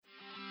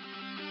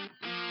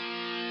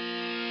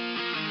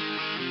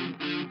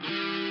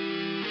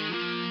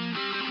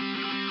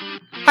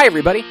Hi,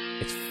 everybody.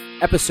 It's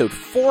episode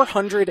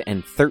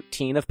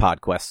 413 of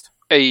PodQuest.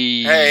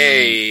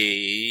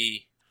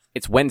 Hey.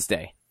 It's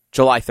Wednesday,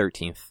 July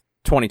 13th,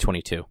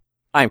 2022.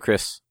 I'm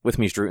Chris. With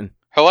me is Druten.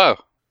 Hello.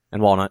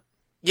 And Walnut.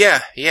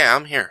 Yeah,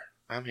 I'm here.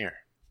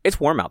 It's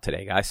warm out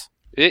today, guys.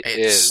 It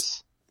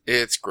is.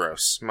 It's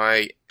gross.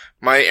 My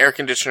air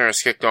conditioner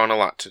has kicked on a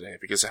lot today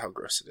because of how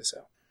gross it is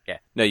out. Yeah.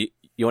 No,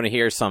 you want to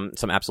hear some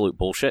absolute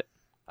bullshit?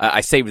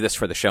 I saved this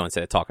for the show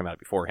instead of talking about it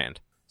beforehand.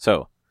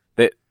 So,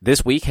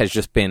 this week has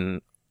just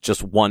been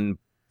just one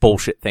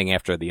bullshit thing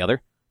after the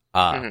other.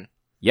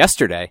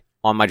 Yesterday,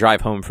 on my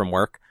drive home from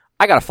work,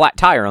 I got a flat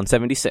tire on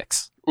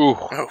 76. Ooh.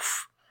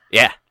 Oof.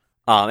 Yeah.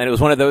 And it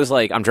was one of those,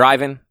 like, I'm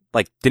driving,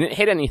 like, didn't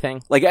hit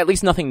anything, like, at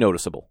least nothing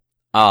noticeable.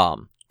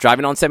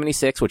 Driving on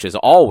 76, which is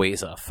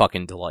always a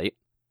fucking delight,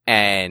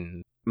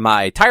 and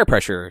my tire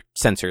pressure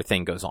sensor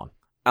thing goes on.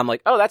 I'm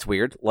like, oh, that's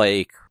weird.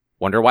 Like,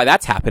 wonder why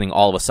that's happening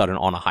all of a sudden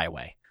on a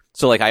highway.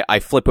 So, like, I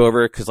flip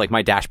over, cause, like,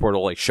 my dashboard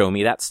will, like, show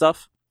me that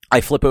stuff.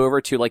 I flip over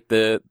to, like,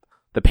 the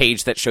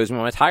page that shows me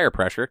my tire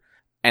pressure,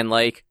 and,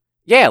 like,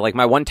 yeah, like,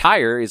 my one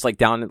tire is, like,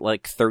 down at,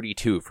 like,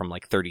 32 from,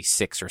 like,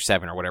 36 or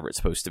 7 or whatever it's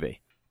supposed to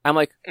be. I'm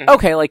like,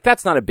 okay, like,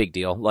 that's not a big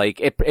deal.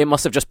 Like, it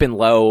must have just been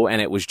low,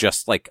 and it was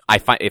just, like,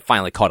 it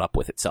finally caught up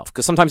with itself,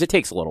 because sometimes it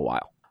takes a little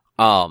while.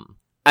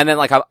 And then,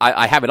 like,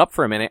 I have it up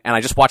for a minute, and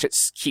I just watch it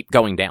keep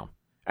going down.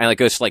 And, like, it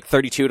goes to, like,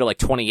 32 to, like,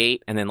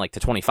 28, and then, like, to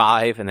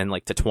 25, and then,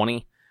 like, to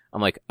 20.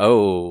 I'm like,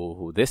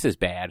 oh, this is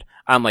bad.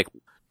 I'm like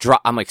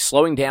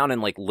slowing down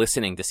and, like,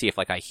 listening to see if,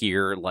 like, I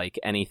hear, like,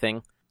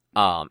 anything.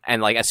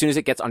 And, like, as soon as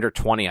it gets under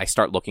 20, I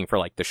start looking for,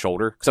 like, the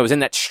shoulder. Because I was in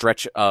that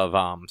stretch of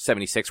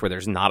 76 where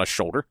there's not a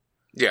shoulder.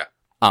 Yeah.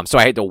 So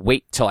I had to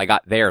wait till I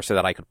got there so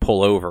that I could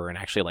pull over and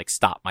actually, like,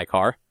 stop my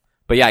car.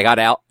 But yeah, I got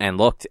out and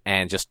looked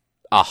and just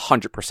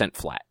 100%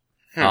 flat.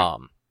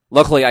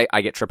 Luckily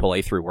I get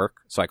AAA through work.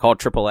 So I called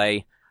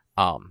AAA,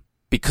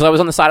 because I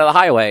was on the side of the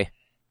highway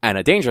and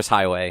a dangerous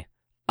highway.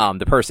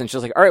 The person's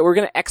just like, all right, we're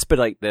going to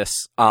expedite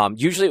this.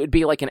 Usually it would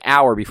be like an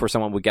hour before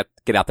someone would get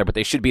out there, but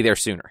they should be there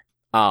sooner.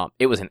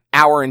 It was an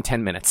hour and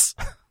 10 minutes.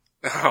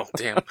 Oh,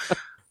 damn.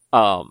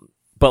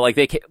 But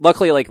like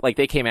luckily, like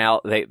they came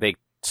out, they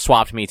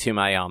swapped me to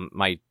my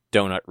my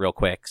donut real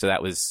quick, so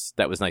that was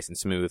nice and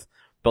smooth.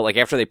 But like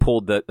after they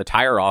pulled the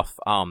tire off,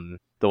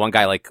 the one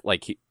guy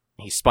like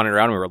he spun it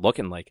around and we were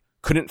looking, like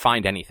couldn't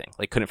find anything,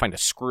 like couldn't find a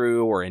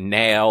screw or a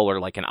nail or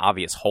like an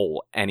obvious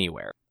hole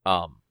anywhere.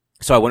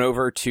 So I went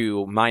over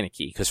to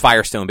Meineke because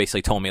Firestone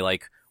basically told me,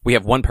 like, we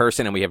have one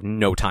person and we have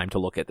no time to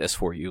look at this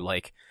for you.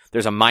 Like,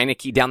 there's a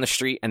Meineke down the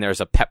street and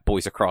there's a Pep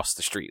Boys across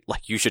the street.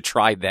 Like, you should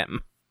try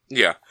them.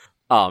 Yeah.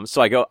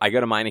 So I go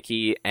to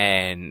Meineke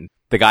and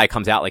the guy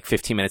comes out like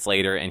 15 minutes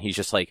later and he's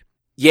just like,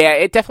 yeah,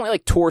 it definitely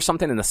like tore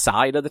something in the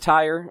side of the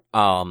tire.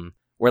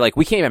 Where like,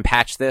 we can't even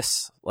patch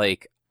this.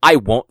 Like, I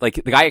won't, like,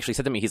 the guy actually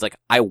said to me, he's like,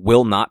 I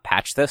will not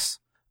patch this.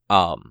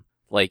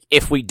 Like,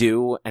 if we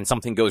do and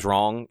something goes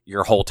wrong,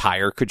 your whole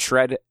tire could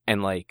shred,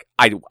 and, like,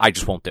 I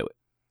just won't do it.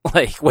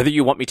 Like, whether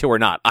you want me to or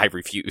not, I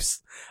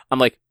refuse. I'm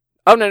like,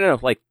 oh, no,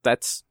 like,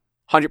 that's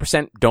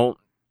 100%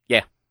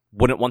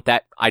 wouldn't want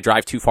that. I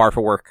drive too far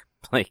for work.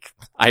 Like,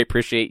 I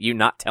appreciate you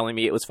not telling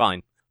me it was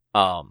fine.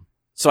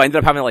 So I ended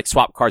up having to, like,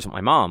 swap cars with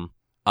my mom,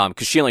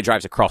 because she only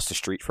drives across the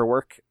street for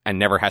work and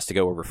never has to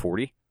go over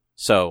 40.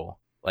 So,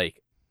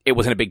 like, it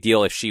wasn't a big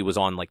deal if she was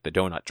on, like, the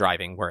donut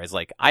driving, whereas,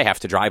 like, I have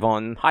to drive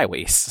on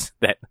highways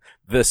that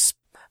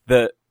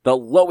the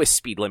lowest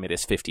speed limit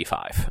is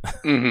 55.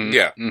 Mm-hmm.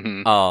 Yeah.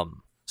 Mm-hmm.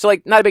 So,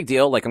 like, not a big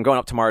deal. Like, I'm going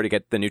up tomorrow to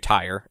get the new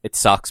tire. It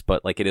sucks,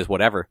 but, like, it is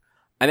whatever.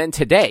 And then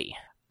today,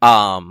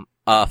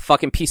 a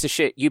fucking piece of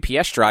shit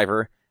UPS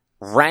driver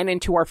ran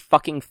into our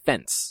fucking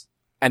fence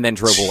and then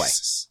drove away.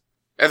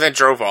 And then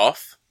drove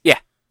off? Yeah.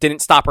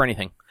 Didn't stop or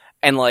anything.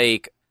 And,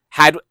 like,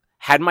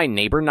 had my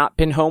neighbor not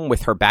been home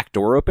with her back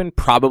door open,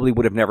 probably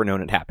would have never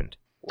known it happened.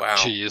 Wow.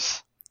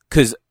 Jeez.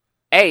 Because,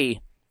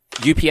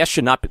 UPS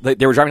should not be,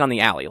 they were driving on the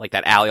alley, like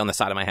that alley on the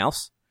side of my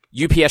house.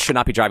 UPS should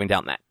not be driving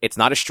down that. It's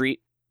not a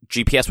street.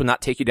 GPS would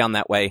not take you down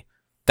that way.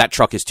 That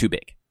truck is too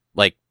big.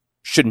 Like,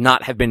 should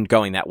not have been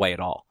going that way at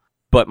all.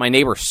 But my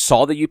neighbor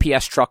saw the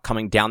UPS truck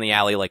coming down the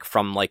alley, like,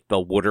 from, like, the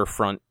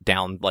waterfront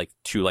down, like,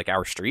 to, like,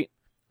 our street.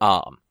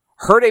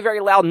 Heard a very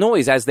loud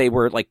noise as they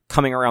were, like,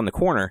 coming around the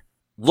corner.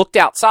 Looked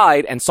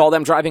outside and saw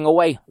them driving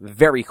away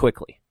very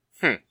quickly.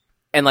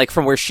 And, like,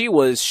 from where she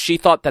was, she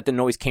thought that the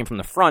noise came from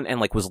the front and,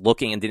 like, was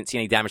looking and didn't see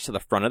any damage to the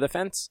front of the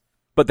fence.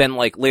 But then,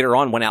 like, later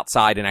on went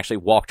outside and actually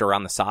walked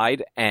around the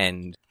side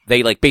and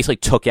they, like, basically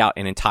took out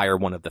an entire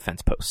one of the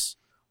fence posts.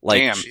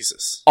 Like, Damn.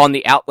 Jesus. on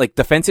the like,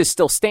 the fence is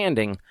still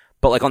standing,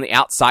 but, like, on the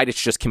outside,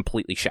 it's just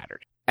completely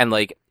shattered. And,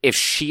 like, if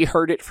she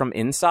heard it from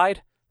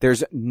inside,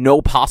 there's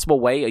no possible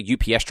way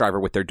a UPS driver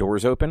with their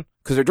doors open,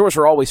 because their doors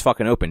are always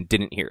fucking open,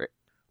 didn't hear it.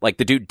 Like,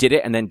 the dude did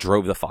it and then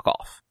drove the fuck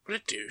off. What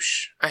a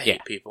douche. I hate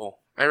Yeah. people.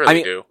 I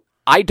really do.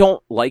 I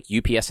don't like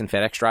UPS and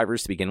FedEx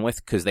drivers to begin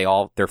with, because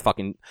they're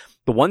fucking,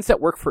 the ones that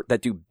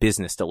that do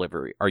business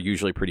delivery are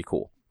usually pretty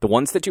cool. The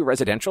ones that do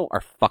residential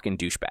are fucking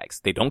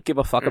douchebags. They don't give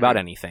a fuck about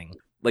anything.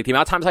 Like, the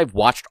amount of times I've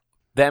watched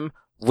them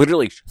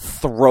literally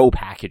throw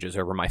packages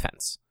over my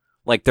fence.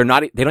 Like, they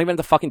don't even have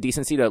the fucking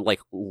decency to,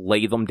 like,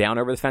 lay them down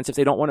over the fence if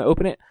they don't want to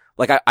open it.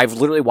 Like, I've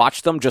literally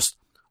watched them just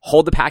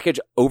hold the package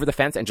over the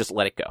fence and just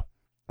let it go.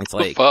 It's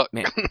like, fuck?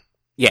 Man,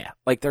 yeah,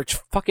 like, they're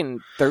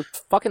fucking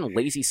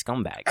lazy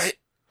scumbags.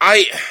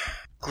 I,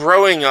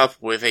 growing up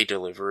with a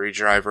delivery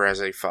driver as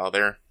a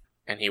father,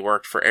 and he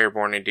worked for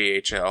Airborne and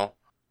DHL,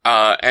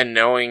 and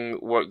knowing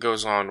what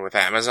goes on with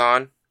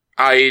Amazon,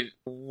 I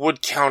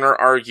would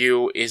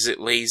counter-argue, is it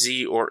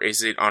lazy or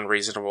is it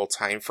unreasonable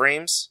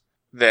timeframes?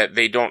 That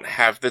they don't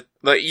have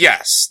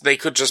yes, they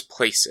could just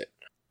place it.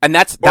 And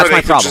that's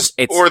my problem.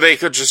 Or they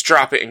could just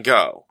drop it and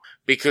go.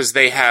 Because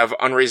they have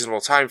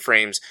unreasonable time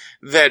frames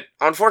that,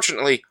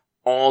 unfortunately,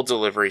 all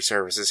delivery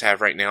services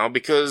have right now,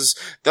 because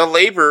the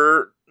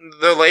labor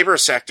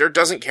sector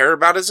doesn't care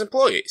about its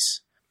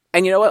employees.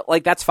 And you know what?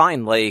 Like, that's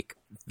fine. Like,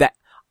 that,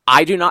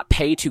 I do not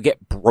pay to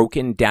get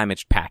broken,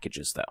 damaged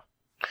packages, though.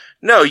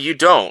 No, you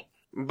don't.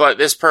 But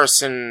this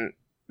person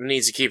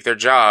needs to keep their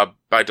job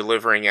by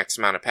delivering X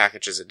amount of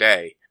packages a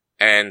day.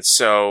 And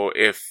so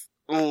if,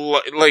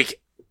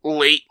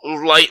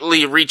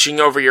 lightly reaching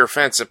over your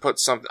fence and put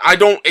something, I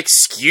don't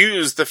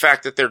excuse the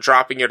fact that they're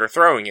dropping it or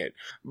throwing it,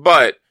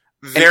 but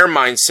their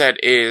mindset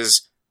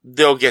is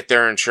they'll get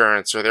their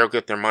insurance or they'll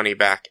get their money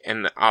back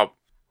and I'll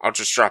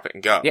just drop it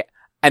and go. Yeah.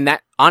 And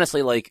that,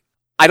 honestly, like,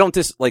 I don't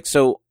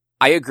so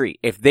I agree.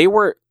 If they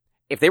were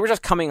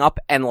just coming up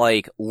and,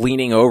 like,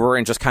 leaning over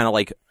and just kind of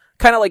like,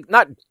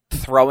 not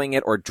throwing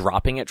it or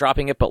dropping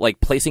it, but,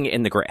 like, placing it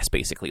in the grass,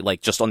 basically,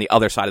 like, just on the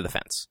other side of the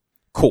fence.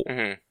 Cool.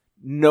 Mm-hmm.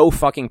 No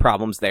fucking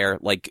problems there.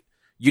 Like,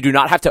 you do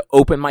not have to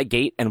open my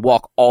gate and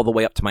walk all the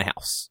way up to my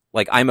house.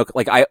 Like,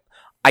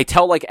 I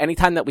tell, like,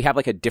 anytime that we have,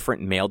 like, a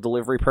different mail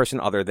delivery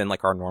person other than,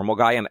 like, our normal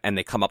guy and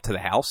they come up to the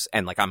house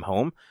and, like, I'm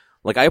home,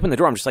 like, I open the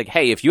door, I'm just like,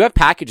 hey, if you have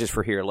packages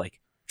for here, like,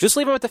 just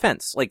leave them at the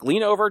fence. Like,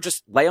 lean over,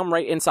 just lay them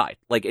right inside.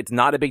 Like, it's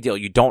not a big deal.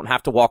 You don't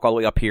have to walk all the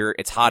way up here.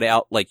 It's hot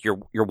out. Like, you're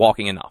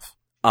walking enough.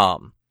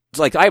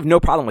 Like, I have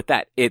no problem with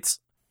that.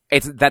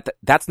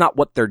 That's not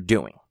what they're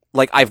doing.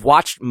 Like, I've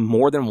watched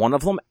more than one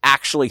of them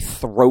actually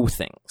throw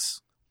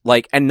things.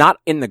 Like, and not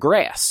in the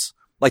grass.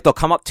 Like, they'll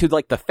come up to,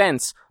 like, the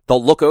fence,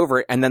 they'll look over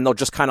it, and then they'll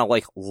just kind of,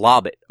 like,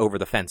 lob it over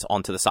the fence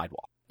onto the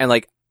sidewalk. And,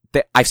 like,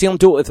 I've seen them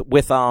do it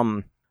with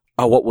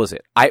what was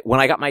it? When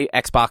I got my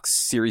Xbox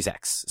Series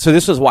X. So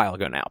this was a while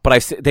ago now,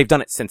 but they've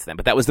done it since then,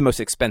 but that was the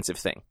most expensive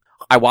thing.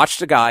 I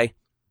watched a guy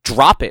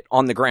drop it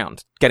on the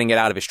ground, getting it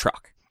out of his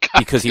truck,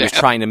 because he was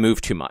trying to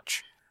move too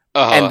much.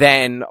 And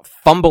then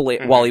fumble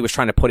it while he was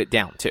trying to put it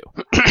down, too.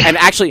 And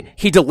actually,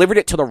 he delivered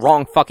it to the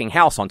wrong fucking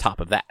house on top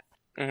of that.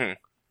 Mm-hmm.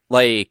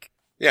 Like,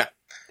 yeah.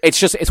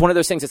 It's one of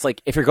those things, it's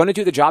like, if you're going to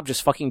do the job,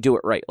 just fucking do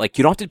it right. Like,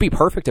 you don't have to be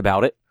perfect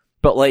about it,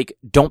 but, like,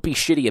 don't be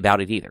shitty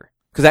about it either.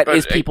 Because that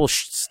is people's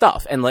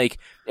stuff. And, like,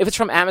 if it's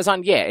from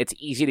Amazon, yeah, it's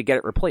easy to get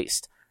it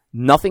replaced.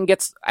 Nothing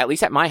gets, at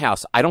least at my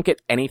house, I don't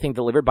get anything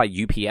delivered by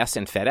UPS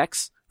and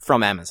FedEx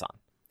from Amazon.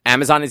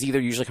 Amazon is either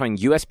usually coming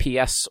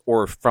USPS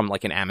or from,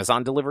 like, an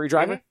Amazon delivery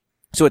driver. Mm-hmm.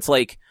 So it's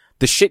like,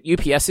 the shit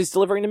UPS is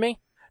delivering to me,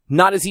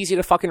 not as easy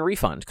to fucking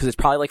refund, because it's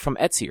probably, like, from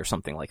Etsy or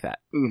something like that.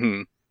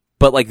 Mm-hmm.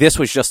 But, like, this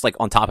was just, like,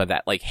 on top of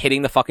that, like,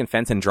 hitting the fucking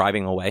fence and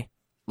driving away.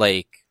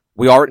 Like,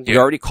 we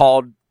already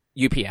called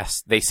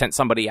UPS. They sent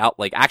somebody out,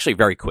 like, actually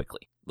very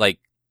quickly. Like,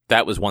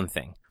 that was one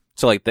thing.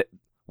 So, like,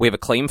 we have a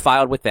claim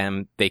filed with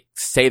them. They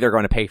say they're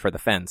going to pay for the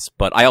fence,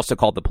 but I also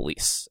called the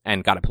police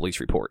and got a police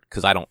report,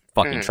 because I don't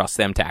fucking trust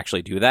them to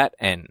actually do that,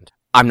 and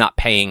I'm not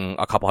paying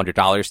a couple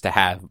 $100s to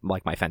have,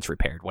 like, my fence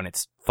repaired when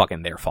it's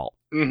fucking their fault.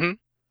 Mm-hmm.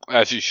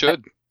 As you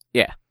should.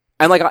 Yeah.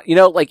 And, like, you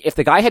know, like, if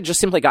the guy had just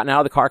simply gotten out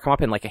of the car, come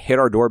up and, like, hit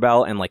our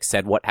doorbell and, like,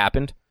 said what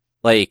happened,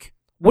 like,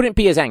 wouldn't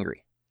be as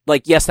angry.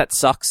 Like, yes, that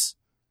sucks.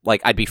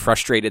 Like, I'd be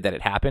frustrated that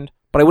it happened,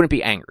 but I wouldn't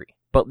be angry.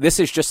 But this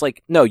is just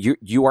like, no,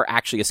 you are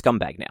actually a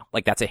scumbag now.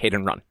 Like, that's a hit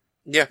and run.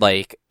 Yeah.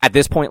 Like, at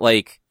this point,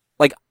 like,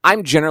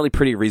 I'm generally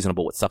pretty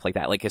reasonable with stuff like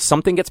that. Like, if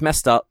something gets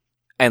messed up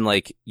and,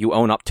 like, you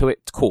own up to it,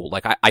 it's cool.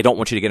 Like, I don't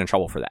want you to get in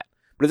trouble for that.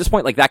 But at this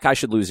point, like, that guy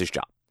should lose his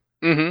job.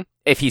 Mm-hmm.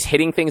 If he's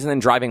hitting things and then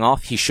driving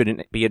off, he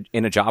shouldn't be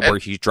in a job where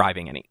he's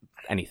driving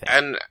anything.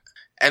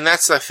 And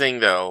that's the thing,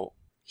 though.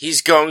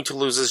 He's going to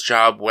lose his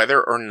job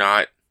whether or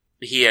not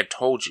he had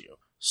told you.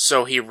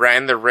 So he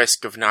ran the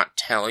risk of not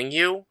telling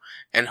you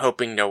and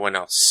hoping no one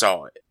else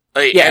saw it.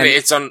 Like, yeah,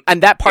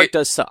 and that part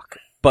does suck.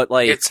 But,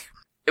 like, it's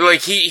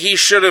like he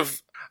should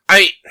have.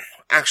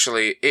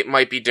 Actually, it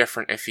might be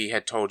different if he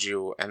had told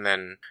you and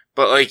then,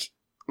 but, like,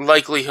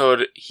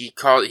 likelihood he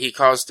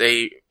caused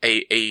a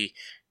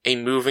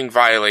moving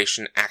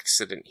violation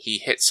accident. He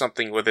hit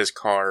something with his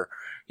car.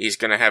 He's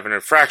going to have an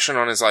infraction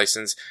on his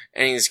license,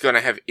 and he's going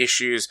to have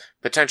issues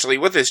potentially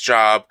with his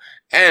job,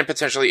 and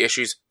potentially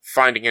issues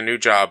finding a new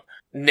job.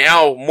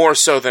 Now more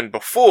so than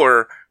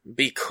before,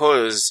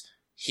 because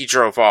he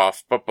drove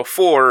off. But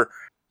before,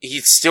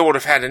 he still would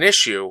have had an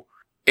issue.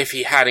 If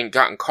he hadn't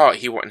gotten caught,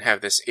 he wouldn't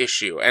have this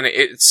issue. And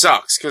it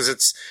sucks, because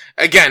it's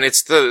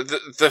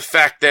the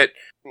fact that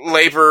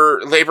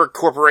labor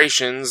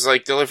corporations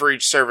like delivery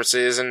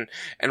services and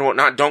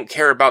whatnot don't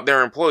care about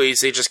their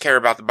employees. They just care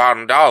about the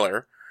bottom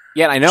dollar.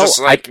 Yeah, I know. Just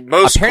like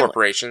most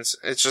corporations.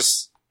 It's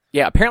just...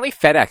 Yeah, apparently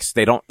FedEx,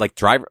 they don't, like,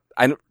 drive...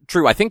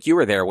 Drew, I think you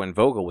were there when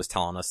Vogel was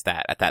telling us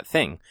that at that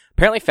thing.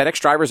 Apparently FedEx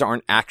drivers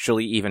aren't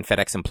actually even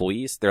FedEx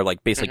employees. They're,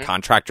 like, basically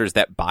contractors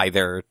that buy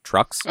their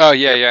trucks. Oh,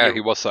 yeah,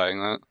 he was saying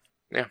that.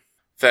 Yeah.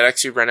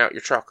 FedEx, you rent out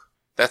your truck.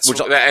 That's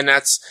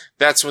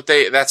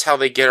how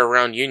they get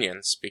around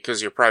unions,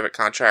 because you're a private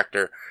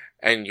contractor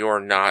and you're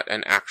not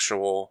an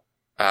actual,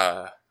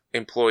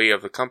 employee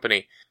of the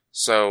company.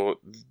 So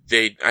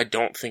I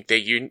don't think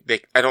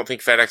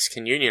FedEx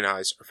can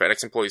unionize, or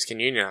FedEx employees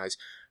can unionize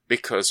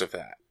because of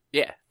that.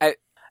 Yeah.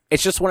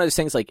 It's just one of those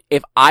things, like,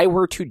 if I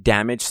were to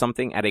damage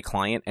something at a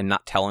client and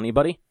not tell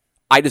anybody,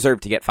 I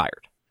deserve to get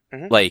fired.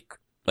 Mm-hmm. Like,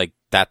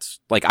 that's,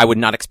 like, I would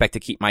not expect to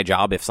keep my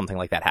job if something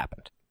like that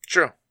happened.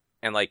 True.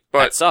 And, like,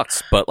 that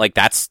sucks, but, like,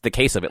 that's the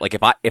case of it. Like,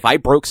 if I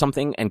broke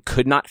something and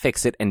could not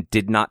fix it and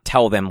did not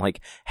tell them,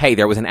 like, hey,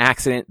 there was an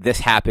accident,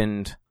 this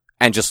happened,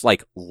 and just,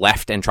 like,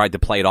 left and tried to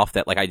play it off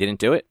that, like, I didn't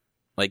do it,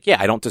 like, yeah,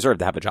 I don't deserve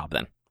to have a job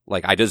then.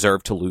 Like, I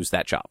deserve to lose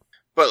that job.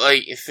 But,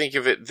 like, think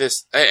of it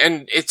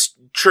and it's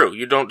true,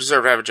 you don't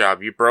deserve to have a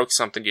job. You broke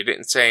something, you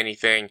didn't say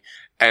anything,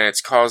 and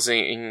it's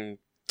causing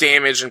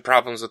damage and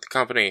problems with the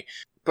company.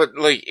 But,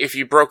 like, if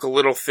you broke a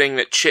little thing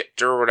that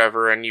chipped or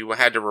whatever, and you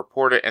had to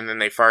report it, and then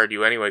they fired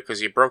you anyway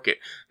because you broke it,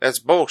 that's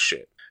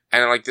bullshit.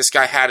 And, like, this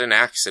guy had an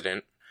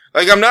accident.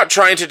 Like, I'm not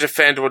trying to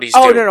defend what he's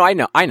doing. Oh, no, I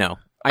know.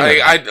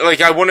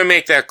 I want to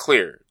make that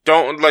clear.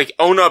 Don't, like,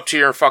 own up to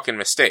your fucking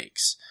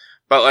mistakes.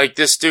 But, like,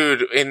 this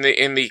dude in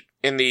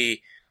the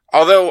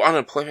although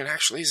unemployment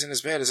actually isn't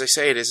as bad as I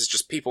say it is, it's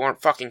just people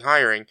aren't fucking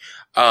hiring.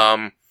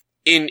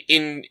 In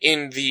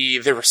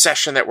the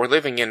recession that we're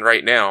living in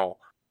right now,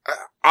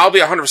 I'll be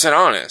 100%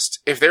 honest.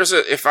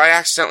 If I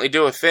accidentally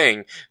do a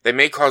thing that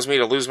may cause me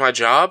to lose my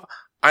job,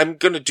 I'm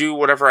gonna do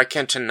whatever I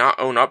can to not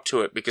own up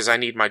to it because I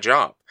need my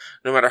job.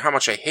 No matter how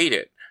much I hate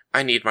it,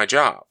 I need my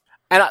job.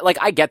 And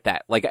I get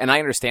that. Like, and I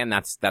understand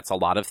that's a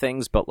lot of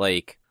things, but,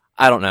 like,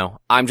 I don't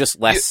know. I'm just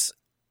less...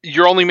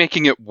 You're only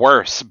making it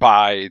worse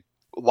by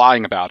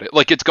lying about it.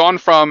 Like, it's gone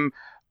from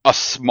a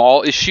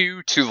small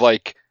issue to,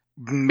 like,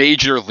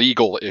 major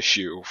legal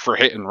issue for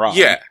hit and run.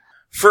 Yeah.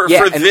 For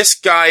this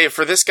guy in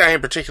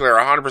particular,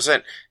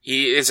 100%,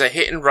 he is a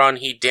hit and run.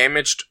 He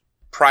damaged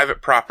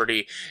private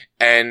property,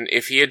 and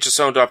if he had just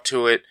owned up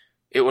to it,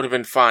 it would have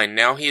been fine.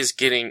 Now he's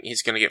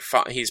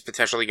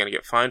potentially going to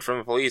get fined from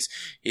the police.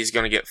 He's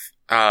going to get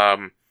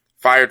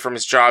fired from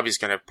his job. He's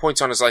going to have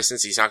points on his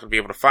license. He's not going to be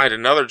able to find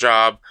another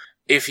job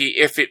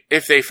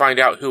if they find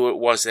out who it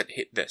was that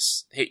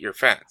hit your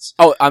fence.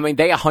 Oh, I mean,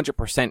 they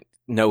 100%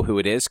 know who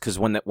it is, because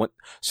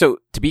so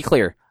to be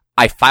clear,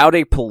 I filed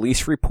a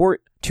police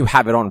report to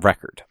have it on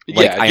record.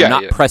 Like, I am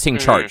not pressing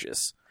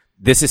charges.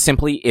 This is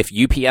simply if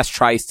UPS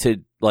tries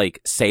to,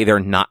 like, say they're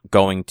not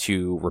going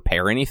to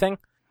repair anything,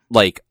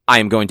 like, I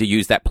am going to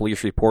use that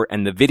police report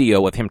and the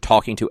video of him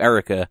talking to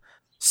Erica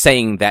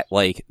saying that,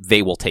 like,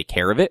 they will take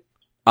care of it.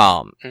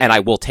 And I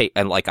will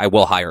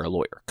hire a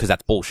lawyer, because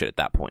that's bullshit at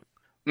that point.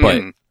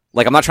 But,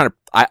 like, I'm not trying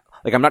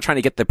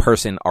to get the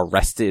person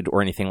arrested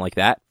or anything like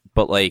that,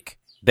 but, like,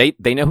 they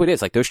know who it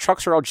is. Like, those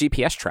trucks are all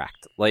GPS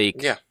tracked.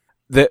 Like, yeah.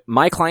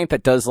 My client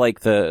that does,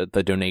 like, the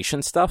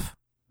donation stuff,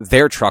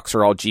 their trucks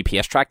are all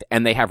GPS tracked,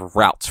 and they have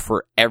routes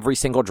for every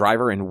single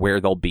driver and where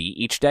they'll be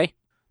each day.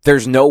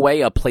 There's no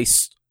way a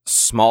place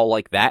small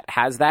like that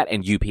has that,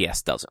 and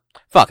UPS doesn't.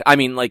 Fuck, I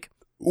mean, like,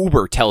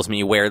 Uber tells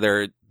me where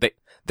they're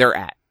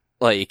at.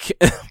 Like,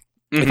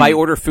 if I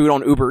order food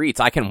on Uber Eats,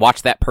 I can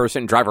watch that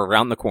person drive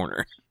around the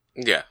corner.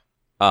 Yeah.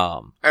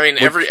 I mean,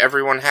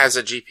 everyone has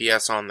a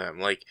GPS on them.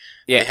 Like,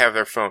 they have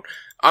their phone.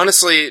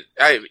 Honestly,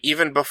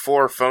 even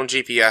before phone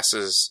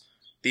GPSs,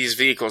 these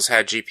vehicles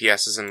had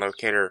GPSs and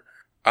locator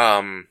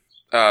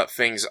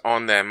things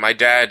on them. My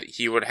dad,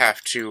 he would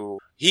have to...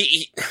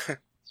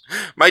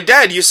 My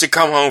dad used to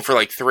come home for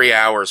like 3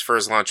 hours for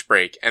his lunch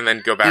break and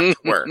then go back to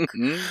work.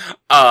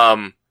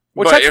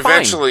 Which but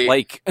eventually... Fine.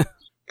 Like...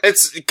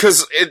 It's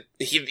because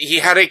he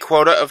had a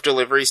quota of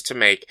deliveries to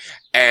make,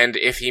 and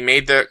if he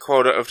made the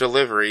quota of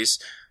deliveries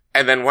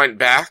and then went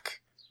back,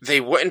 they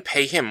wouldn't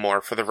pay him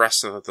more for the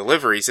rest of the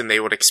deliveries, and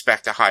they would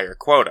expect a higher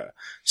quota.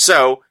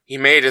 So, he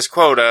made his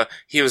quota,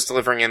 he was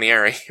delivering in the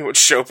area, he would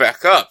show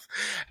back up.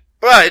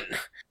 But,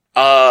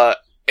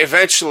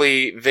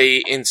 eventually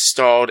they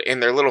installed in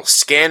their little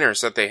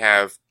scanners that they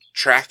have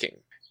tracking,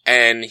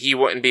 and he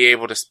wouldn't be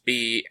able to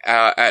be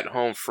at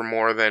home for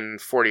more than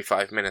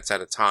 45 minutes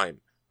at a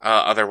time.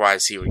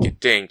 Otherwise he would get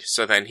dinged.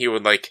 So then he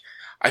would, like,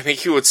 I think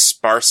he would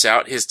sparse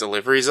out his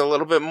deliveries a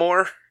little bit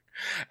more,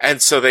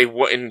 and so they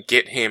wouldn't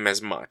get him as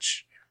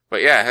much.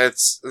 But yeah,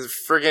 it's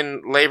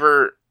friggin'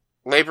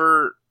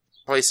 labor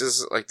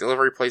places, like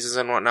delivery places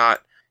and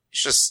whatnot.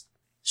 It's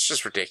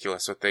just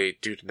ridiculous what they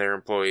do to their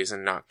employees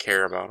and not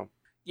care about them.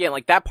 Yeah,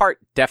 like, that part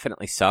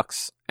definitely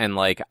sucks, and,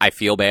 like, I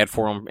feel bad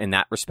for them in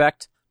that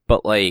respect,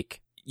 but,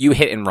 like, you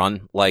hit and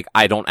run, like,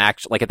 I don't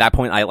actually, like, at that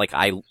point,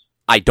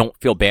 I don't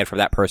feel bad for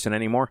that person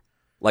anymore.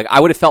 Like, I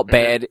would have felt Mhm.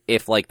 bad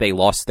if, like, they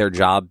lost their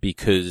job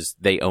because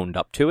they owned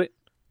up to it,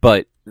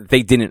 but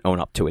they didn't own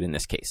up to it in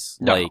this case.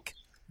 No. Like,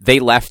 they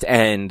left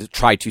and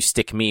tried to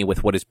stick me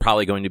with what is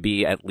probably going to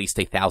be at least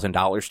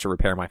 $1,000 to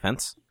repair my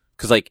fence.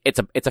 Cause, like, it's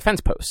a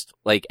fence post.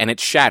 Like, and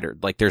it's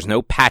shattered. Like, there's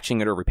no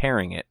patching it or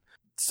repairing it.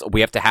 So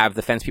we have to have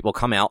the fence people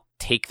come out,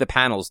 take the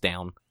panels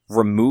down,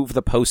 remove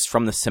the posts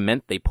from the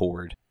cement they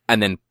poured,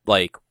 and then,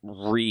 like,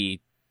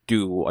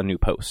 redo a new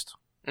post.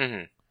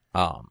 Mhm.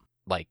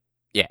 Like,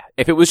 yeah,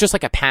 if it was just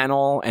like a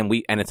panel and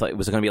it's like, it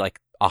was going to be like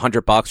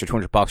 $100 or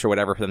 $200 or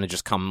whatever for them to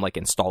just come like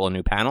install a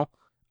new panel.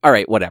 All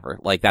right, whatever.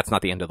 Like, that's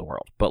not the end of the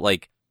world. But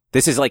like,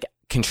 this is like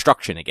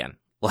construction again.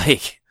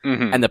 Like,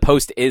 Mhm. and the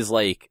post is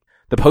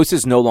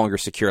no longer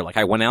secure. Like,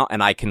 I went out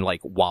and I can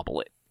like wobble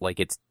it. Like,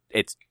 it's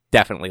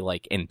definitely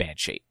like in bad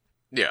shape.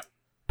 Yeah.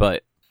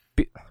 But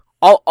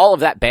all of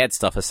that bad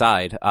stuff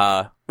aside,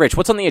 Rich,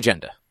 what's on the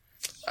agenda?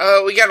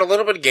 We got a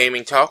little bit of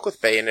gaming talk with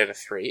Bayonetta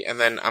 3, and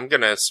then I'm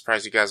gonna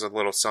surprise you guys with a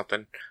little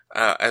something,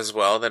 as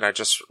well that I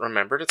just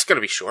remembered. It's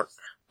gonna be short.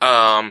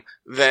 Then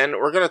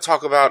we're gonna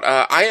talk about,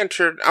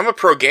 I'm a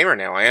pro gamer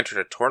now. I entered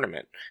a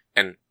tournament,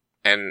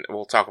 and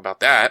we'll talk about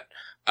that.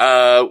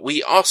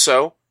 We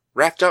also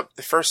wrapped up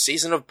the first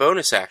season of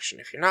Bonus Action.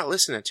 If you're not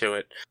listening to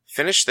it,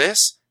 finish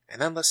this,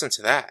 and then listen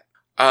to that.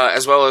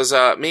 As well as,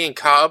 me and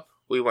Cobb,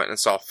 we went and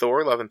saw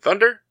Thor, Love and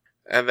Thunder,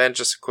 and then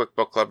just a quick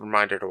book club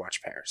reminder to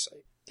watch Parasite.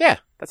 Yeah,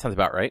 that sounds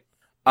about right.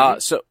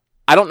 So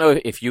I don't know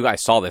if you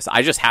guys saw this.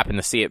 I just happened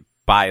to see it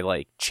by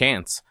like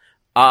chance.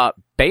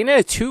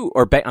 Bayonetta 2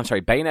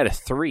 Bayonetta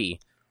 3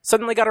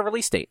 suddenly got a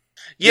release date.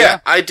 Yeah,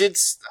 I did.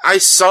 I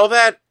saw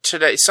that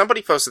today.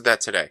 Somebody posted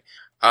that today.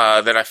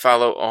 That I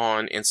follow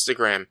on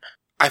Instagram.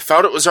 I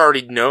thought it was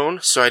already known,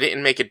 so I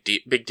didn't make a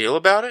big deal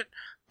about it.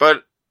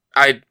 But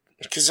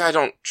because I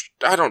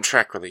don't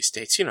track release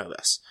dates. You know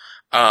this.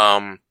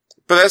 But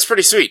that's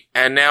pretty sweet.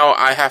 And now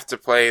I have to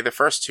play the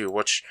first two,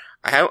 which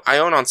I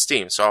own on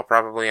Steam, so I'll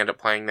probably end up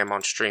playing them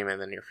on stream in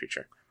the near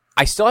future.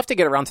 I still have to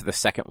get around to the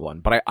second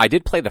one, but I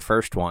did play the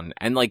first one,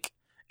 and like,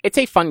 it's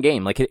a fun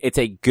game. Like, it's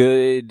a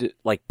good,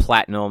 like,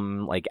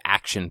 platinum, like,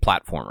 action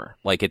platformer.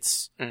 Like,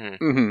 it's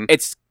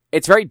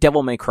very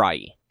Devil May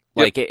Cry-y.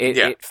 Like,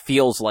 it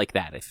feels like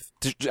that.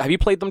 Have you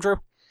played them, Drew?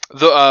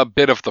 The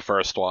bit of the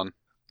first one.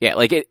 Yeah,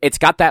 like, it's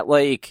got that,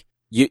 like,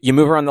 you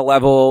move around the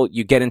level,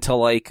 you get into,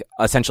 like,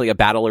 essentially a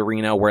battle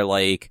arena where,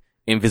 like,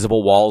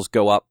 invisible walls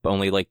go up,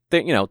 only, like,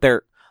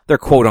 they're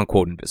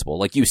quote-unquote invisible.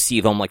 Like, you see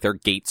them, like, they're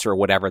gates or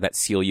whatever that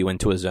seal you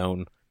into a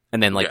zone,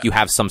 and then, like, you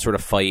have some sort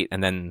of fight,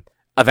 and then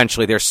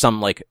eventually there's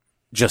some, like,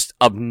 just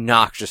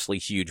obnoxiously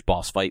huge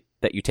boss fight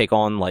that you take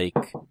on, like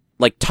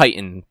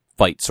Titan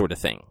fight sort of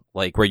thing.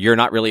 Like, where you're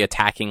not really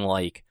attacking,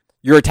 like,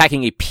 you're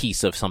attacking a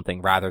piece of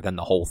something rather than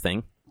the whole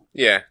thing.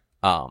 Yeah.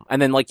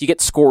 And then, like, you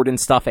get scored and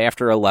stuff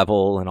after a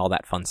level and all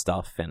that fun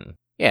stuff, and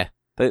yeah,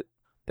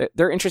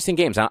 they're interesting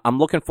games. I'm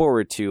looking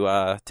forward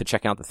to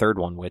checking out the third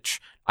one, which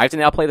I have to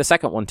now play the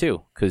second one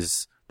too,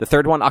 because the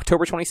third one,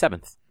 October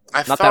 27th.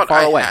 Not that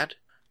far away.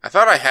 I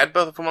thought I had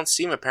both of them on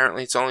Steam.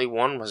 Apparently, it's only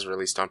one was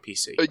released on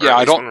PC.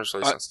 Yeah, one was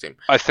released on Steam.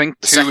 I think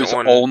The 2 second is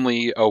one-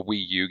 only a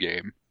Wii U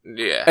game.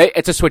 Yeah.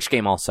 It's a Switch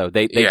game also.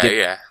 They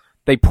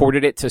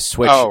ported it to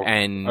Switch,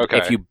 and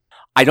okay.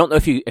 I don't know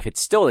if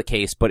it's still the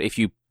case, but if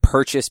you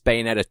purchase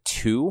Bayonetta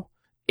 2,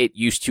 it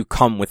used to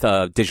come with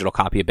a digital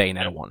copy of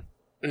Bayonetta 1.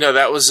 No,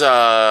 that was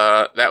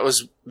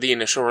the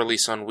initial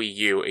release on Wii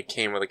U. It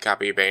came with a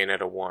copy of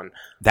Bayonetta 1.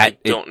 That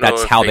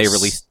is how they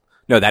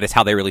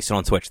released it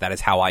on Switch. That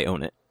is how I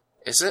own it.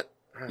 Is it?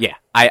 Yeah.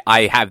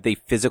 I have the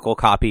physical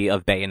copy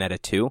of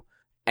Bayonetta 2,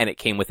 and it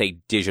came with a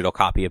digital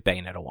copy of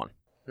Bayonetta 1.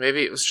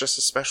 Maybe it was just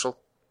a special,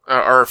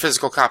 or a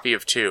physical copy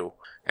of 2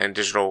 and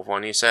digital of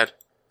 1, you said?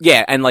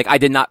 Yeah, and like, I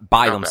did not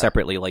buy them Okay.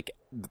 separately. Like,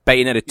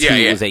 Bayonetta 2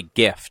 Yeah. was a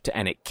gift,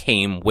 and it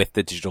came with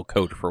the digital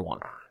code for 1.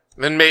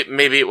 Then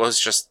maybe it was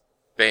just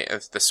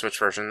the Switch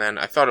version then.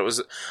 I thought it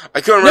was,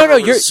 I couldn't remember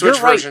if it was the Switch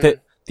you're right.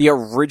 version. The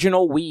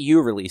original Wii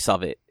U release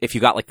of it, if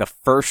you got like the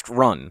first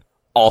run,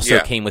 also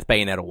Yeah. came with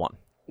Bayonetta 1.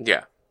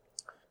 Yeah.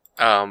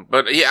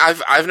 But yeah,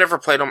 I've never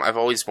played them. I've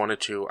always wanted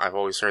to. I've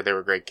always heard they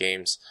were great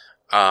games.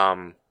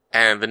 And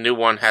the new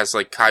one has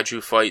like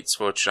kaiju fights,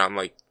 which I'm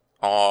like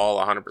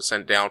all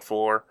 100% down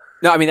for.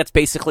 No, I mean, that's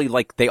basically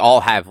like, they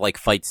all have like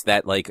fights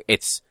that like,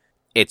 it's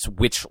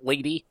Witch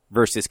Lady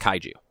versus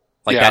kaiju.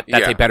 Like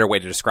that's a better way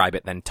to describe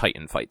it than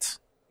Titan fights.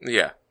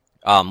 Yeah.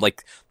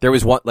 Like, there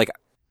was one, like,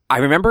 I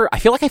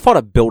feel like I fought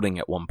a building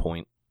at one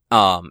point.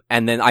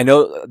 And then I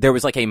know there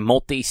was like a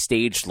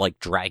multi-stage like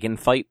dragon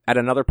fight at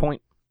another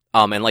point.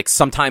 And like,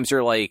 sometimes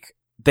you're like,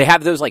 they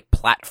have those like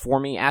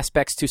platformy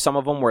aspects to some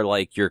of them where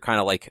like, you're kind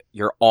of like,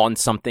 you're on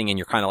something and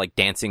you're kind of like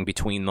dancing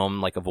between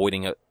them, like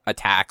avoiding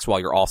attacks while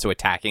you're also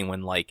attacking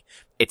when like,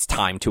 it's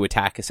time to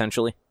attack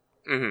essentially.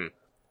 Mm-hmm.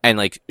 And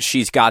like,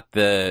 she's got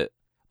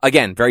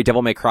again, very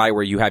Devil May Cry,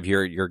 where you have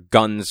your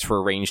guns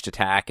for ranged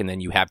attack, and then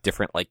you have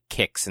different like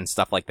kicks and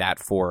stuff like that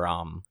for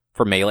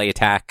melee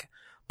attack.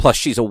 Plus,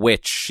 she's a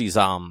witch. She's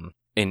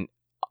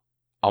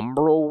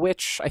Umbral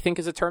Witch, I think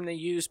is a term they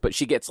use, but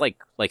she gets like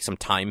some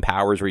time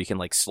powers where you can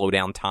like slow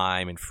down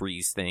time and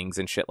freeze things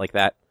and shit like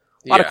that.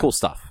 A lot of cool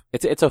stuff.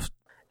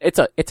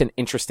 It's an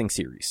interesting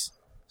series.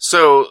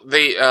 So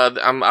they,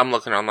 I'm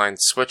looking online.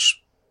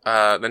 Switch,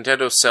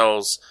 Nintendo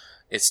sells,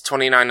 it's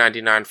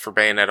 $29.99 for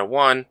Bayonetta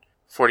 1,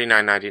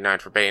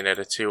 $49.99 for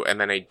Bayonetta 2,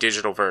 and then a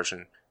digital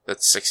version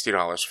that's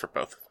 $60 for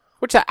both.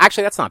 Which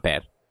actually, that's not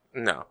bad.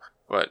 No,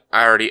 but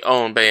I already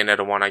own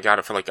Bayonetta 1. I got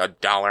it for like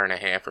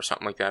 $1.50 or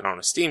something like that on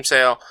a Steam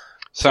sale.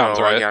 Sounds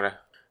so right.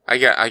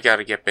 I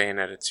gotta get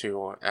Bayonetta 2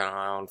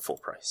 on full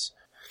price.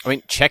 I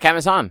mean, check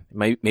Amazon.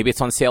 Maybe it's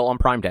on sale on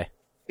Prime Day.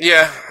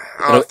 Yeah,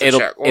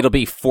 It'll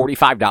be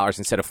 $45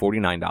 instead of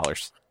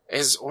 $49.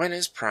 When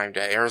is Prime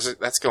Day? Or is it,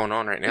 that's going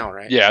on right now,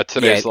 right? Yeah,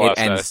 today's the last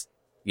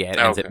day. It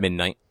ends at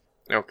midnight.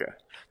 Okay.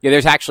 Yeah,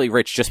 there's actually,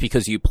 Rich, just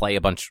because you play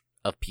a bunch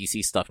of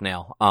PC stuff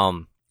now,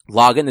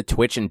 log into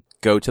Twitch and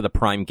go to the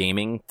Prime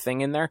Gaming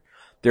thing in there.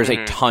 There's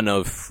a ton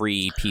of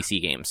free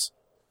PC games.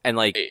 And,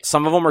 like,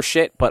 some of them are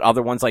shit, but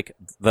other ones, like,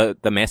 the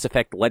Mass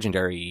Effect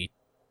Legendary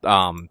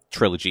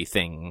trilogy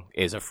thing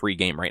is a free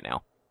game right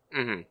now.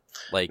 Mm-hmm.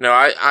 Like, no,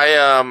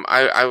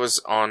 I was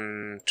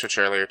on Twitch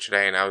earlier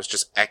today, and I was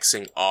just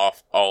Xing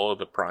off all of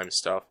the Prime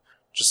stuff.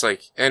 Just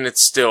like, and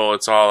it's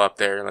all up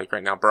there, like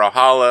right now,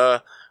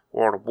 Brawlhalla,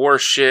 World of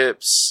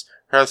Warships,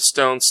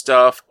 Hearthstone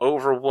stuff,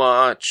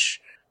 Overwatch.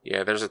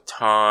 Yeah, there's a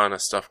ton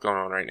of stuff going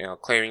on right now,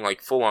 claiming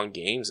like full-on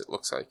games, it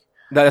looks like.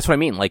 That's what I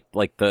mean, like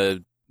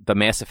the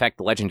Mass Effect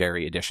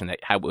Legendary Edition,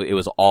 it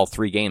was all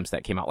 3 games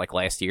that came out like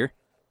last year.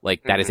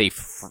 Like, that is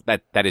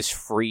that is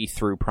free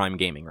through Prime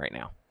Gaming right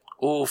now.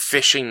 Ooh,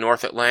 Fishing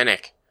North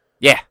Atlantic.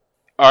 Yeah.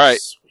 All right.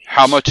 Sweet.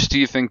 How much do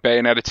you think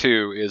Bayonetta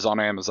 2 is on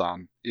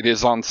Amazon? It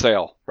is on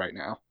sale right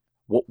now.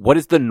 What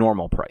is the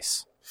normal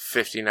price?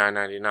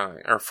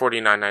 $59.99 or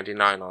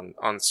 $49.99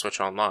 on Switch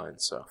Online.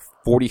 So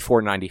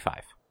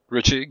 $44.95.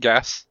 Richie,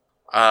 guess?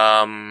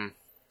 I'm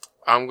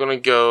gonna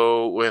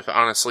go with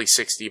honestly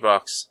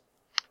 $60.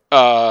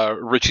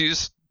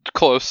 Richie's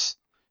close.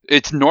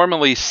 It's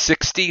normally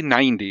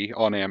 $60.90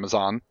 on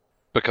Amazon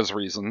because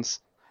reasons.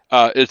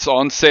 It's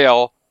on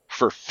sale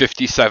for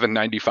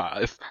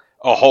 $57.95.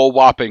 A whole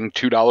whopping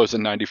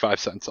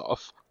 $2.95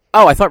 off.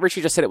 Oh, I thought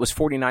Richie just said it was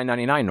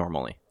 $49.99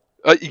 normally.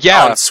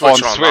 Yeah, On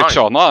Switch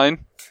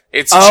Online.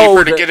 It's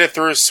cheaper to get it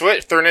through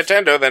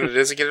Nintendo than it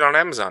is to get it on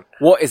Amazon.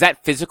 Well, is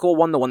that physical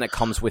one the one that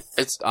comes with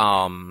It's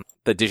the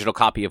digital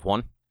copy of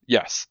one?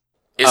 Yes.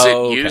 Is it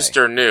Okay. used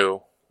or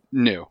new?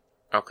 New.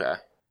 Okay.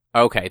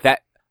 Okay,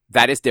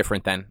 that is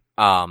different then.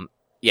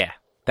 Yeah,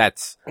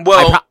 that's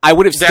Well, I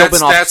would have still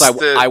been off. that's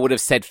So I would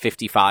have said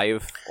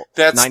 55.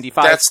 That's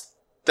 95?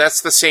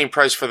 That's the same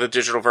price for the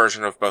digital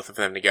version of both of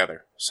them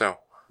together. So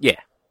Yeah,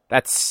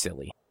 that's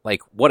silly.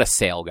 Like, what a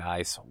sale,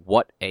 guys!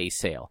 What a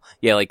sale!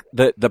 Yeah, like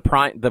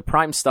the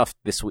Prime stuff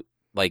this week.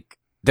 Like,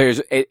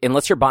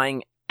 unless you're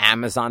buying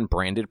Amazon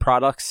branded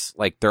products,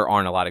 like there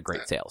aren't a lot of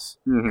great sales.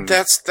 Mm-hmm.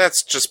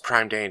 that's just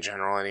Prime Day in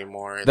general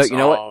anymore. It's You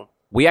know what?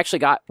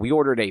 We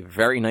ordered a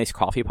very nice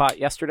coffee pot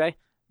yesterday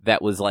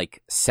that was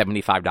like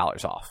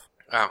 $75 off.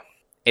 Oh.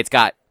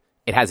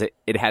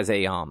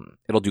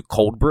 It'll do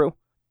cold brew,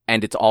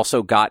 and it's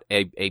also got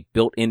a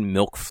built-in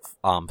milk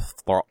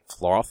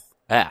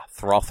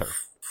frother.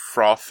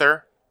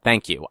 Frother?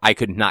 Thank you. I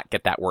could not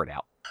get that word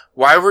out.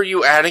 Why were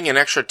you adding an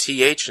extra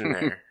TH in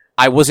there?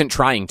 I wasn't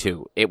trying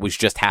to. It was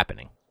just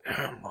happening.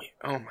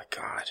 Oh my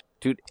god.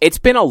 Dude, it's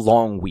been a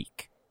long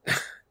week.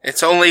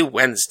 It's only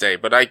Wednesday,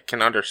 but I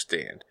can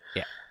understand.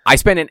 Yeah. I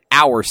spent an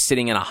hour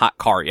sitting in a hot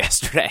car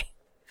yesterday.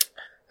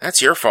 That's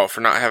your fault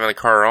for not having the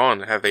car on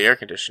to have the air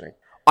conditioning.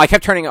 I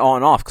kept turning it on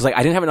and off because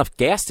I didn't have enough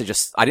gas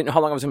I didn't know how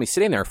long I was going to be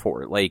sitting there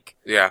for.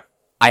 Yeah.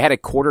 I had a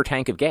quarter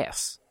tank of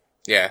gas.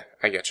 Yeah,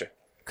 I get you.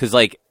 Because,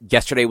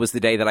 yesterday was the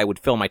day that I would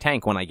fill my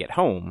tank when I get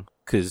home,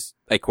 because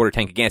a quarter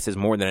tank of gas is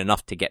more than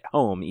enough to get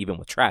home, even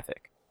with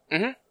traffic.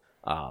 Mm-hmm.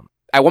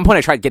 At one point,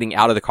 I tried getting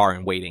out of the car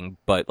and waiting,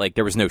 but,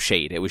 there was no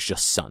shade. It was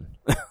just sun.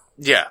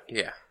 Yeah.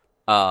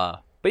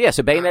 But yeah,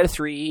 so Bayonetta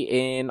 3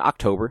 in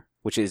October,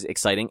 which is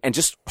exciting, and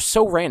just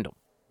so random.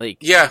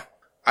 Yeah.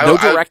 No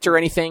direct or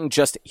anything,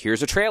 just,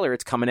 here's a trailer,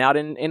 it's coming out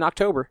in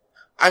October.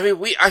 I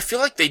mean, I feel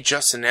like they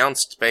just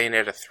announced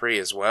Bayonetta 3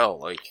 as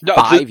well.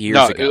 5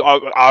 years ago.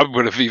 I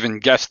would have even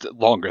guessed it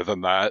longer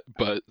than that,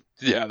 but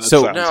yeah, that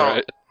sounds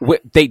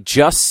right. They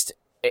just,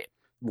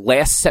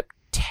 last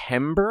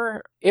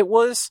September,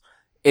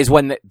 is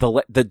when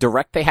the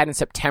direct they had in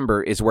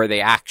September is where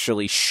they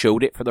actually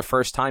showed it for the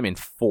first time in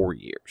 4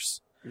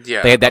 years.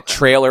 Yeah. They had that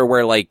trailer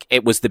where,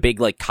 it was the big,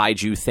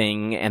 kaiju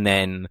thing, and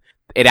then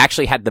it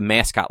actually had the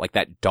mascot,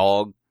 that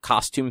dog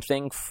costume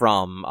thing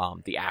from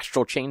the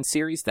Astral Chain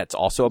series that's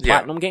also a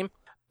Platinum game.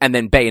 And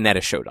then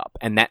Bayonetta showed up.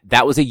 And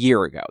that was a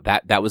year ago.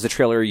 That was a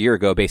trailer a year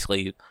ago,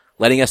 basically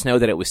letting us know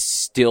that it was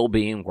still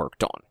being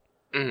worked on.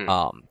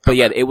 Mm-hmm. But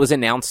yeah, it was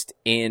announced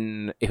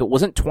if it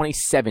wasn't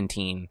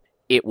 2017,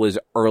 it was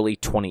early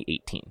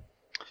 2018.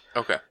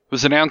 Okay. It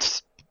was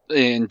announced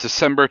in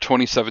December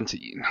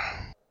 2017.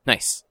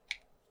 Nice.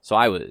 So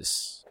I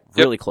was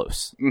really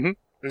close.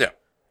 Mm-hmm. Yeah.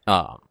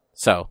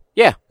 So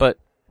yeah, but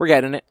We're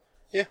getting it.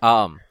 Yeah.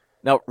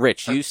 Now,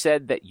 Rich, you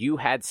said that you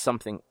had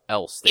something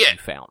else that you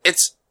found.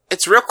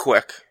 It's real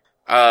quick.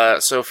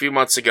 So a few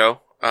months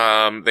ago,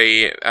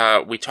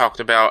 we talked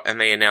about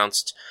and they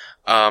announced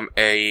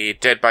a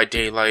Dead by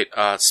Daylight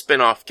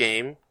spin-off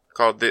game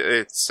called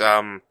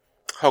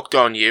Hooked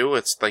on You.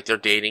 It's like their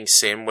dating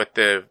sim with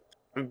the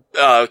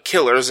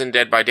killers in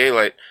Dead by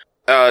Daylight.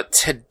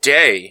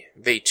 Today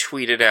they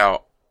tweeted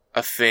out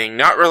a thing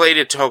not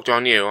related to Hooked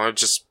on You. I'm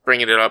just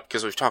bringing it up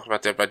because we've talked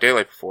about Dead by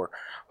Daylight before.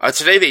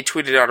 Today they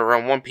tweeted out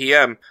around 1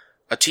 p.m.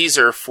 a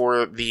teaser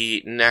for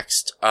the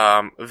next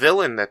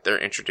villain that they're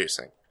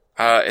introducing.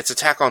 It's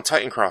Attack on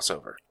Titan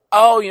crossover.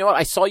 Oh, you know what?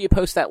 I saw you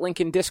post that link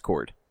in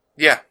Discord.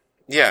 Yeah.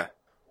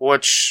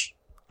 Which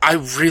I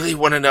really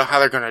want to know how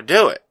they're going to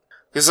do it.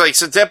 Because,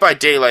 so Dead by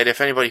Daylight,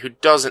 if anybody who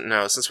doesn't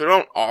know, since we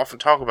don't often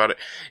talk about it,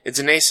 it's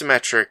an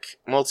asymmetric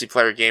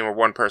multiplayer game where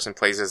one person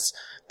plays as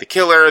the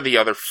killer, the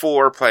other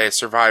 4 play as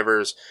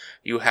survivors.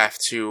 You have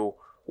to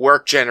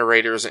work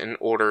generators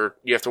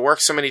you have to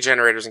work so many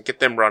generators and get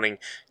them running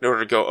in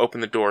order to go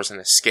open the doors and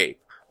escape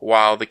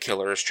while the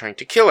killer is trying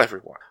to kill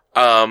everyone.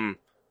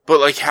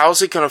 But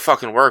how's it gonna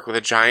fucking work with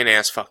a giant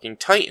ass fucking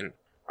Titan?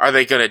 Are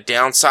they gonna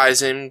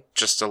downsize him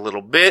just a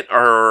little bit,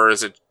 or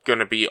is it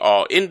gonna be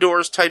all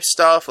indoors type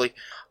stuff?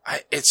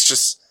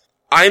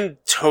 I'm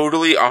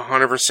totally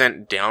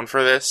 100% down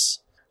for this,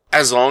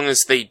 as long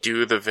as they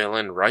do the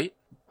villain right.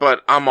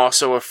 But I'm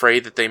also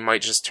afraid that they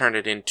might just turn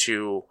it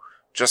into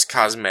just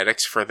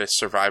cosmetics for the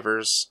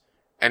survivors,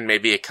 and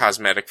maybe a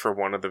cosmetic for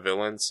one of the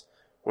villains,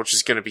 which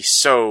is gonna be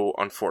so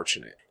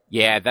unfortunate.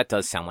 Yeah, that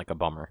does sound like a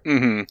bummer.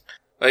 Mm-hmm.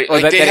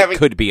 It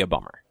could be a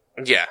bummer.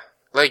 Yeah.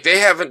 They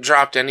haven't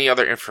dropped any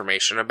other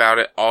information about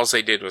it. All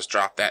they did was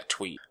drop that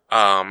tweet.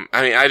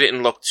 I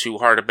didn't look too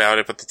hard about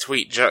it, but the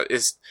tweet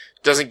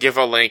doesn't give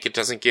a link. It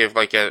doesn't give,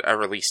 a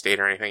release date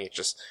or anything. It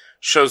just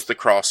shows the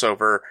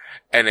crossover,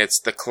 and it's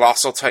the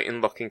Colossal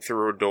Titan looking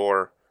through a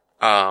door.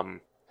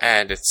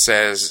 And it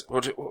says,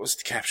 what was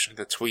the caption of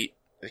the tweet?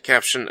 The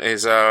caption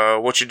is,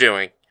 what you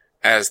doing?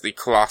 As the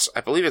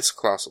I believe it's the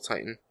Colossal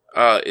Titan,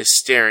 is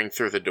staring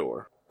through the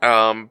door.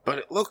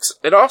 But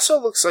it also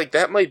looks like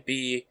that might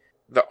be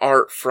the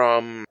art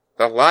from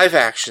the live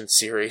action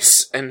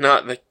series and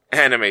not the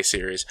anime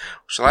series,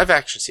 which live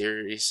action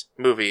series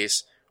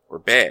movies were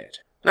bad.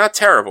 Not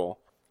terrible,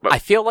 but I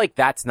feel like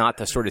that's not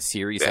the sort of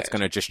series that's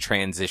going to just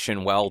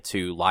transition well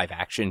to live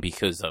action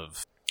because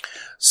of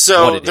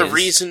what it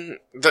is.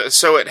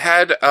 So it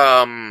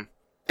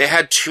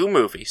had 2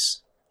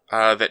 movies,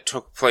 that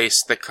took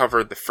place that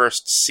covered the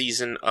first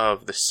season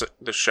of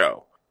the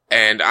show.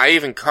 And I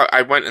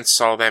went and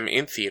saw them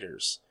in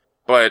theaters,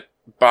 but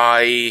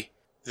by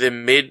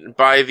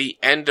the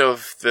end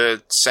of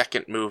the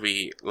second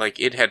movie,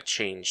 it had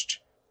changed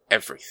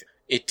everything.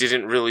 It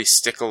didn't really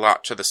stick a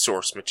lot to the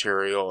source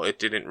material. It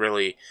didn't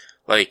really,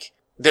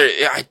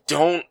 I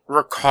don't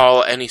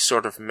recall any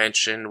sort of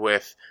mention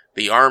with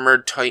the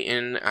Armored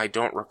Titan. I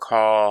don't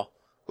recall,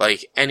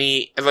 at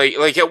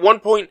one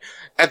point,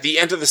 at the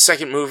end of the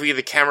second movie,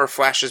 the camera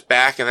flashes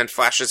back and then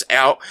flashes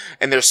out,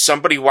 and there's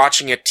somebody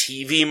watching a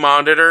TV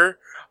monitor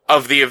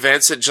of the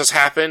events that just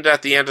happened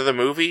at the end of the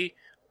movie.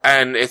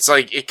 And it's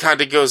it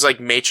kind of goes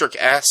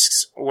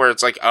Matrix-esque, where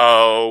it's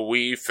oh,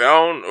 we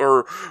found,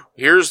 or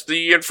here's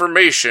the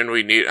information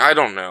we need. I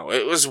don't know.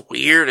 It was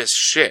weird as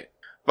shit.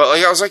 But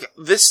I was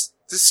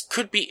this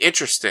could be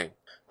interesting.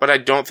 But I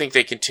don't think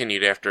they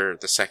continued after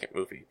the second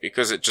movie,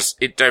 because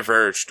it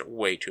diverged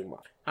way too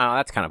much. Oh,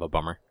 that's kind of a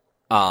bummer.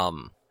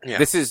 Yeah.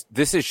 This is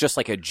just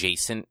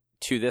adjacent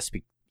to this,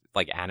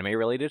 anime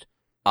related.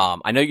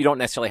 I know you don't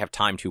necessarily have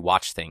time to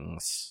watch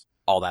things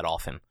all that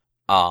often.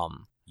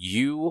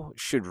 You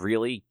should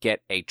really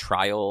get a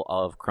trial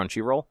of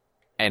Crunchyroll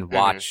and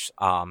watch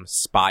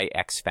Spy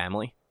X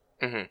Family.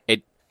 Mm-hmm.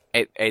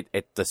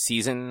 The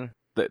season,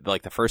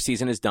 the first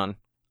season is done.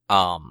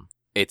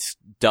 It's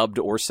dubbed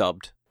or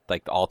subbed,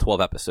 all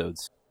 12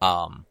 episodes.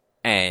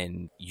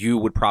 And you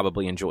would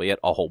probably enjoy it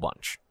a whole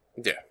bunch.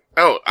 Yeah.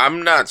 Oh,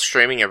 I'm not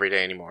streaming every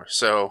day anymore,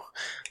 so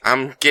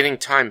I'm getting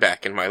time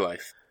back in my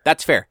life.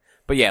 That's fair.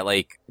 But yeah,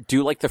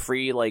 do the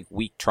free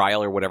week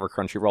trial or whatever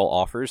Crunchyroll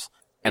offers.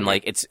 And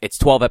it's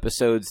 12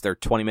 episodes, they're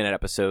 20-minute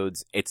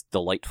episodes, it's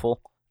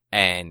delightful.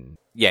 And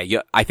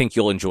yeah, I think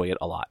you'll enjoy it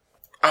a lot.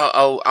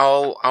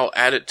 I'll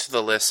add it to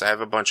the list. I have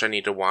a bunch I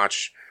need to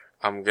watch.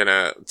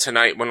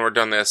 Tonight when we're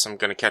done this, I'm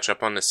gonna catch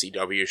up on the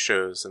CW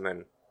shows, and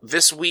then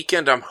this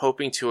weekend I'm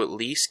hoping to at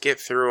least get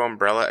through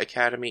Umbrella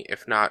Academy,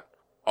 if not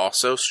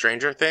also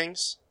Stranger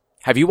Things.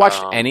 Have you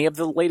watched any of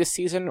the latest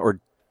season, or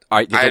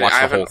did you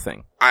watch the whole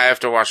thing? I have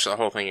to watch the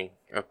whole thing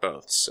of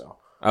both, so.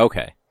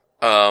 Okay.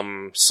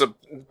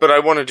 But I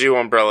want to do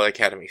Umbrella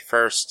Academy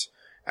first,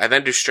 and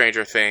then do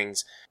Stranger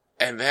Things,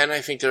 and then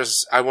I think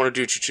I want to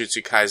do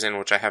Jujutsu Kaisen,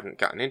 which I haven't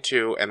gotten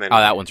into, and then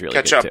that one's really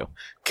good too.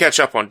 Catch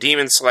up on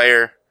Demon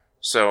Slayer.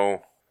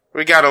 So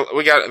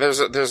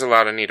there's a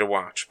lot I need to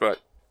watch, but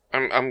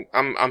I'm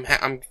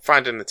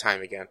finding the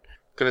time again.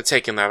 Gonna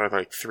take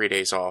another 3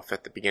 days off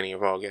at the beginning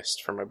of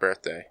August for my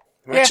birthday.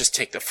 I might just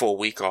take the full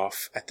week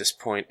off at this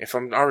point. If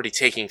I'm already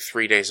taking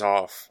 3 days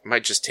off, I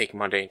might just take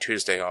Monday and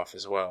Tuesday off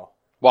as well.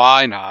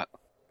 Why not?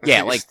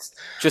 Yeah, like,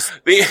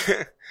 just The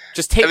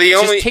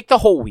take the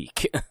whole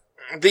week.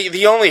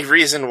 the only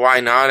reason why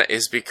not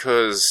is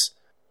because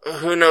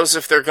who knows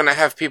if they're gonna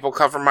have people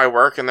cover my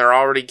work and they're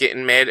already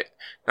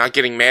not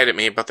getting mad at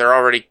me, but they're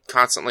already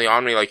constantly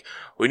on me like,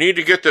 we need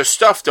to get this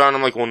stuff done.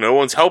 I'm like, well, no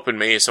one's helping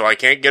me, so I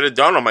can't get it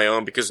done on my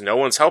own because no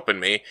one's helping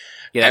me.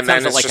 Yeah,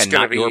 that sounds like a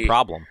not your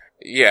problem.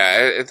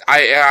 Yeah,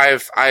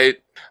 I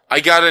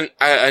got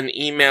an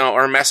email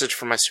or a message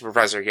from my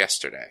supervisor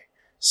yesterday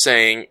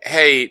saying,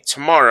 hey,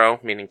 tomorrow,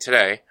 meaning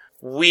today,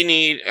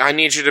 I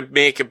need you to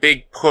make a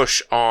big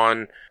push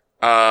on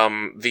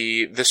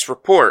the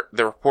report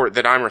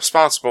that I'm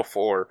responsible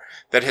for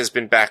that has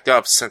been backed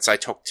up since I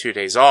took 2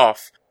 days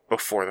off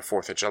before the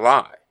 4th of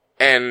July.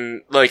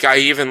 And, like, I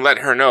even let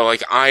her know,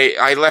 like,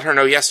 I let her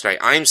know yesterday,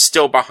 I'm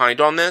still behind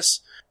on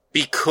this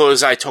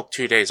because I took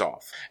 2 days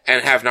off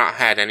and have not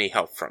had any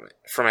help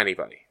from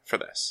anybody for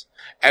this.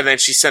 And then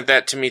she sent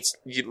that to me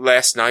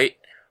last night,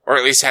 or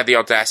at least had the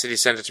audacity to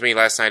send it to me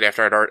last night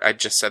after I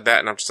just said that,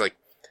 and I'm just like,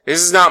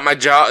 this is not my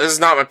job, this is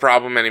not my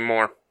problem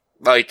anymore.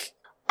 Like,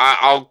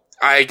 I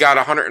got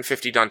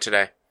 150 done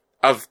today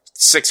of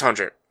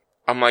 600.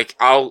 I'm like,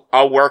 I'll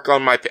work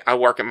at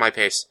my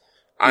pace.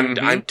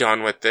 I'm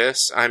done with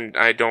this.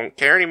 I don't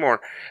care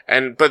anymore.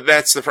 But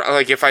that's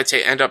like, if I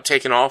end up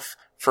taking off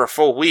for a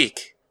full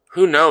week,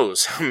 who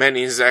knows how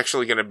many is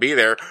actually going to be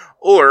there,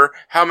 or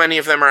how many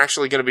of them are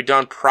actually going to be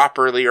done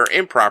properly or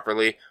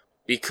improperly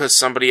because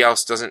somebody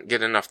else doesn't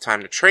get enough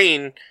time to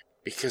train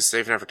because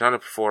they've never done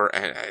it before.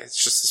 And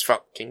it's just, this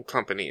fucking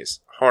company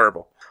is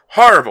horrible.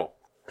 Horrible!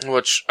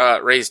 Which,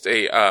 raised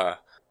a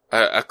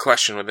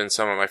question within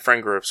some of my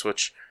friend groups,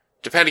 which,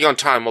 depending on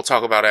time, we'll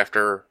talk about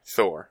after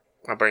Thor.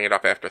 I'll bring it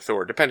up after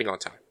Thor, depending on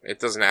time.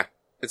 It's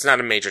not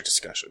a major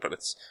discussion,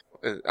 but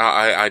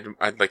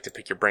I'd like to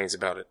pick your brains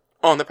about it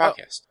on the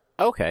podcast.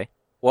 Okay.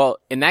 Well,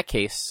 in that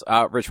case,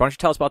 Rich, why don't you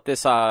tell us about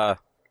this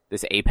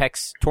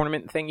Apex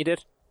tournament thing you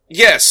did?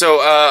 Yeah, so,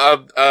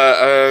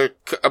 a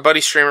buddy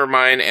streamer of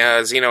mine,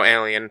 Xeno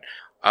Alien,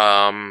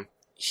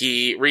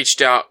 he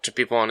reached out to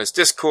people on his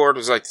Discord,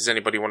 was like, does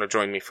anybody want to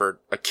join me for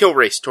a kill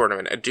race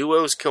tournament, a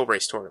duos kill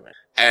race tournament?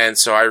 And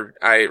so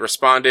I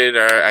responded,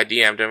 or I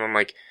DM'd him, I'm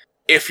like,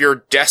 if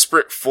you're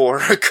desperate for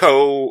a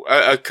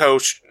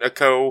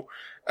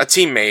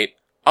teammate,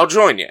 I'll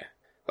join you.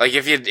 Like,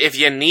 if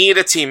you need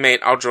a teammate,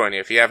 I'll join you.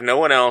 If you have no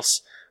one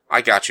else,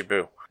 I got you,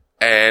 boo.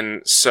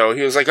 And so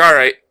he was like,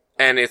 alright.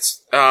 And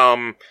it's,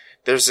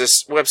 there's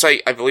this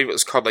website, I believe it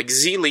was called, like,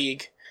 Z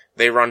League.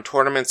 They run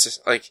tournaments,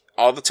 like,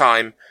 all the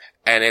time.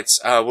 And it's,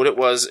 what it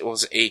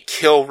was a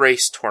kill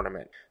race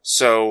tournament.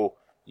 So,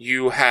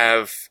 you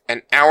have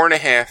an hour and a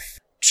half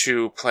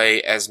to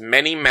play as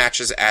many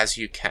matches as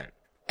you can.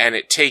 And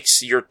it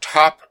takes your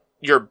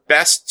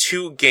best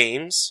 2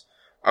 games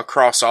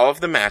across all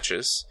of the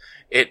matches.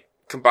 It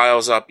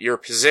compiles up your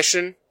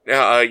position,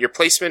 your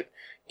placement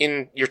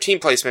in your team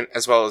placement,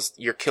 as well as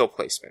your kill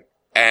placement.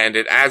 And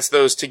it adds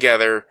those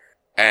together.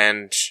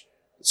 And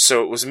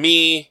so it was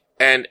me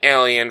and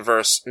Alien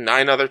versus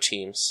 9 other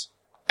teams.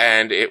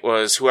 And it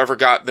was whoever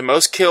got the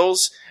most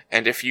kills.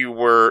 And if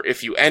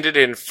you ended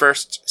in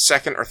first,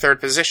 second, or third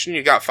position,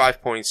 you got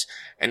 5 points.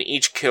 And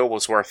each kill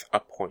was worth a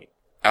point.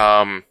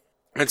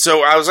 And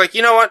so I was like,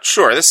 you know what?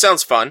 Sure, this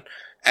sounds fun.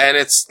 And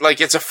it's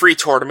a free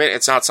tournament.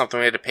 It's not something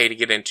we had to pay to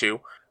get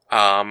into.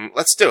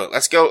 Let's do it.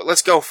 Let's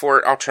go for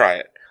it. I'll try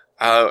it.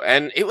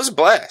 And it was a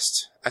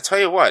blast. I tell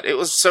you what, it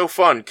was so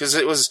fun because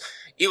it was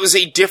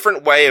a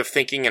different way of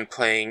thinking and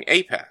playing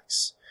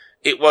Apex.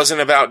 It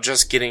wasn't about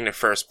just getting to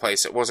first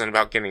place. It wasn't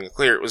about getting it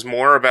clear. It was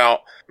more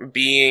about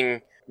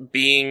being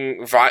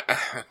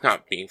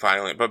not being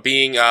violent, but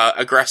being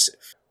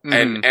aggressive.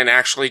 And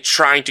actually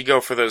trying to go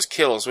for those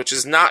kills, which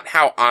is not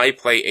how I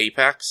play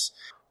Apex.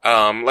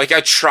 Like,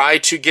 I try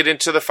to get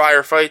into the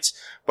firefights,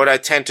 but I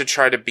tend to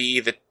try to be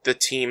the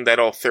team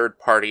that'll third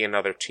party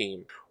another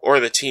team. Or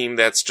the team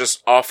that's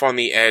just off on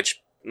the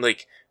edge,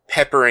 like,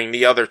 peppering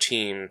the other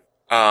team,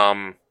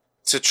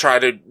 to try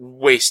to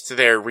waste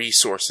their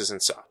resources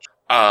and such.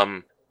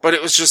 But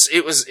it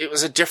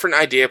was a different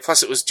idea,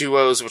 plus it was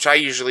duos, which I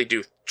usually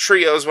do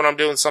trios when I'm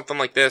doing something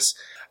like this.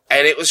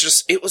 And it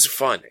was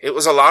fun. It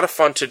was a lot of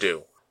fun to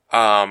do.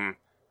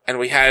 And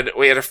we had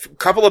a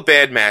couple of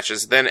bad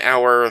matches. Then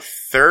our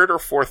third or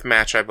fourth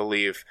match, I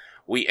believe,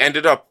 we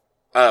ended up,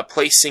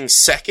 placing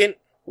second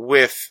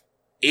with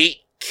 8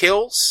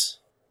 kills.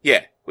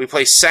 Yeah, we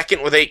placed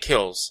second with 8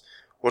 kills,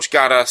 which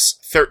got us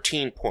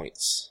 13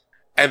 points.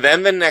 And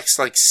then the next,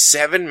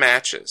 7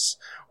 matches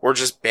were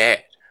just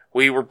bad.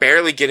 We were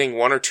barely getting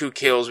 1 or 2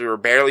 kills. We were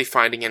barely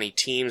finding any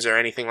teams or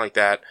anything like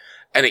that.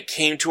 And it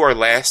came to our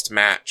last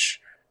match.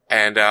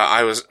 And,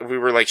 we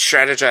were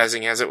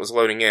strategizing as it was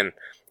loading in.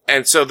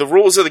 And so the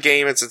rules of the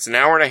game, it's an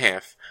hour and a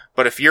half.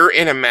 But if you're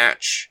in a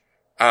match,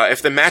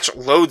 if the match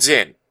loads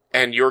in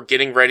and you're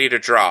getting ready to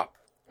drop,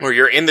 or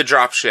you're in the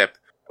drop ship,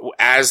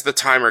 as the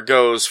timer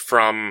goes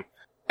from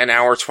an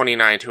hour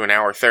 29 to an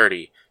hour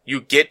 30,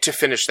 you get to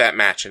finish that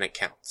match and it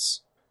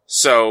counts.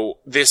 So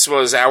this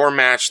was our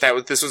match.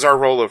 This was our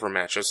rollover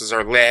match. This is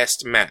our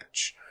last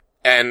match.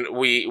 And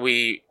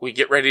we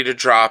get ready to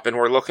drop and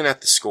we're looking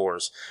at the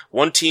scores.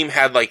 One team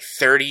had like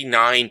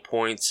 39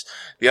 points.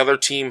 The other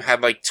team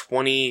had like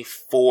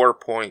 24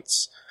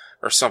 points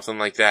or something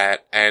like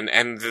that. And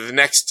the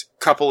next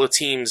couple of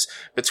teams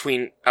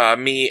between,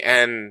 me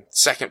and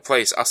second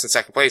place, us in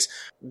second place,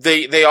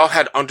 they all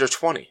had under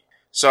 20.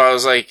 So I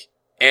was like,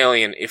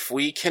 Alien, if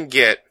we can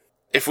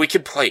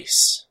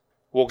place,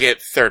 we'll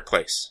get third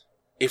place.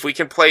 If we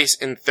can place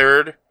in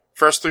third,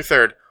 first through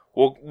third,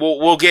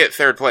 we'll get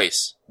third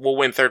place. We'll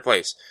win third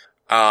place.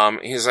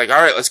 He's like,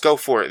 all right, let's go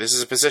for it. This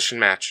is a position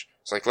match.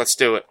 It's like, let's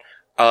do it.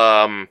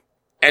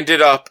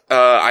 Ended up,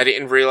 I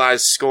didn't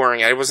realize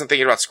scoring. I wasn't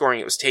thinking about scoring.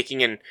 It was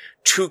taking in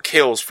 2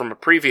 kills from a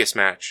previous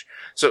match.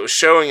 So it was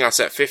showing us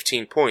at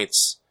 15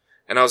 points.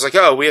 And I was like,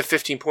 oh, we have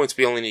 15 points.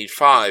 We only need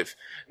 5.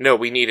 No,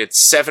 we needed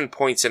 7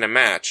 points in a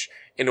match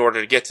in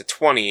order to get to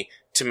 20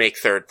 to make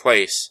third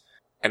place.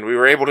 And we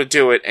were able to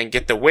do it and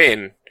get the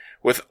win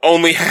with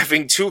only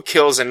having 2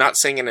 kills and not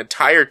seeing an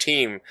entire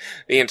team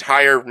the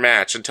entire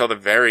match until the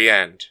very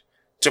end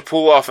to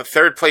pull off a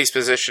third place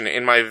position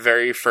in my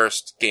very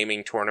first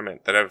gaming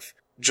tournament that I've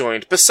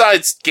joined,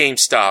 besides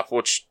GameStop,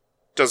 which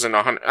doesn't,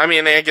 I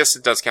mean, I guess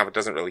it does count, but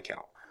doesn't really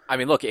count. I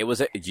mean, look, it was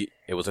a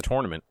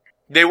tournament.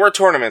 They were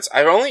tournaments.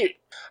 I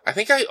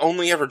think I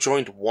only ever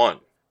joined one.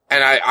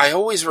 And I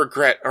always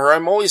regret, or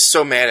I'm always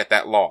so mad at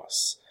that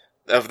loss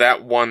of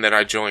that one that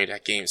I joined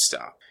at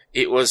GameStop.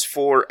 It was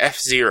for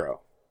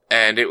F-Zero.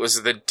 And it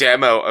was the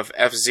demo of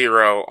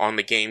F-Zero on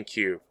the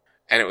GameCube.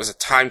 And it was a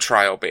time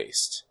trial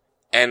based.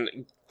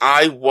 And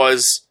I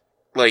was,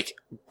 like,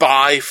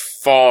 by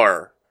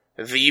far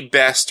the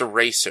best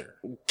racer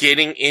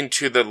getting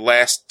into the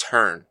last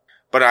turn.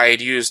 But I had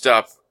used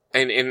up,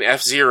 in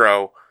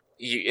F-Zero,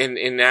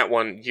 in that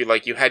one,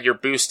 you had your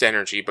boost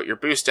energy, but your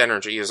boost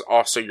energy is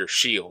also your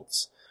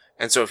shields.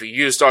 And so if you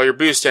used all your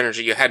boost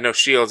energy, you had no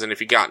shields, and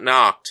if you got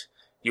knocked,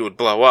 you would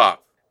blow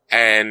up.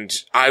 And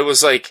I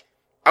was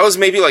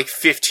maybe like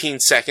 15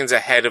 seconds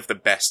ahead of the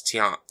best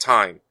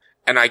time.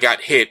 And I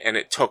got hit, and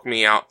it took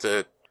me out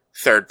to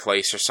third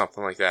place or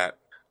something like that.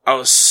 I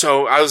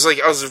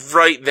was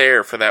right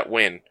there for that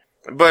win.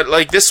 But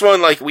like this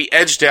one, like we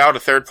edged out a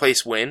third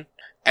place win,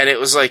 and it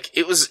was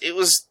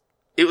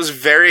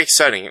very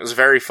exciting. It was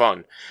very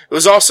fun. It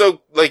was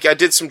also like I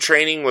did some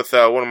training with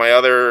one of my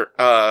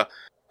other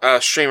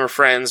streamer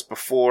friends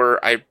before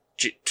I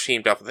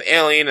teamed up with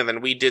Alien, and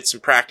then we did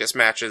some practice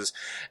matches.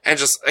 And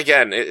just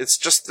again, it's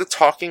just the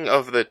talking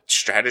of the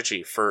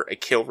strategy for a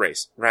kill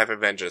race rather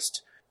than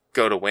just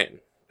go to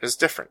win is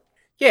different.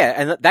 Yeah,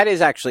 and that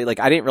is actually, like,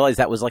 I didn't realize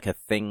that was, like, a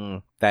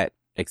thing that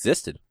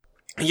existed.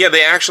 Yeah,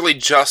 they actually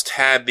just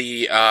had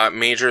the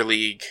Major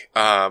League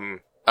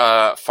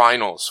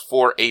finals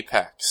for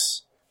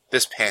Apex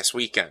this past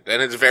weekend.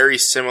 And it's a very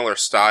similar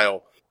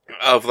style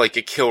of, like,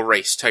 a kill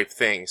race type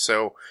thing.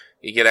 So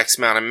you get X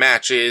amount of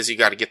matches, you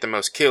gotta get the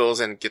most kills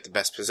and get the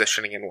best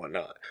positioning and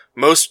whatnot.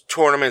 Most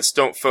tournaments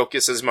don't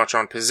focus as much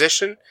on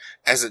position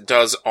as it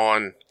does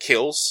on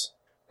kills.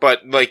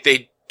 But, like,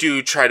 they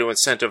do try to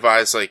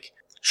incentivize, like,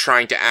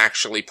 trying to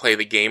actually play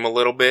the game a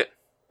little bit.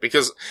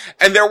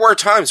 And there were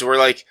times where,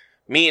 like,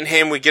 me and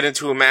him, we get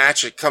into a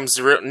match, it comes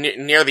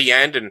near the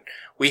end, and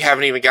we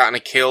haven't even gotten a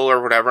kill or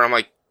whatever. I'm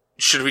like,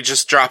 should we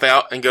just drop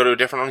out and go to a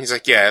different one? He's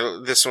like, yeah,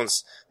 this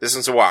one's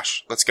a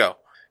wash. Let's go.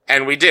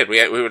 And we did.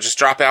 We would just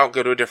drop out,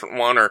 go to a different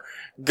one, or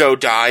go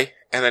die,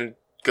 and then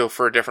go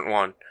for a different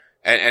one,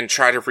 and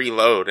try to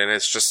reload. And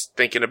it's just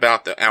thinking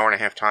about the hour and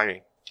a half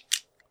timing.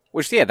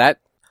 Which, yeah,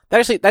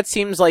 that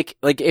seems like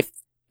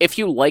if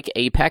you like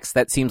Apex,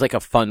 that seems like a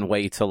fun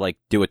way to, like,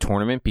 do a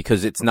tournament,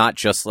 because it's not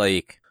just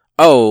like,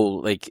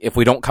 oh, like, if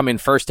we don't come in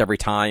first every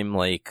time,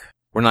 like,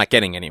 we're not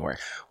getting anywhere.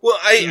 Well,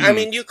 I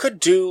mean, you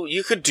could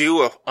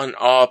do an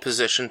all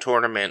position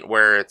tournament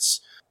where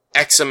it's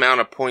X amount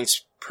of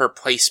points per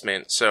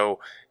placement. So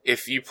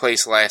if you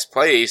place last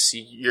place,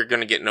 you're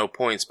gonna get no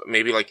points, but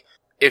maybe, like,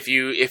 if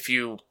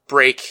you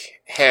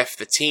break half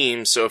the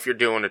team, so if you're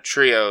doing a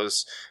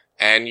trios,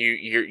 and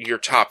you're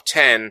top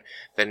 10,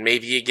 then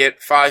maybe you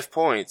get 5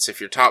 points.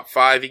 If you're top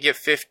 5, you get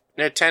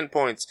 10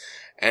 points.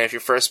 And if you're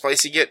first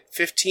place, you get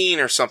 15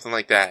 or something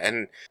like that.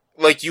 And,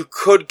 like, you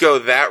could go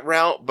that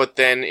route, but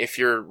then if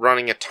you're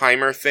running a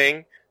timer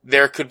thing,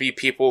 there could be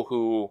people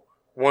who,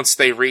 once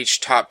they reach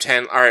top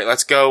 10, alright,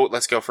 let's go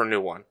for a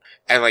new one.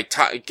 And, like,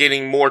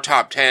 getting more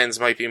top 10s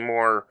might be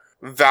more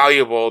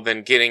valuable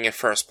than getting a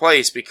first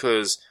place,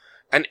 because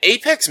an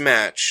Apex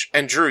match,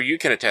 and Drew, you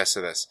can attest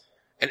to this,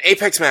 an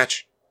Apex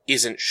match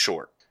isn't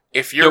short.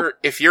 If you're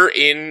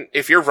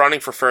running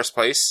for first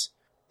place,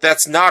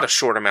 that's not a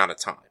short amount of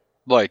time.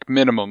 Like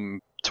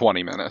minimum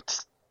 20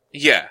 minutes.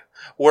 Yeah.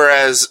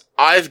 Whereas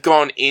I've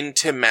gone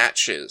into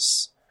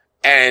matches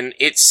and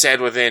it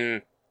said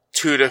within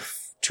 2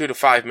 to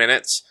 5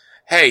 minutes,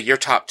 hey, you're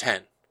top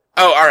 10.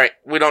 Oh, alright,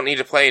 we don't need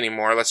to play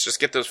anymore. Let's just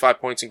get those 5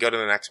 points and go to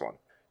the next one.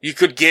 you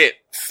could get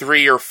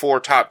 3 or 4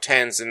 top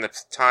 10s in the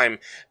time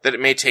that it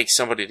may take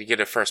somebody to get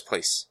a first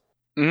place.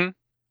 Mm-hmm.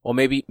 Well,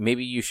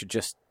 maybe you should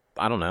just,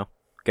 I don't know,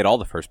 get all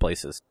the first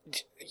places.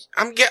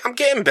 I'm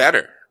getting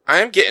better. I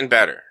am getting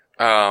better.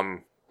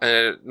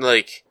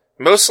 Like,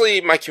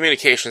 mostly my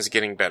communication's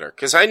getting better.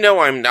 Cause I know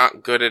I'm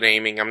not good at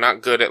aiming. I'm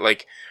not good at,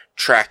 like,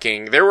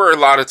 tracking. There were a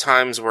lot of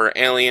times where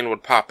Alien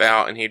would pop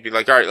out and he'd be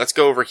like, alright, let's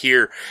go over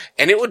here.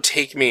 And it would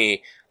take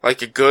me,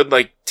 like, a good,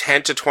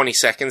 10 to 20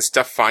 seconds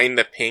to find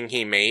the ping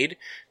he made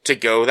to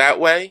go that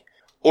way.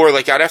 Or,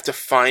 I'd have to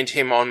find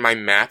him on my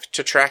map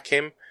to track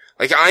him.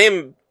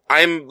 I'm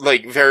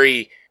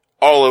very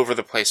all over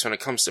the place when it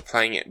comes to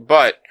playing it.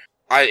 But,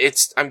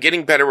 I'm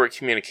getting better at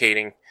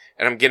communicating,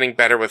 and I'm getting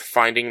better with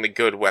finding the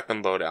good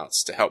weapon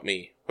loadouts to help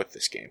me with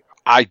this game.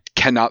 I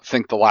cannot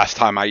think the last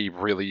time I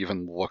really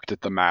even looked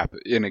at the map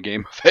in a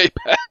game of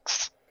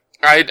Apex.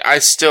 I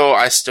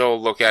still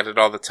look at it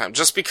all the time.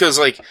 Just because,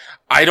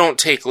 I don't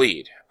take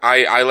lead.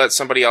 I let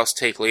somebody else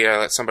take lead, I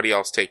let somebody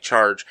else take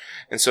charge.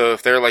 And so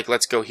if they're like,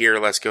 let's go here,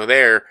 let's go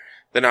there,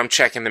 then I'm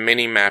checking the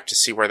mini-map to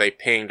see where they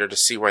pinged or to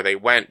see where they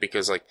went,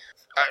 because,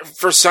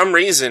 for some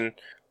reason,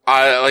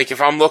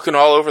 if I'm looking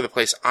all over the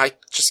place, I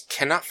just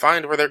cannot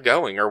find where they're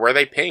going or where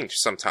they pinged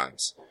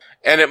sometimes.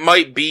 And it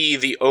might be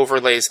the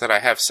overlays that I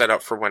have set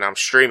up for when I'm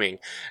streaming,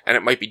 and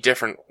it might be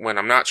different when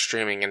I'm not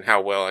streaming and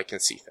how well I can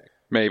see things.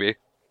 Maybe.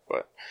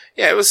 But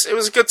yeah, it was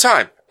a good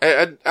time.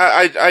 I'm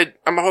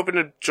hoping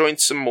to join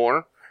some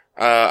more.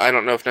 I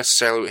don't know if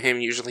necessarily with him.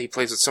 Usually he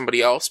plays with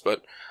somebody else,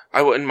 but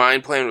I wouldn't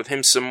mind playing with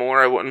him some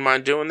more. I wouldn't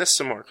mind doing this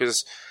some more,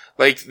 because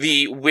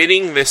the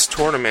winning this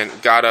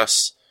tournament got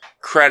us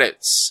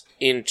credits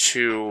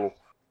into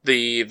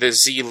the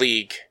Z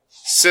League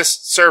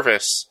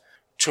service,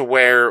 to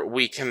where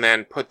we can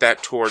then put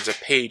that towards a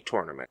paid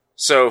tournament.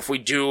 So if we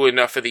do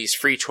enough of these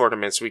free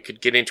tournaments, we could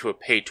get into a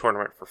paid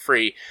tournament for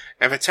free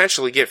and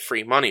potentially get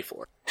free money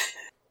for it.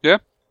 Yeah.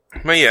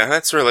 But yeah,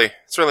 that's really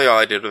all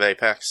I did with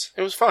Apex.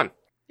 It was fun.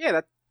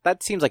 Yeah,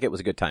 that seems like it was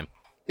a good time.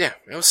 Yeah,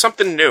 it was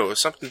something new. It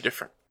was something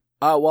different.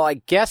 Well, I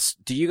guess,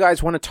 do you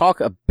guys want to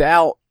talk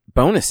about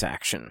bonus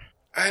action?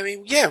 I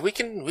mean, yeah, we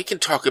can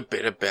talk a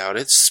bit about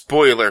it.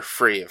 Spoiler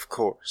free, of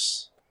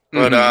course.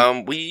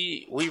 But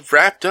we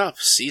wrapped up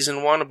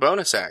season 1 of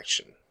bonus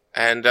action,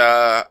 and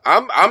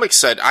I'm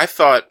excited. I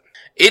thought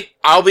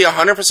I'll be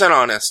 100%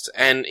 honest,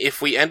 and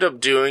if we end up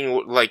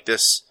doing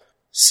this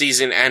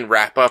season end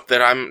wrap up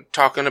that I'm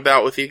talking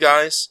about with you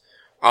guys,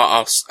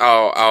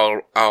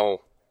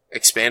 I'll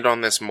expand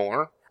on this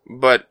more.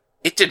 But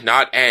it did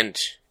not end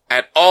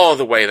at all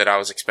the way that I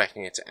was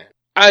expecting it to end.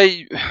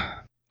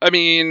 I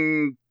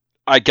mean,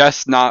 I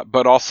guess not,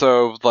 but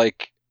also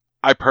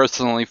I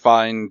personally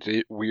find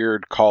it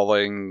weird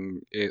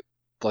calling it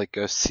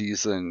a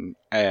season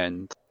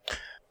end.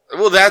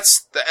 Well,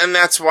 that's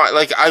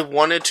why, I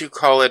wanted to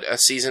call it a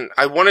season.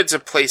 I wanted to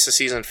place a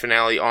season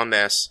finale on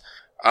this,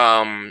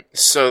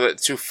 so that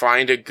to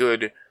find a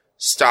good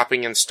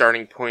stopping and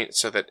starting point,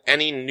 so that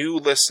any new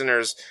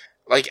listeners,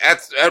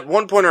 at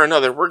one point or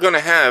another, we're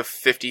gonna have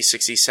 50,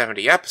 60,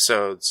 70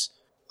 episodes.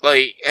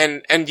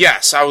 And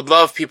yes, I would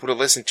love people to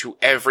listen to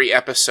every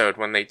episode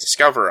when they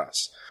discover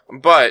us.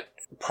 But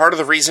part of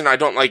the reason I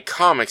don't like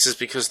comics is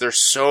because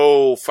there's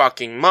so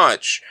fucking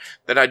much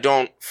that I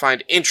don't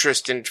find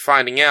interest in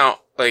finding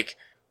out,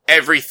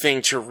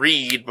 everything to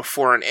read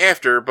before and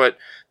after, but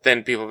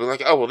then people will be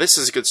like, oh, well, this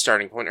is a good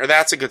starting point, or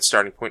that's a good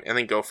starting point, and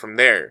then go from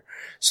there.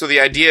 So the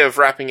idea of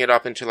wrapping it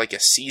up into a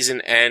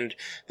season end,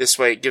 this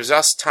way it gives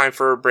us time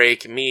for a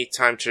break, me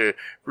time to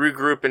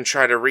regroup and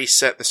try to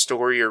reset the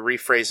story, or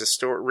rephrase the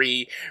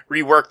story,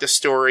 rework the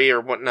story,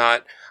 or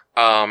whatnot,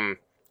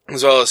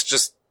 as well as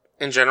just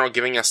in general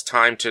giving us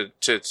time to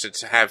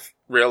have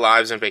real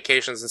lives and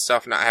vacations and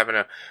stuff, not having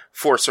to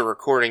force a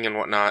recording and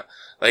whatnot.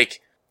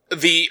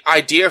 The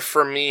idea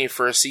for me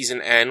for a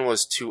season end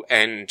was to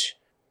end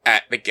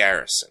at the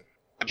garrison,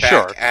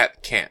 back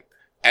at camp.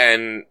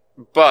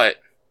 But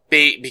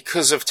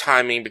because of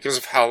timing, because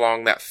of how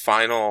long that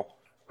final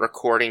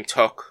recording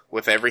took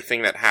with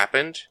everything that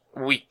happened,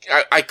 we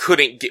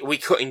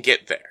couldn't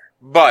get there.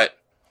 But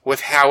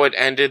with how it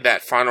ended,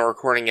 that final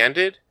recording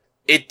ended,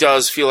 it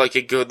does feel like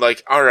a good,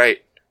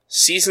 alright,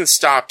 season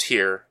stopped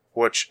here,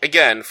 which,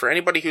 again, for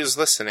anybody who's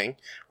listening,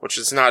 which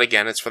is not,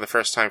 again, it's for the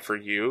first time for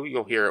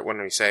you'll hear it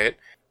when we say it,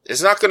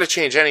 it's not going to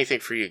change anything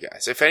for you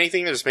guys. If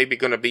anything, there's maybe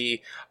going to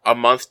be a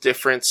month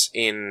difference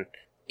in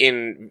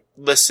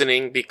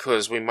listening,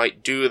 because we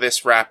might do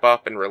this wrap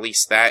up and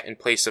release that in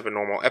place of a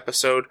normal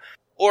episode,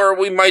 or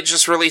we might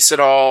just release it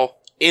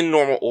all in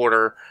normal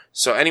order.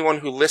 So anyone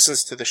who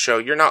listens to the show,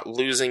 you're not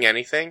losing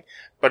anything,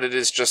 but it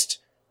is just,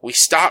 we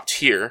stopped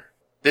here.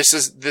 This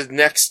is the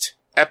next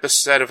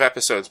set of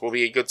episodes will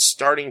be a good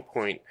starting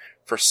point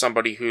for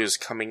somebody who's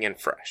coming in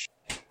fresh.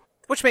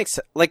 Which makes,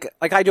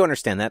 I do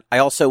understand that. I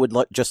also would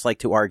just like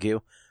to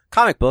argue,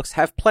 comic books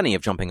have plenty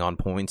of jumping on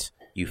points,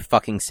 you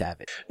fucking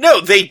savage. No,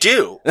 they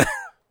do.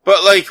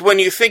 But, when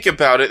you think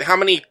about it, how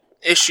many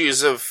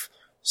issues of,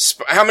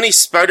 how many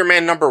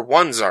Spider-Man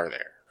 #1s are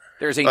there?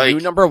 There's a Like- new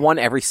number 1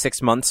 every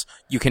 6 months.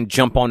 You can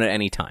jump on at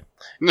any time.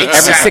 Every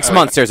Exactly. 6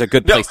 months, there's a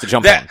good No, place to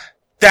jump on.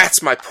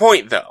 That's my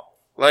point, though.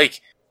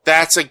 Like,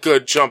 that's a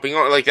good jumping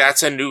on. Like,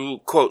 that's a new,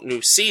 quote,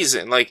 new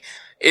season. Like,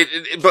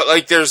 but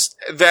like, there's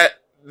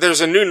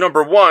a new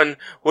number 1,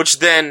 which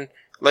then,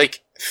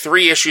 like,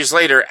 3 issues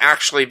later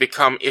actually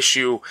become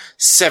issue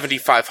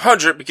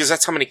 7,500, because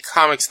that's how many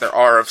comics there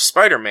are of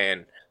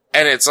Spider-Man.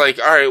 And it's like,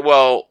 alright,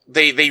 well,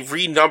 they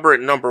renumber it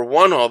number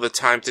 1 all the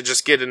time to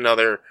just get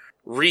another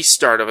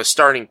restart of a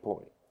starting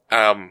point.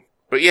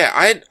 But yeah,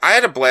 I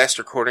had a blast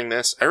recording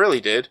this. I really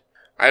did.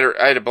 I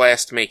had a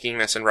blast making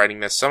this and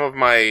writing this. Some of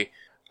my,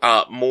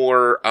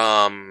 more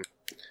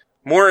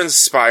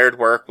inspired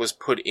work was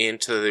put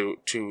into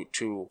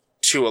to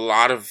a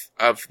lot of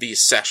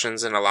these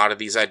sessions and a lot of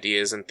these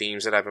ideas and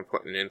themes that I've been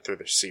putting in through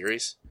the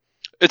series.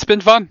 It's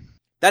been fun.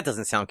 That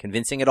doesn't sound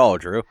convincing at all,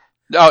 Drew.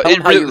 No, Tell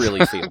 'em how you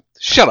really feel.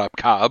 Shut up,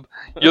 Cobb.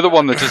 You're the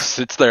one that just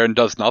sits there and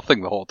does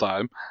nothing the whole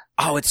time.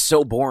 Oh, it's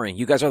so boring.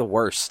 You guys are the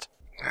worst.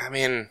 I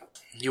mean,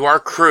 you are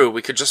crew.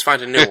 We could just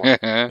find a new one.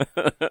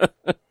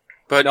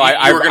 But No, you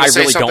I were going to say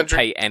really something, don't Drew?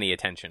 pay any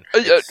attention.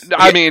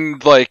 I mean,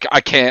 like,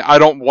 I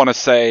don't want to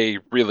say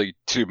really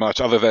too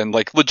much other than,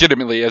 like,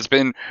 legitimately, it's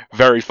been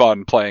very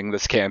fun playing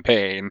this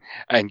campaign,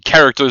 and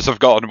characters have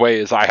gone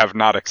ways I have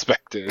not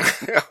expected.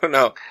 Oh,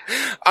 no.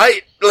 I'm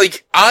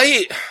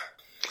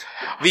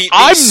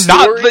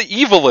not the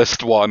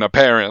evilest one,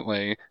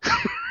 apparently.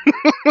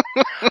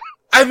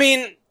 I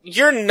mean,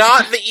 you're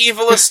not the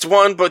evilest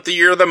one, but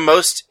you're the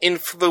most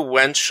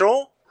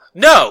influential?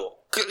 No,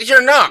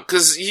 you're not,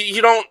 because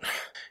you don't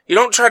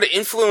try to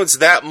influence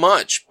that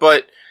much,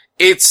 but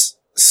it's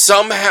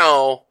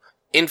somehow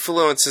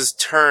influences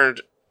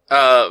turned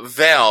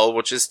Val,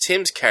 which is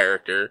Tim's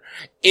character,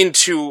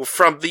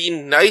 from the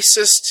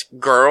nicest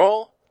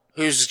girl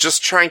who's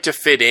just trying to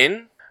fit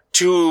in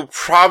to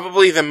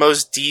probably the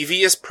most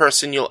devious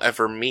person you'll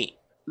ever meet.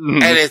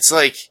 And it's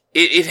like,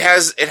 it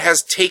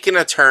has taken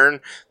a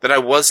turn that I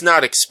was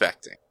not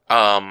expecting.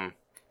 And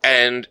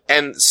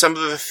some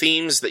of the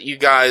themes that you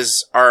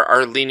guys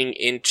are leaning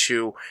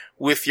into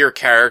with your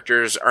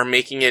characters are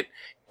making it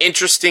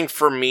interesting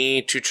for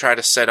me to try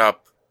to set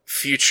up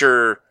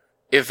future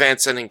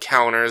events and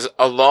encounters,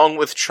 along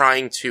with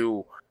trying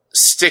to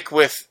stick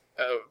with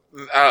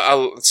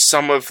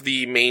some of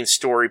the main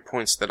story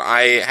points that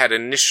I had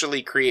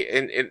initially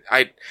created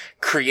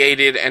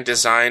and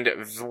designed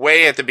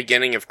way at the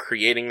beginning of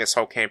creating this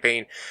whole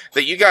campaign,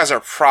 that you guys are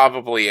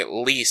probably at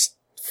least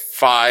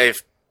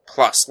 5+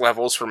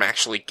 levels from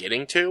actually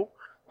getting to.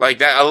 Like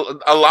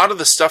that, a lot of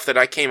the stuff that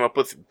I came up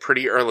with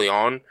pretty early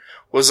on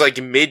was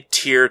like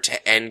mid-tier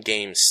to end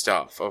game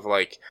stuff of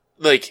like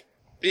I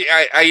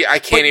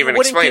can't even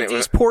explain Give it.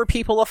 these poor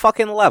people a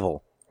fucking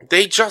level.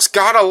 They just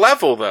got a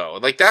level though.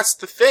 Like that's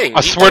the thing.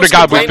 I swear to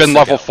God, we've been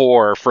level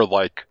 4 for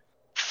like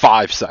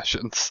 5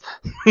 sessions.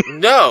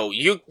 No,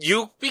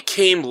 you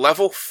became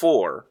level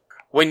 4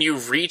 when you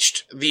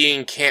reached the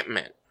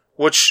encampment,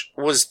 which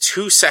was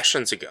 2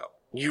 sessions ago.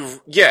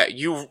 You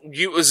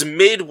was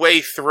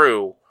midway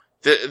through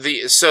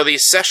the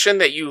session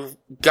that you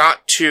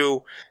got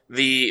to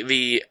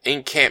the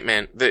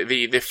encampment,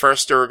 the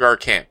first Durgar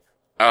camp.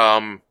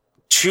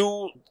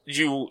 You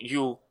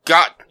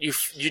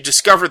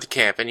discovered the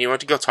camp and you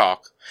went to go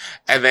talk,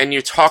 and then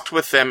you talked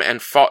with them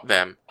and fought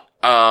them.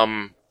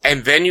 And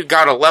then you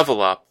got a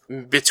level up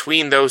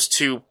between those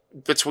two,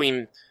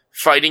 between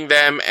fighting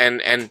them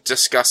and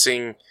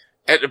discussing,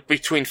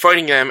 between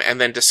fighting them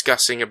and then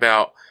discussing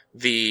about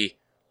the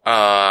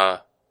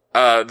Badland,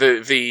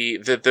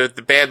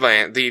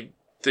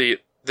 the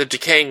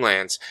decaying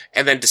lands,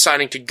 and then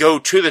deciding to go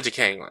to the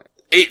decaying land.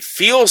 It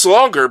feels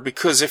longer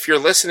because if you're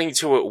listening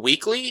to it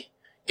weekly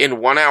in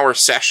 1-hour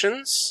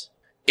sessions,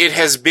 it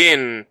has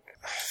been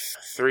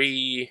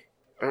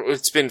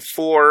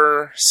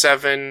 4,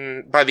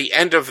 7, by the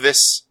end of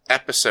this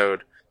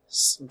episode,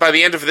 by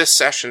the end of this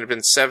session,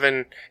 it's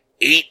been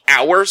 8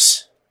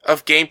 hours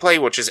of gameplay,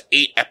 which is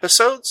 8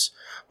 episodes,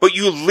 but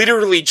you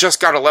literally just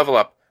got a level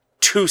up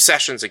 2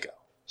 sessions ago.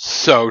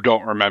 So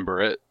don't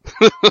remember it.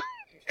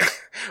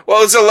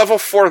 Well, it's a level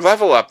 4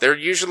 level up. They're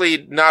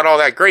usually not all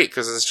that great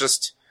because it's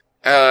just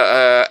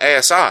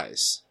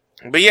ASIs.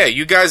 But yeah,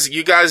 you guys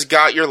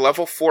got your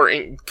level 4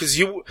 because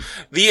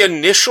the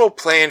initial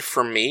plan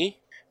for me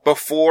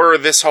before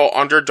this whole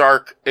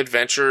Underdark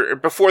adventure,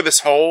 before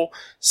this whole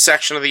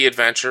section of the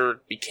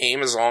adventure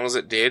became as long as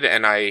it did,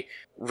 and I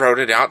wrote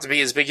it out to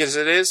be as big as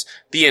it is,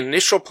 the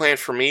initial plan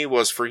for me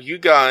was for you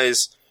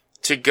guys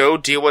to go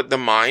deal with the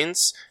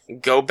mines,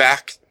 go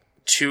back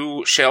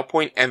to Shale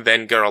Point, and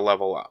then go to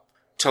level up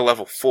to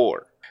level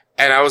 4.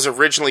 And I was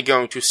originally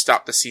going to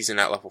stop the season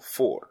at level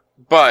 4.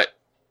 But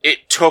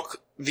it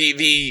took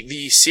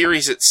the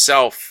series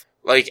itself,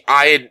 like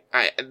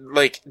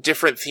like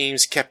different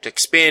themes kept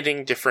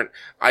expanding, different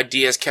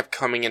ideas kept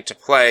coming into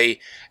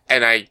play,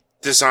 and I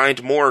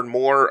designed more and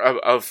more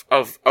of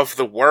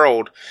the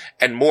world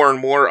and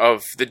more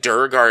of the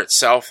Durgar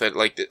itself, that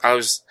like I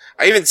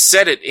even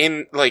said it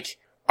in like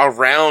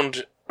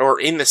around or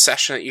in the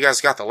session that you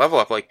guys got the level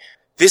up, like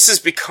this has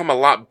become a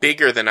lot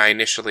bigger than I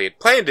initially had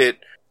planned it.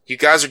 You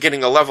guys are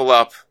getting a level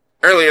up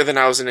earlier than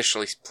I was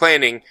initially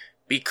planning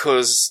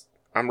because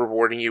I'm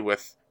rewarding you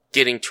with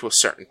getting to a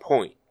certain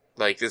point.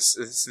 Like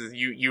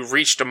you've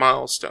reached a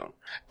milestone.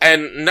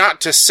 And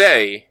not to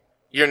say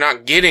you're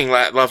not getting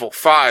that level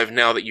 5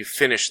 now that you've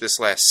finished this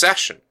last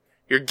session.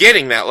 You're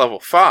getting that level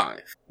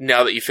 5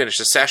 now that you finished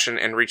the session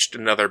and reached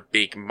another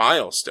big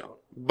milestone.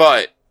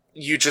 But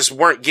you just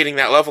weren't getting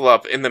that level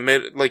up in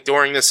the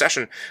during the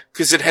session,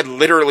 because it had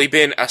literally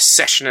been a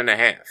session and a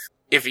half.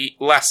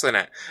 Less than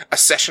a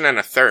session and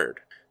a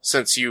third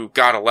since you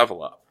got a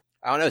level up.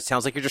 I don't know. It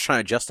sounds like you're just trying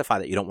to justify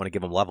that you don't want to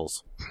give them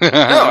levels. No,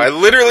 I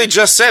literally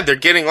just said they're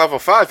getting level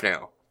 5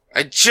 now.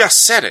 I just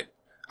said it.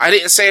 I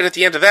didn't say it at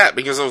the end of that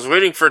because I was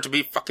waiting for it to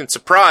be fucking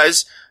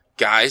surprise,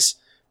 guys,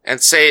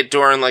 and say it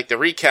during the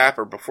recap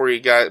or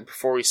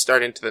before we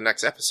start into the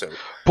next episode.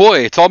 Boy,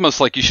 it's almost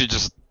like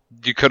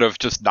you could have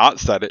just not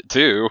said it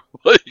too.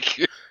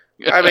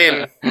 I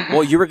mean,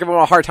 well, you were giving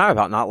them a hard time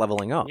about not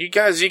leveling up. You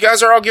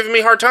guys are all giving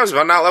me hard times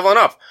about not leveling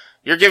up.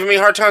 You're giving me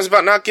hard times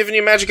about not giving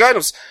you magic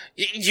items.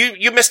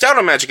 You missed out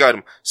on magic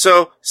item,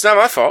 so it's not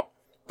my fault.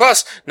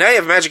 Plus, now you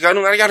have a magic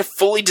item that I got to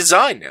fully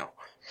design now.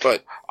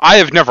 But I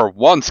have never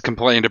once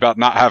complained about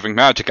not having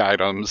magic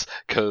items,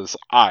 because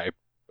I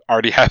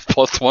already have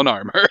 +1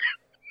 armor.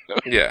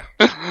 Yeah.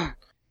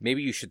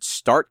 Maybe you should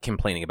start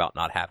complaining about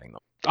not having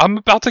them. I'm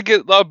about to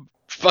get a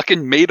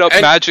fucking made-up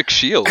magic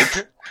shield.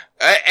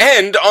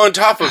 And on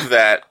top of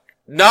that,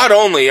 not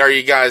only are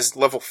you guys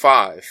level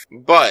 5,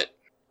 but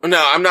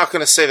no, I'm not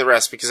going to say the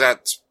rest because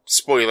that's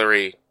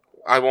spoilery.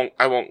 I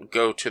won't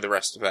go to the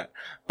rest of that.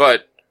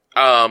 But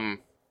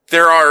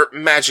there are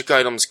magic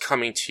items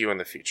coming to you in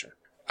the future.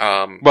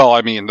 Well,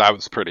 I mean, that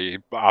was pretty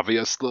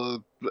obvious,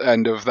 the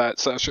end of that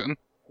session.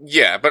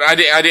 Yeah, but I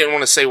didn't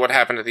want to say what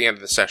happened at the end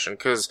of the session,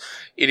 because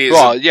it is,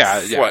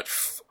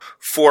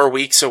 4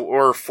 weeks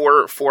or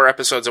four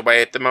episodes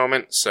away at the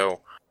moment,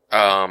 so,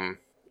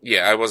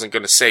 yeah, I wasn't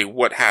going to say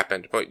what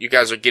happened, but you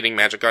guys are getting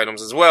magic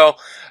items as well,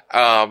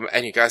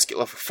 and you guys get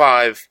level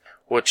 5,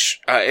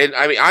 which, and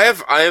I mean, I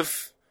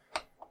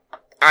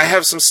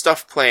have some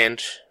stuff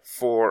planned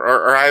for,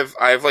 or I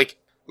have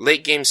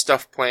late game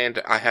stuff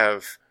planned. I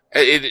have,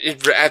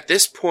 at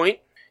this point,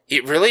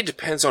 it really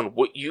depends on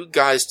what you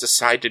guys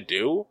decide to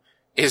do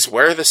is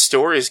where the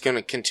story is going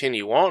to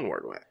continue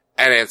onward with.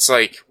 And it's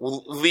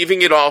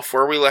leaving it off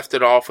where we left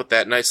it off with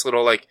that nice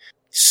little,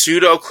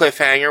 pseudo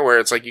cliffhanger where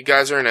it's you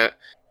guys are in a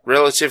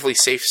relatively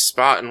safe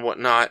spot and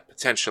whatnot,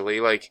 potentially.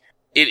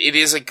 It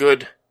is a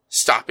good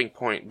stopping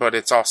point, but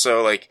it's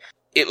also,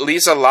 it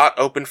leaves a lot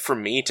open for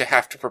me to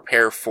have to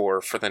prepare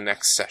for the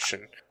next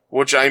session,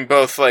 which I'm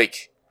both,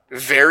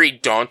 very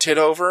daunted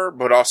over,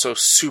 but also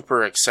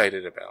super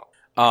excited about.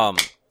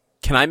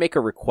 Can I make a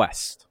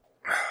request?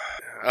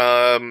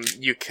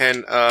 You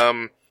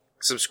can,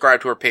 subscribe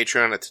to our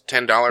Patreon at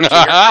 $10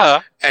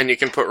 tier, and you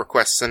can put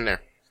requests in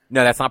there.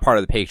 No, that's not part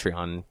of the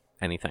Patreon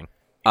anything.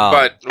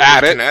 But we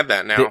can add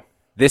that now.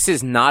 This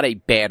is not a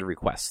bad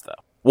request,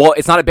 though. Well,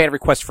 it's not a bad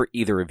request for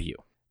either of you.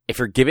 If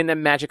you're giving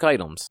them magic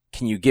items,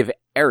 can you give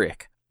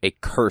Eric a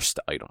cursed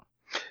item?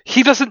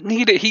 He doesn't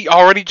need it. He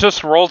already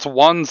just rolls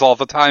 1s all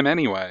the time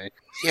anyway.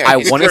 Yeah,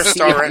 he's cursed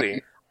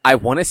already. I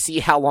want to see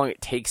how long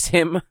it takes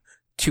him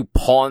to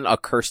pawn a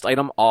cursed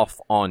item off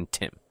on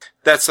Tim.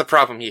 That's the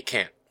problem. You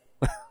can't.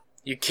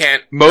 You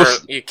can't.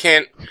 You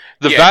can't.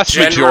 The vast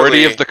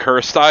majority of the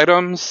cursed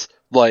items,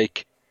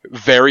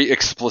 very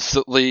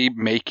explicitly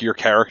make your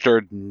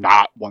character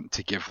not want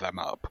to give them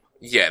up.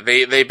 Yeah,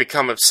 they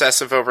become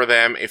obsessive over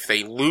them. If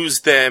they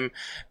lose them,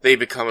 they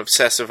become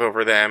obsessive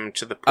over them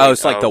to the point Oh,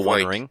 it's like the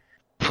One Ring?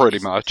 Pretty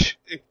much.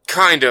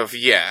 Kind of,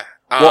 yeah.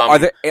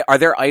 Well, are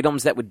there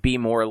items that would be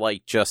more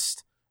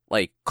just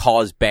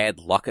cause bad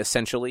luck,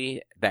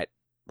 essentially? That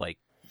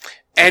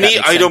any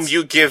item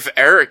you give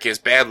Eric is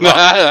bad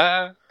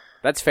luck.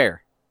 That's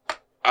fair.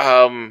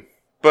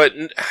 But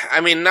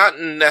I mean,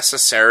 not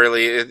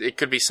necessarily. It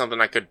could be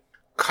something I could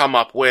come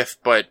up with,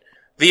 but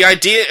the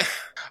idea,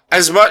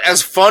 as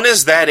fun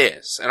as that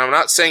is, and I'm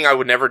not saying I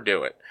would never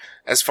do it.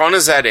 As fun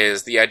as that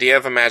is, the idea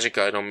of a magic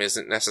item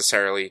isn't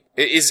necessarily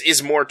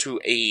is more to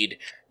aid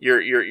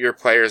your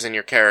players and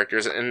your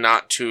characters, and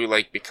not to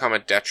become a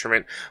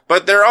detriment.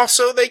 But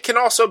they can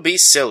also be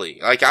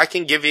silly. I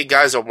can give you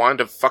guys a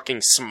wand of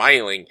fucking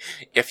smiling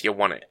if you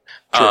want it.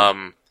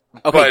 True.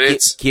 Okay, but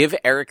give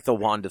Eric the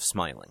wand of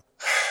smiling.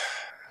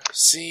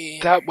 See,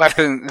 that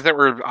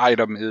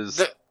item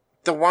is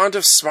the wand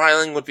of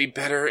smiling would be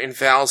better in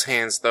Val's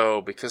hands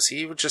though, because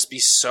he would just be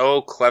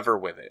so clever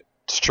with it.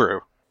 It's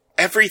true.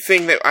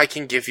 Everything that I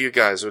can give you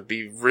guys would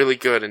be really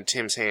good in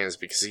Tim's hands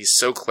because he's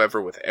so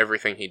clever with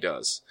everything he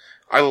does.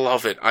 I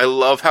love it. I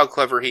love how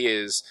clever he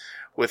is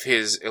with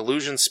his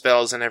illusion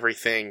spells and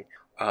everything.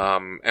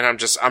 And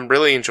I'm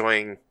really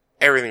enjoying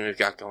everything we've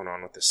got going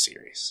on with this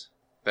series.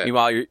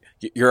 Meanwhile,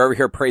 you're over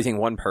here praising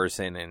one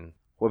person, and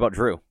what about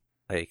Drew?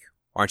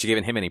 Aren't you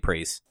giving him any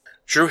praise?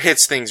 Drew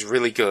hits things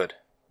really good.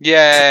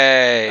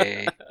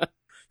 Yay!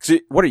 So,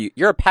 what are you?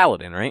 You're a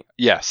paladin, right?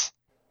 Yes.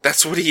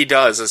 That's what he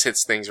does, is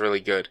hits things really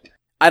good.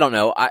 I don't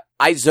know.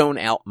 I zone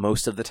out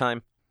most of the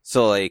time.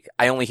 So, like,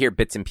 I only hear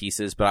bits and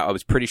pieces, but I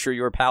was pretty sure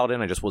you were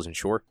Paladin. I just wasn't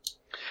sure.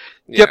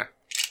 Yeah. Yep.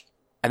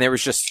 And there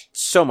was just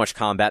so much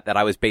combat that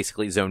I was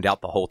basically zoned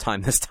out the whole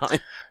time this time.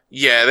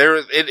 Yeah,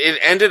 it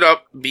ended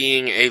up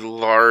being a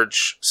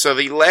large. So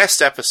the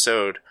last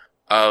episode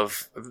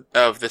of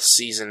this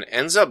season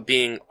ends up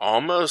being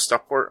almost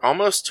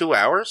 2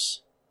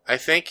 hours. I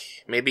think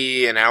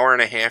maybe an hour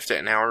and a half to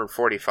an hour and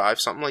 45,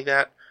 something like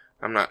that.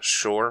 I'm not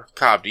sure.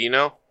 Cobb, do you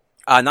know?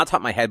 Not top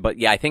of my head, but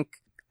yeah,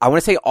 I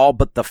want to say all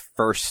but the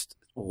first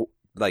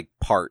like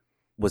part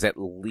was at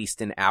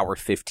least an hour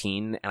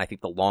 15, and I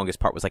think the longest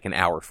part was like an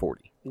hour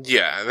 40.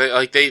 Yeah,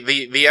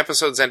 the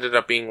episodes ended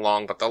up being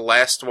long, but the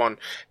last one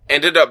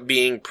ended up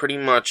being pretty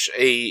much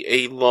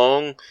a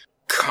long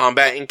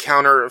combat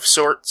encounter of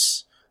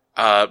sorts,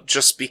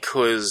 just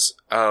because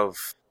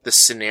of the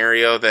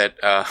scenario that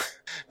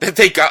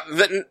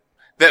that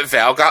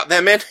Val got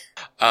them in.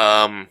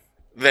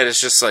 That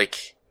is just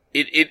like,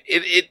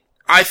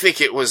 I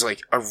think it was like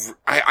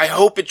I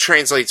hope it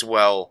translates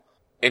well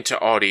into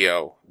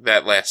audio,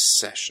 that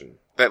last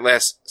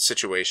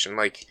situation.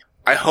 Like,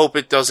 I hope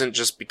it doesn't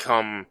just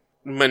become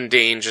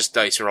mundane, just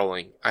dice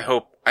rolling. I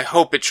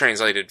hope it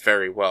translated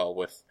very well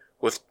with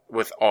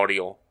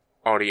audio.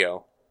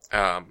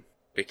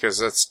 Because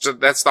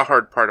that's the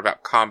hard part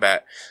about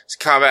combat. It's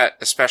combat,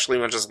 especially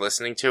when just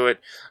listening to it.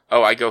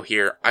 Oh, I go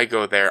here, I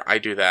go there, I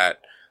do that.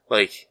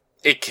 Like,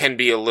 it can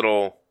be a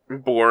little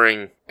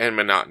boring and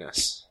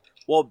monotonous.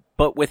 Well,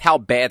 but with how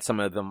bad some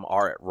of them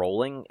are at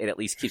rolling, it at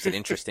least keeps it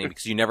interesting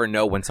because you never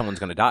know when someone's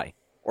going to die.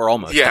 Or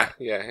almost. Yeah,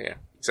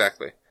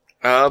 exactly.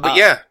 But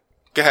yeah,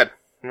 go ahead.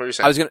 What were you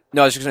saying? I was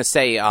just going to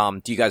say,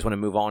 do you guys want to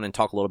move on and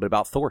talk a little bit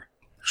about Thor?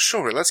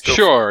 Sure, let's go.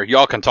 Sure,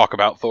 y'all can talk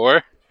about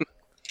Thor.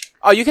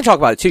 Oh, you can talk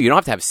about it too. You don't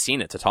have to have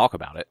seen it to talk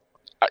about it.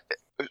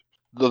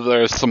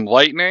 There's some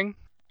lightning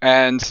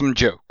and some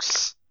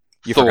jokes.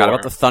 You Thor. forgot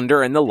about the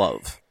thunder and the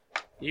love.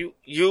 You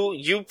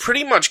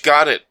pretty much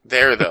got it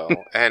there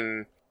though,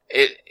 and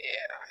it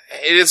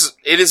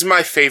is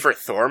my favorite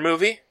Thor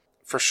movie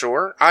for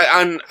sure.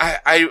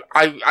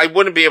 I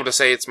wouldn't be able to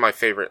say it's my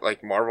favorite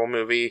like Marvel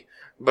movie,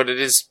 but it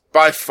is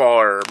by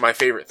far my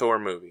favorite Thor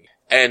movie.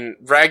 And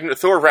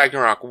Thor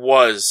Ragnarok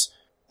was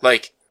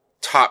like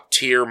top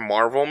tier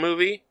Marvel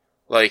movie,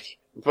 like,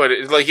 but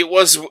it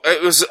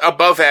was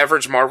above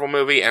average Marvel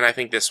movie, and I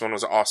think this one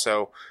was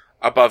also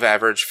above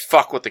average.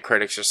 Fuck what the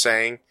critics are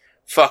saying.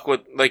 Fuck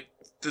what like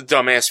the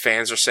dumbass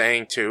fans are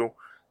saying too.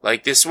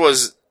 Like, this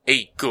was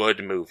a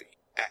good movie.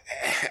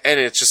 And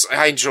it's just,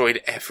 I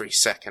enjoyed every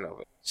second of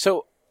it.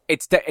 So,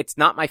 it's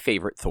not my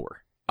favorite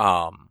Thor.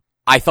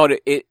 I thought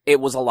it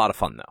was a lot of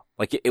fun though.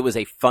 Like, it was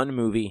a fun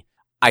movie.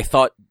 I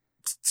thought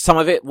some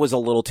of it was a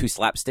little too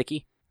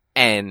slapsticky.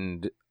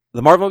 And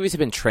the Marvel movies have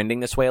been trending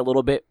this way a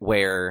little bit,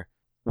 where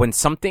when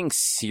something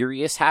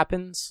serious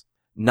happens,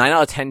 9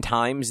 out of 10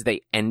 times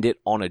they end it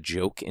on a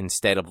joke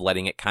instead of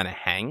letting it kind of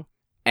hang.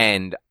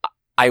 And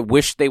I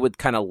wish they would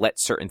kind of let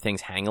certain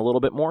things hang a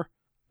little bit more.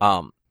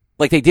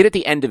 Like they did at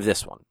the end of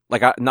this one.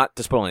 Like, not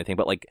to spoil anything,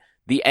 but like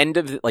the end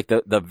of like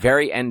the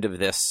very end of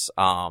this,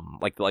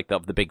 like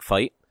the big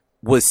fight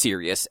was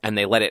serious, and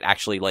they let it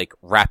actually like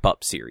wrap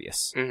up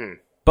serious. Mm-hmm.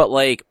 But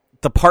like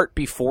the part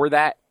before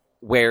that,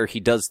 where he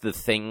does the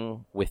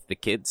thing with the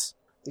kids,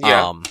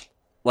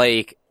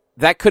 like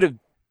that could have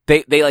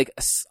they like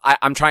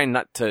I'm trying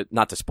not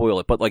to spoil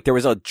it, but like there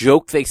was a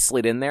joke they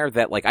slid in there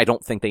that like I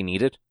don't think they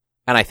needed,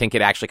 and I think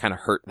it actually kind of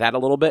hurt that a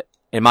little bit,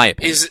 in my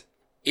opinion.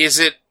 Is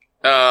it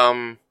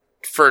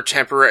for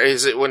temporary?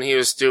 Is it when he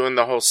was doing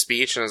the whole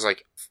speech and it was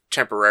like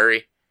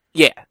temporary?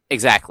 Yeah,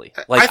 exactly.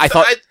 Like I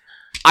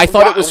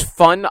thought it was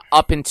fun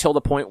up until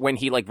the point when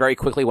he like very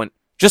quickly went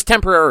just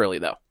temporarily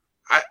though.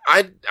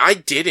 I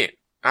didn't.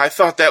 I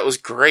thought that was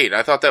great.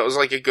 I thought that was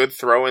like a good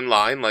throw-in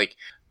line. Like,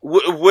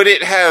 would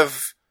it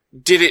have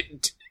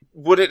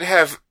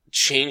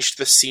changed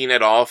the scene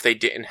at all if they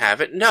didn't have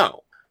it?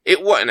 No,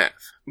 it wouldn't have.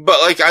 But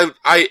like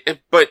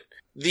but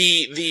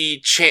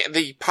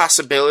the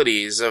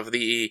possibilities of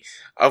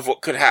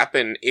what could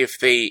happen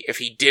if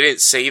he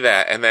didn't say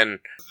that, and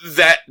then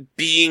that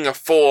being a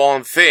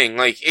full-on thing,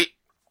 like it.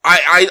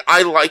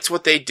 I liked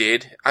what they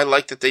did. I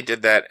liked that they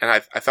did that, and I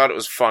thought it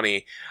was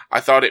funny.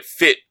 I thought it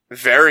fit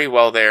very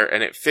well there,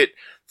 and it fit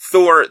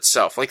Thor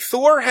itself. Like,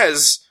 Thor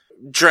has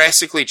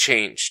drastically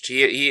changed.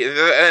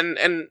 It's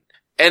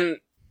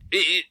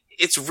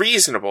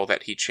reasonable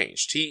that he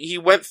changed. He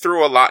went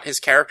through a lot. His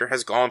character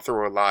has gone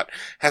through a lot.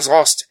 Has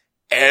lost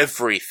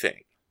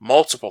everything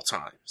multiple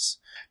times.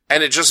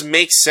 And it just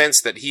makes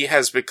sense that he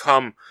has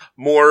become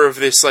more of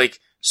this, like,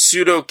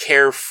 pseudo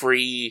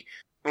carefree,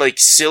 like,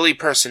 silly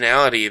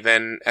personality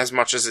than as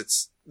much as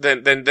it's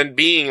than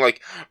being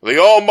like the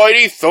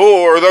almighty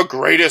Thor, the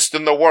greatest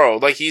in the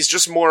world. Like, he's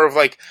just more of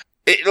like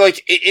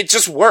it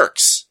just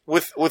works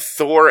with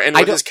Thor and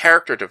with his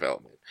character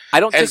development. I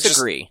don't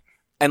disagree.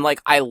 And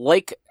like I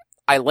like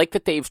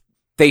that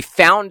they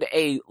found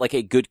a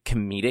good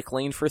comedic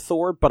lane for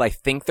Thor, but I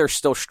think they're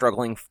still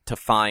struggling to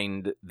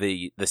find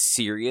the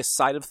serious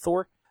side of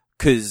Thor,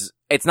 cuz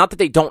it's not that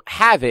they don't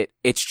have it.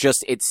 It's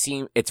just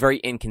it's very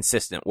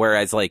inconsistent.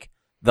 Whereas like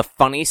the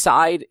funny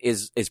side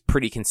is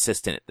pretty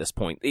consistent at this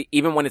point,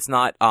 even when it's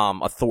not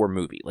a Thor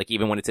movie. Like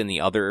even when it's in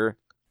the other,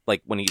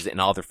 like when he's in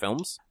other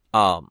films.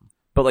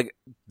 But like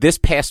this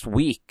past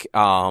week,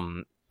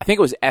 I think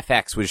it was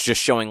FX was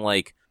just showing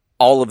like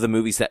all of the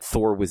movies that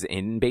Thor was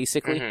in,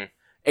 basically,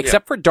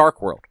 except for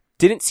Dark World.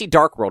 Didn't see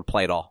Dark World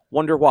play at all.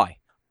 Wonder why.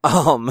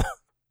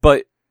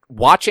 But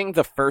watching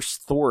the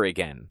first Thor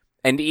again,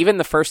 and even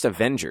the first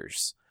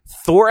Avengers,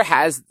 Thor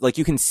has, like,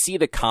 you can see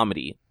the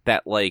comedy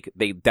that, like,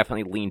 they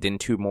definitely leaned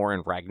into more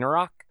in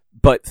Ragnarok,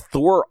 but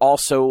Thor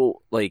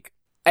also, like,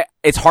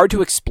 it's hard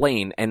to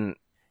explain, and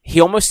he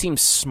almost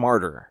seems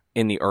smarter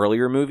in the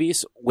earlier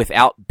movies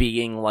without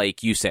being,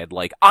 like you said,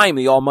 like, I'm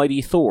the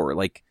almighty Thor.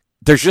 Like,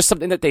 there's just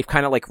something that they've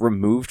kind of, like,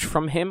 removed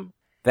from him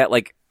that,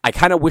 like, I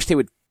kind of wish they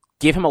would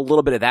give him a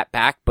little bit of that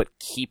back, but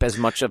keep as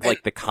much of,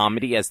 like, the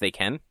comedy as they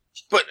can.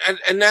 But,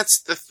 and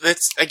that's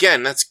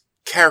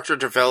character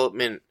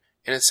development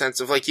in a sense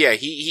of, like, yeah,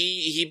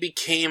 he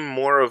became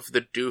more of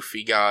the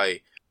doofy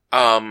guy,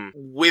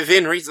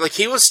 within reason. Like,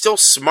 he was still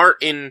smart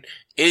in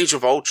Age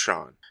of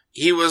Ultron.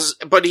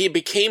 But he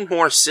became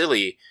more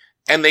silly,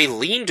 and they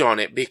leaned on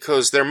it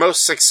because their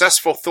most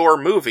successful Thor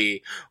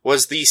movie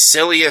was the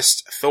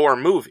silliest Thor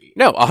movie.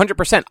 No,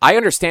 100%. I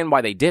understand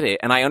why they did it,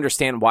 and I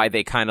understand why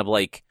they kind of,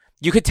 like,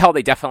 you could tell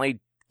they definitely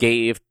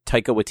gave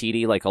Taika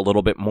Waititi, like, a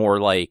little bit more,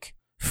 like,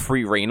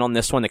 free reign on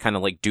this one to kind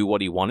of, like, do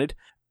what he wanted.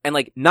 And,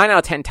 like, 9 out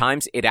of 10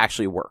 times, it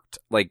actually worked.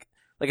 Like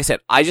I said,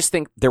 I just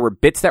think there were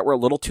bits that were a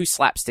little too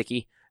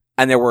slapsticky,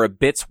 and there were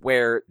bits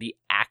where the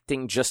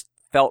acting just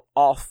felt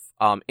off.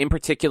 In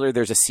particular,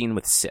 there's a scene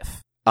with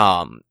Sif,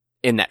 on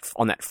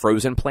that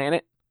frozen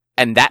planet,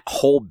 and that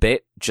whole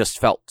bit just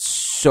felt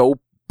so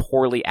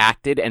poorly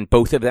acted, and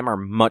both of them are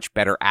much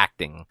better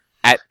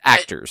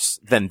actors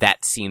than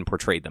that scene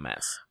portrayed them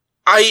as.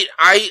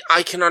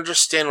 I can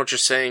understand what you're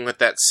saying with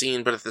that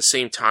scene, but at the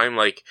same time,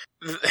 like,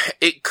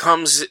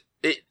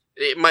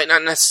 it might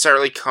not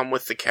necessarily come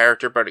with the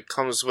character, but it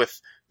comes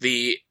with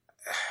the,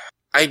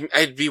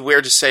 I'd be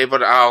weird to say,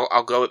 but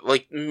I'll go with,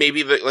 like,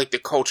 maybe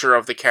the culture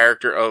of the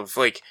character of,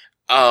 like,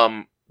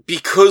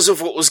 because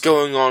of what was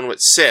going on with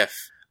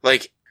Sif,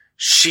 like,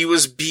 she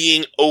was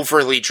being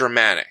overly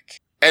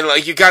dramatic. And,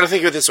 like, you gotta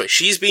think of it this way.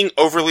 She's being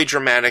overly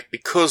dramatic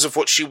because of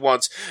what she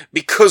wants,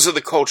 because of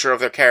the culture of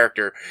their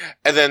character.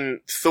 And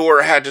then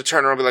Thor had to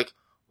turn around and be like,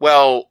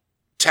 well,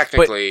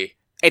 technically.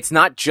 But it's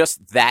not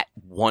just that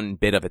one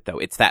bit of it, though.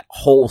 It's that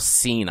whole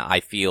scene,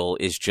 I feel,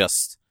 is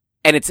just...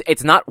 And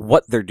it's not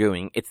what they're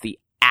doing. It's the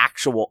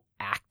actual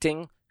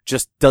acting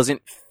just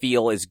doesn't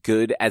feel as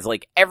good as,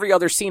 like, every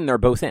other scene they're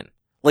both in.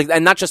 Like,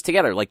 and not just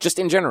together, like, just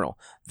in general.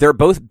 They're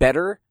both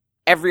better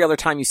every other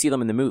time you see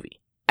them in the movie.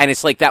 And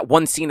it's like that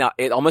one scene,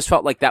 it almost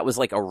felt like that was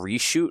like a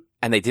reshoot,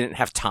 and they didn't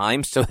have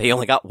time, so they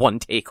only got one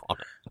take on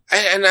it.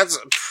 And that's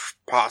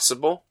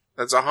possible.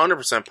 That's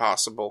 100%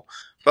 possible.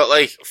 But,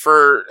 like,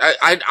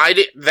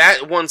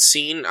 that one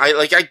scene,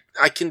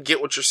 I can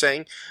get what you're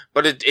saying,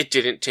 but it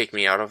didn't take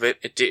me out of it.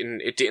 It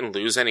didn't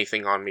lose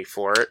anything on me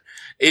for it.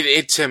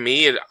 It to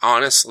me, it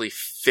honestly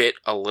fit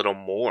a little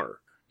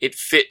more. It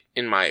fit,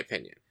 in my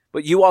opinion.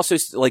 But you also,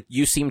 like,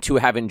 you seem to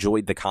have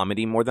enjoyed the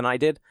comedy more than I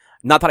did.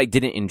 Not that I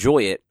didn't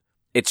enjoy it.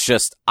 It's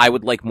just, I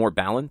would like more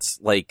balance.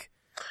 Like,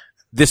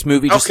 this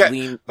movie just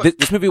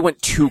this movie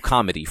went too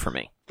comedy for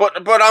me. But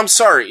I'm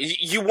sorry.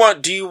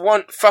 Do you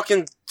want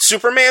fucking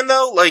Superman,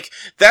 though? Like,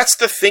 that's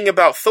the thing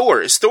about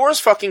Thor, is Thor is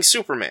fucking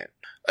Superman.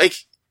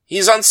 Like,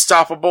 he's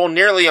unstoppable,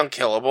 nearly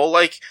unkillable.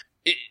 Like,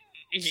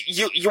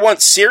 you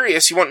want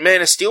serious, you want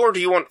Man of Steel, or do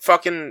you want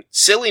fucking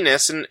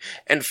silliness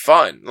and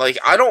fun? Like,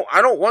 I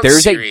don't want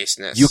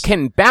seriousness. You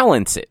can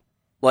balance it.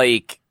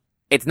 Like,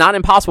 it's not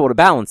impossible to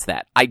balance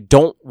that. I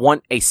don't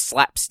want a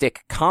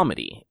slapstick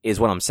comedy, is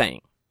what I'm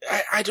saying.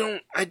 I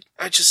don't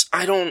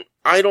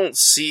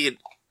see it.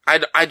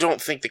 I don't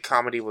think the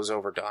comedy was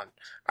overdone.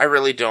 I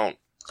really don't.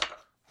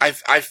 I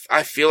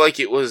feel like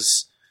it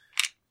was,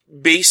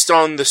 based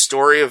on the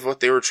story of what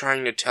they were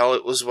trying to tell,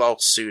 it was well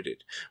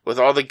suited. With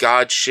all the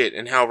god shit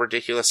and how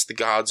ridiculous the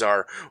gods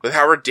are, with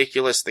how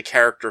ridiculous the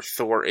character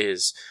Thor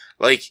is.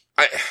 Like,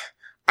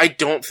 I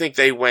don't think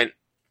they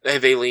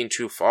leaned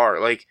too far.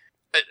 Like,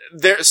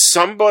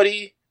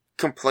 somebody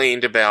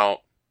complained about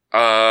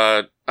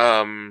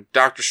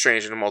Doctor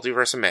Strange in the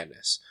Multiverse of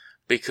Madness,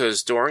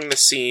 because during the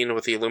scene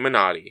with the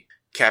Illuminati,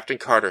 Captain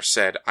Carter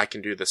said, "I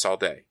can do this all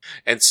day."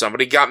 And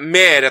somebody got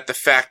mad at the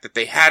fact that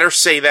they had her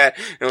say that,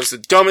 and it was the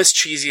dumbest,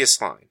 cheesiest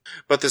line.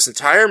 But this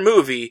entire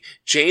movie,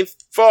 Jane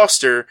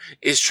Foster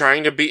is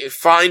trying to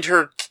find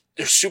her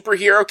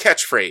superhero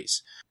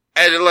catchphrase.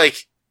 And,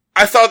 like,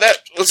 I thought that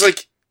was,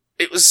 like,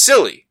 it was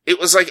silly. It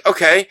was like,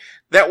 okay,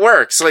 that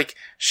works. Like,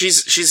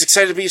 she's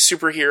excited to be a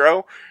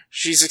superhero.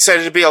 She's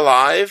excited to be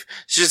alive.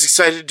 She's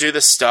excited to do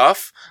this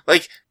stuff.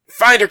 Like,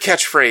 find her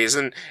catchphrase.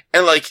 And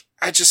like,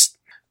 I just,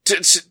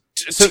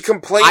 to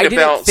complain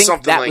about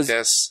something like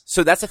this.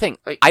 So that's the thing.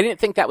 Like, I didn't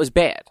think that was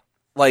bad.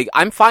 Like,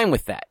 I'm fine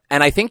with that.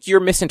 And I think you're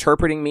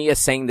misinterpreting me as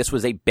saying this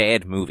was a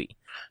bad movie.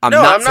 I'm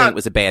not saying it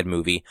was a bad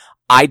movie.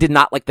 I did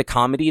not like the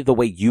comedy the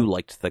way you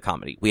liked the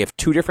comedy. We have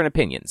two different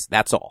opinions.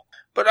 That's all.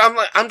 But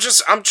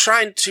I'm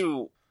trying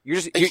to.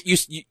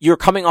 You're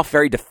coming off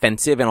very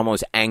defensive and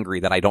almost angry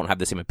that I don't have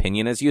the same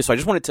opinion as you. So I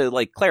just wanted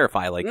to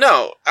clarify.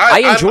 No,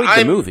 I enjoyed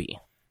the movie.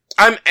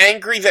 I'm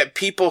angry that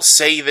people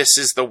say this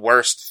is the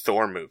worst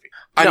Thor movie.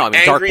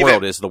 Dark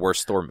World is the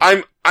worst Thor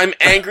movie. I'm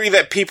angry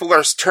that people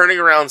are turning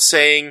around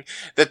saying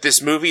that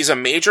this movie is a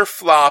major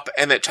flop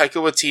and that Taika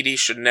Waititi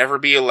should never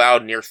be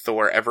allowed near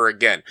Thor ever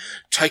again.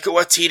 Taika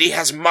Waititi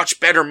has much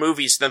better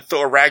movies than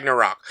Thor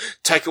Ragnarok.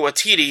 Taika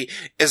Waititi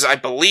is, I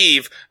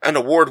believe, an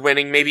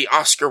award-winning, maybe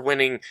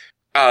Oscar-winning,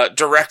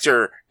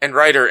 director and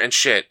writer and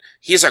shit.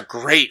 He's a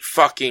great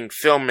fucking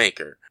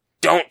filmmaker.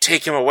 Don't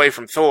take him away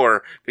from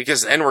Thor,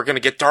 because then we're gonna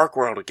get Dark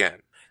World again.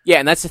 Yeah,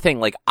 and that's the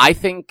thing. I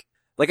think,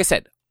 like I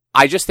said,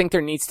 I just think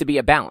there needs to be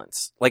a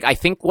balance. I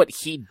think what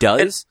he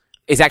does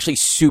is actually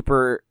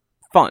super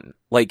fun.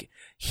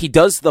 He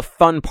does the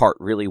fun part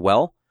really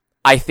well.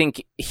 I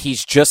think he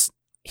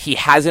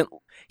hasn't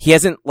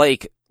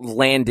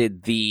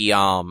landed the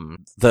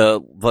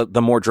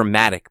more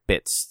dramatic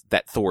bits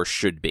that Thor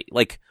should be.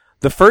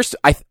 The first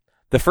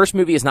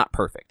movie is not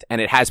perfect, and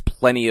it has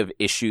plenty of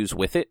issues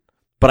with it,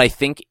 but I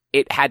think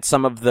it had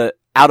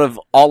out of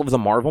all of the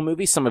Marvel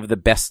movies, some of the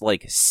best,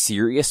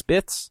 serious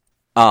bits.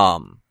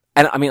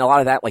 And I mean, a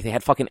lot of that, they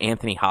had fucking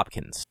Anthony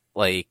Hopkins.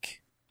 They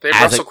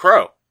had Russell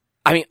Crowe.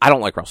 I mean, I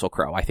don't like Russell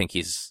Crowe. I think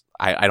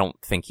I don't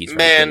think he's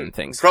very good in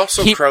things.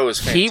 Russell Crowe is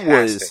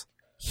fantastic.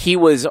 He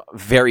was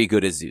very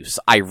good as Zeus.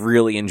 I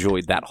really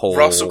enjoyed that whole...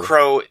 Russell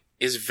Crowe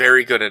is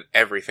very good at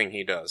everything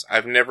he does.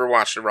 I've never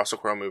watched a Russell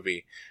Crowe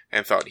movie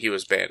and thought he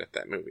was bad at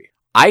that movie.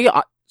 I'm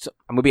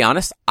gonna be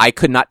honest, I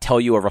could not tell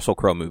you a Russell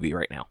Crowe movie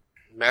right now.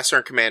 Master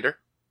and Commander?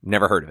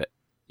 Never heard of it.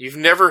 You've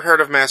never heard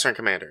of Master and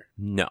Commander?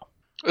 No.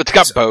 It's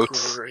got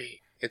boats.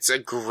 It's a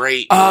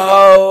great movie.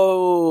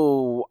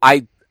 Oh,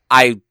 I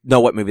know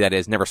what movie that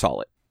is. Never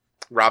saw it.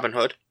 Robin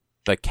Hood?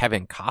 The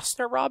Kevin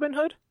Costner Robin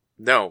Hood?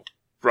 No.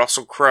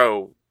 Russell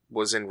Crowe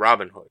was in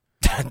Robin Hood.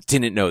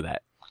 Didn't know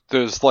that.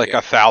 There's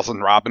 1,000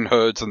 Robin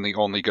Hoods, and the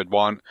only good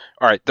one.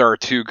 Alright, there are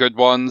two good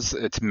ones.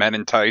 It's Men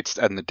in Tights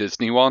and the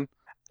Disney one.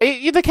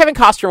 The Kevin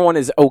Costner one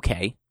is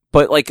okay,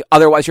 but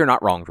otherwise you're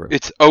not wrong, Drew.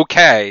 It's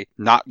okay,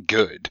 not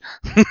good.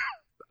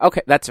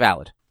 Okay, that's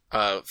valid.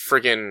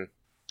 Friggin'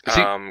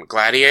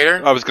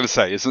 Gladiator? I was gonna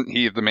say, isn't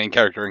he the main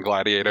character in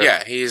Gladiator?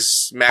 Yeah,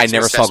 he's Maximus I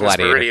never saw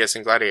Gladiator. Meridius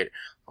in Gladiator.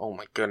 Oh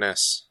my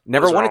goodness.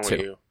 Never What's wanted wrong with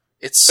to. you?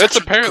 It's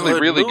apparently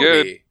really movie.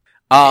 good.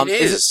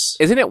 It is.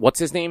 Isn't it? What's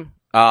his name?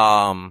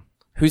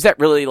 Who's that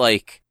really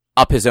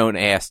up his own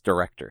ass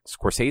director?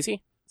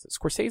 Scorsese? Is it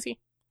Scorsese?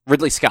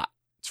 Ridley Scott.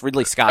 It's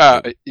Ridley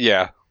Scott.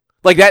 Yeah.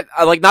 That.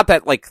 Not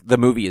that the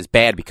movie is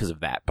bad because of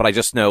that, but I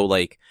just know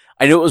I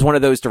knew it was one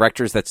of those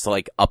directors that's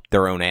up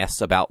their own ass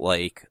about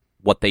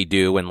what they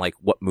do and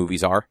what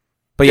movies are.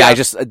 But yeah, I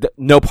just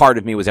no part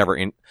of me was ever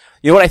in.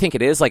 You know what I think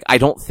it is? I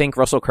don't think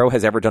Russell Crowe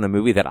has ever done a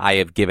movie that I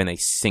have given a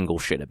single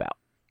shit about.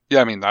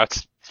 Yeah, I mean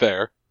that's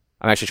fair.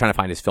 I'm actually trying to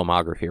find his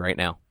filmography right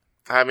now.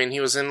 I mean, he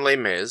was in Les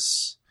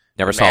Mis.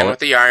 Never saw Man it. with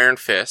the Iron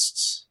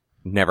Fists.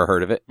 Never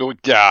heard of it.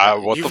 Yeah,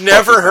 You've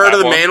never heard of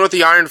the Man with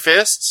the Iron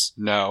Fists?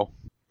 No.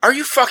 Are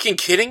you fucking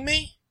kidding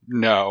me?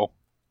 No.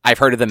 I've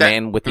heard of the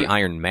Man with the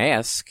Iron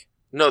Mask.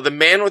 No, the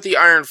Man with the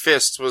Iron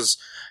Fists was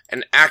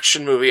an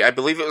action movie. I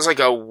believe it was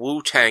a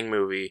Wu-Tang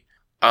movie.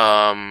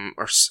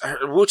 Or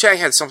Wu-Tang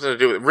had something to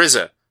do with it.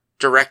 RZA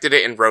directed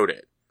it and wrote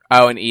it.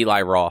 Oh, and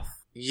Eli Roth.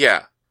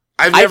 Yeah.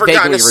 I've never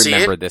gotten to see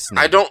it. This name.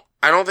 I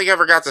don't think I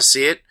ever got to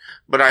see it,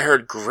 but I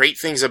heard great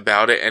things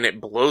about it, and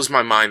it blows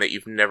my mind that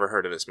you've never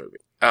heard of this movie.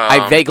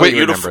 I vaguely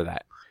remember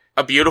that.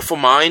 A Beautiful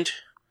Mind?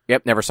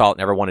 Yep, never saw it,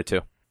 never wanted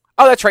to.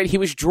 Oh, that's right, he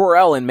was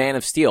Jor-El in Man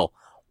of Steel.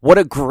 What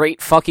a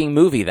great fucking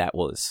movie that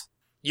was.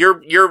 The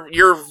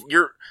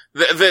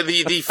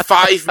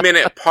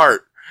 5-minute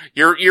part.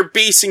 You're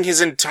basing his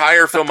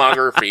entire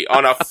filmography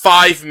on a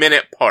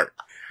 5-minute part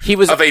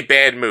of a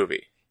bad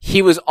movie.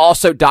 He was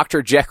also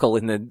Dr. Jekyll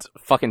in the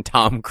fucking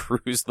Tom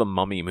Cruise The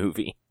Mummy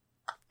movie.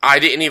 I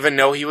didn't even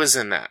know he was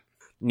in that.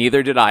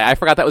 Neither did I. I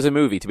forgot that was a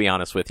movie, to be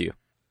honest with you.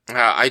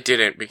 I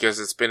didn't, because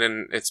it's been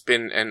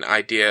an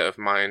idea of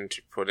mine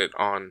to put it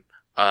on,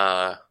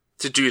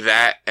 to do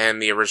that and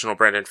the original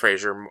Brendan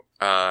Fraser,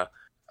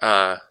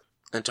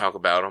 and talk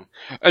about them.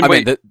 And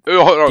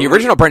the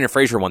original Brendan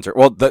Fraser ones are,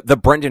 the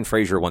Brendan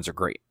Fraser ones are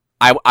great.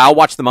 I'll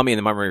watch The Mummy and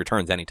The Mummy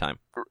Returns anytime.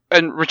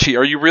 And Richie,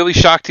 are you really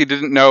shocked you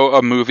didn't know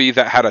a movie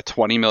that had a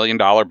 $20 million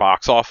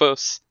box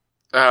office?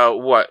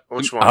 What?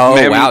 Which one? Oh,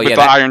 Man wow, with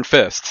the Iron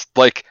Fists.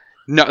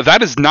 No,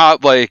 that is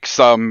not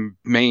some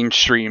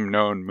mainstream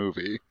known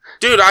movie.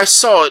 Dude, I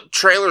saw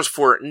trailers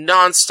for it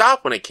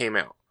nonstop when it came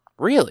out.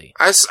 Really?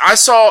 I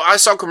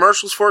saw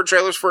commercials for it,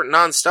 trailers for it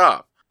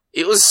nonstop.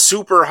 It was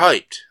super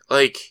hyped.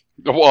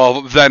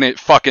 Well, then it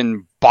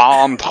fucking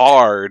bombed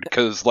hard,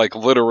 because,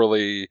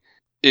 literally,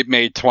 it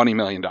made $20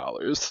 million.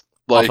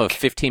 Off of a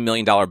 $15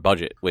 million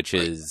budget, which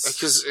means a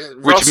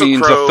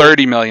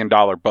 $30 million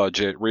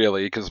budget,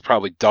 really, because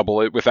probably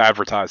double it with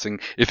advertising,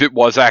 if it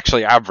was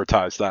actually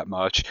advertised that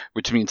much,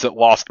 which means it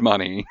lost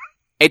money.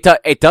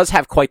 It does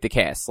have quite the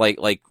cast.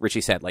 Like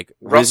Richie said, like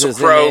Russell RZA's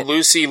Crowe, in it.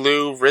 Lucy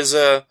Liu,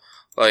 RZA,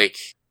 like,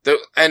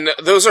 and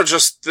those are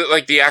just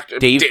like the actor.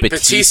 Dave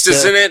Bautista's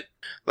Bautista. in it.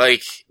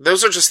 Like,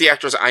 those are just the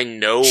actors I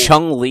know.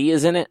 Chung Lee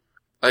is in it.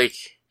 Like,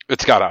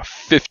 It's got a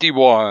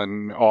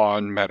 51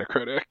 on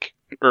Metacritic.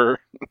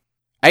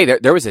 Hey,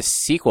 there was a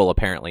sequel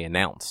apparently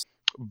announced.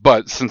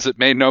 But since it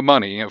made no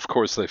money, of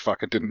course they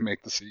fucking didn't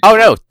make the sequel. Oh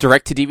no,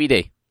 direct to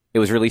DVD. It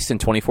was released in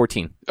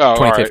 2014. Oh, all right,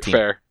 2015.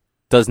 fair.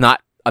 Does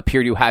not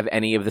appear to have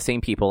any of the same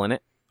people in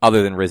it,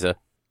 other than RZA.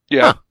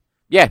 Yeah. Huh.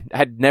 Yeah,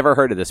 had never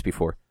heard of this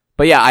before.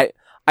 But yeah, I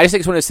just think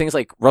it's one of those things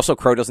like Russell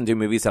Crowe doesn't do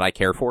movies that I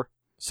care for,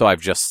 so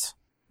I've just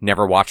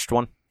never watched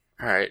one.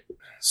 all right,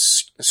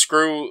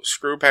 screw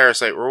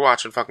Parasite. We're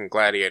watching fucking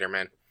Gladiator,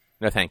 man.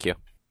 No, thank you.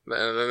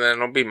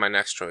 That'll be my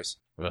next choice.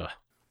 Ugh.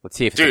 Let's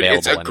see if it's Dude, available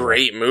it's a anywhere.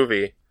 great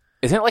movie.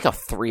 Isn't it like a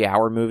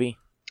 3-hour movie?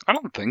 I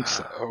don't think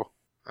so.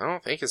 I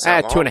don't think it's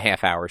that long.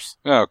 2.5 hours.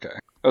 Okay.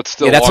 That's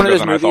still Yeah, that's one of longer those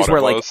than I movies thought where,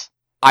 it like, was.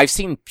 I've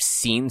seen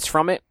scenes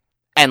from it,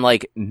 and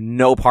like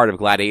no part of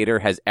Gladiator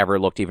has ever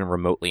looked even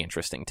remotely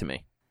interesting to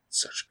me.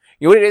 Such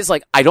You know what it is?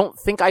 Like, I don't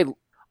think I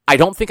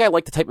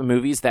like the type of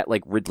movies that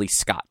like Ridley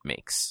Scott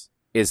makes.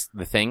 Is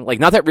the thing. Like,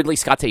 not that Ridley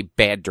Scott's a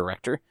bad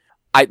director.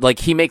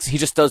 He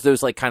just does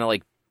those like kind of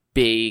like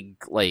big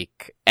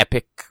like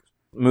epic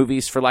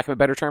movies, for lack of a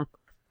better term.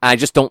 And I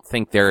just don't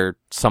think they're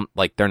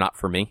not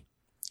for me.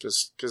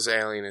 just because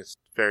Alien is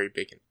very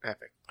big and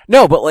epic.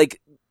 No, but like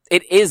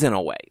it is in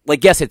a way.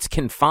 Like, yes, it's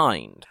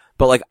confined,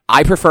 but like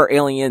I prefer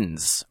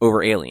Aliens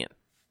over Alien.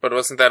 But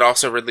wasn't that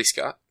also Ridley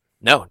Scott?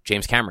 No,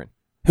 James Cameron,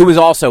 who was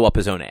also up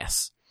his own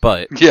ass,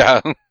 but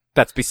Yeah.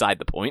 that's beside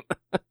the point.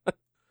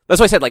 That's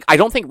why I said, like, I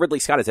don't think Ridley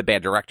Scott is a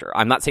bad director.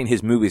 I'm not saying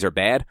his movies are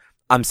bad.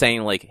 I'm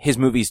saying, like, his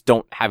movies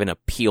don't have an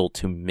appeal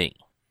to me.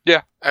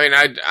 I mean,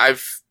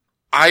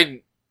 I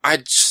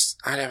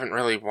haven't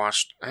really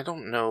watched. I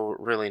don't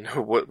really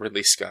know what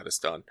Ridley Scott has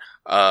done.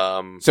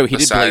 So he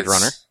did Blade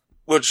Runner.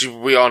 Which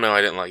we all know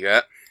I didn't like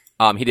that.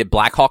 He did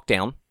Black Hawk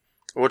Down.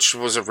 Which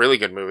was a really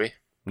good movie.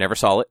 Never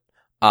saw it.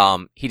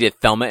 He did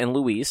Thelma and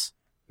Louise.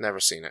 Never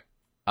seen it.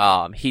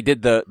 He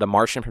did the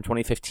Martian from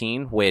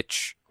 2015,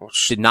 which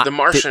did not. The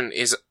Martian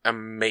is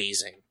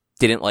amazing.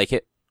 Didn't like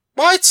it.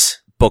 What?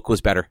 Book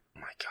was better.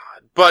 Oh my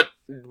god! But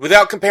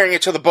without comparing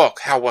it to the book,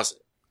 how was it?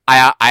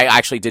 I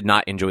actually did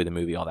not enjoy the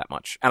movie all that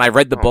much, and I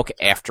read the book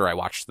after I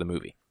watched the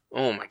movie.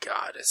 Oh my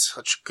god! It's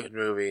such a good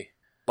movie.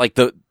 Like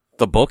the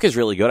book is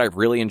really good. I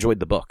really enjoyed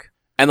the book,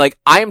 and like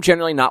I am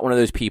generally not one of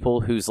those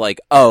people who's like,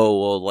 oh,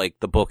 well, like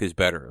the book is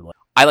better. Like,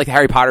 I like the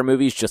Harry Potter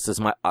movies just as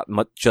much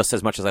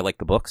as I like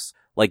the books.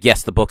 Like,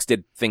 yes, the books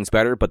did things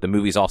better, but the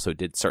movies also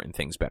did certain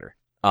things better.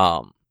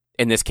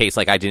 In this case,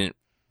 like, I didn't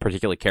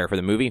particularly care for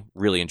the movie.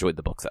 Really enjoyed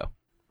the book, though.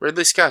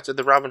 Ridley Scott did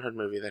the Robin Hood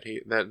movie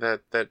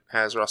that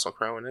has Russell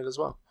Crowe in it as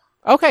well.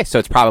 Okay, so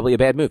it's probably a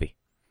bad movie.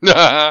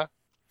 I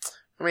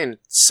mean,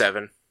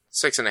 7,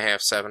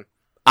 6.5, 7.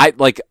 I,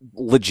 like,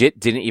 legit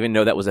didn't even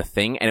know that was a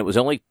thing, and it was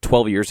only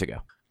 12 years ago.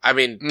 I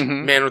mean,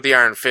 Mhm. Man with the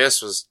Iron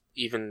Fist was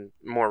even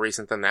more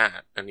recent than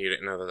that, and you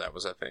didn't know that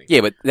was a thing.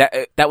 Yeah, but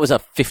that was a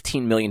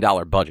 $15 million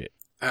budget.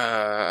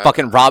 Uh,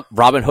 Fucking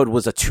Robin Hood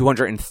was a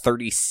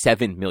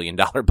 $237 million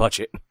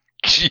budget.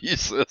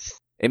 Jesus.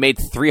 It made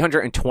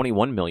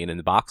 $321 million in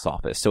the box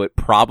office, so it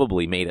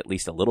probably made at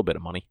least a little bit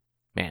of money.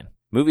 Man,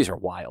 movies are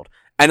wild.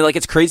 And, like,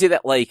 it's crazy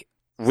that, like,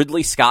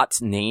 Ridley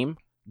Scott's name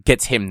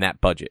gets him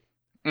that budget.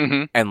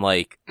 Mm-hmm. And,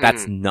 like,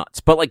 that's nuts.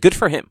 But, like, good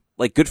for him.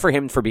 Like, good for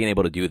him for being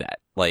able to do that.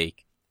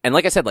 Like, and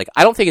like I said, like,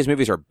 I don't think his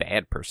movies are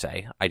bad per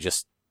se. I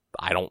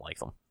don't like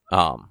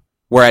them.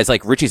 Whereas,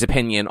 like, Richie's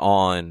opinion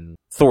on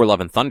Thor: Love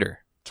and Thunder,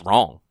 it's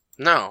wrong.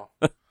 no.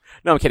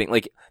 No, I'm kidding.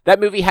 Like, that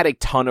movie had a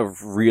ton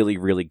of really,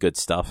 really good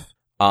stuff.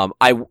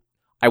 I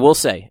will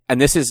say,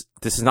 and this is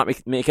not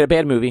make it a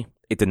bad movie.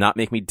 It did not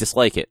make me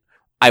dislike it.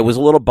 I was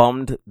a little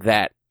bummed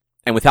that,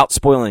 and without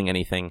spoiling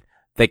anything,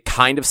 they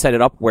kind of set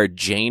it up where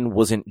Jane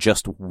wasn't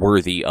just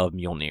worthy of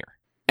Mjolnir.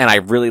 And I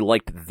really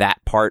liked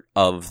that part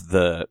of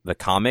the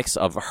comics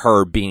of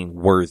her being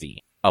worthy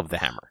of the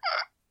hammer.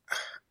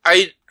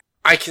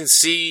 I can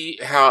see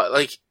how,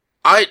 like,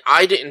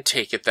 I didn't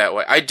take it that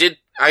way. I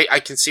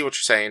can see what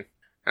you're saying,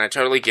 and I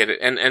totally get it,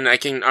 and I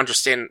can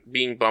understand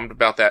being bummed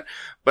about that,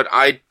 but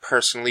I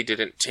personally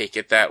didn't take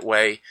it that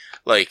way.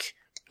 Like,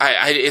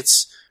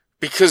 it's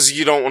because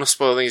you don't want to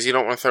spoil things, you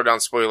don't want to throw down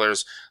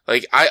spoilers.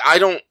 Like, I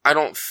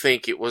don't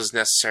think it was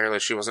necessarily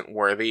she wasn't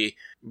worthy,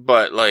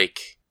 but,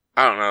 like,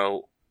 I don't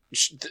know,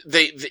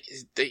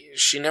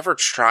 she never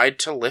tried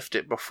to lift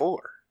it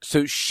before.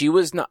 So she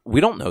was not,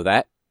 we don't know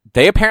that.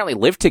 They apparently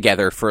lived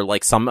together for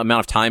like some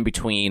amount of time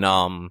between,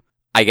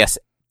 I guess,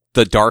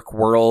 the Dark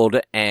World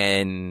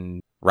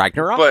and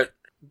Ragnarok.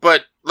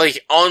 But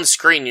like on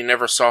screen, you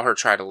never saw her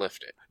try to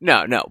lift it.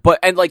 No, but,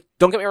 and like,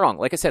 don't get me wrong.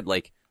 Like I said,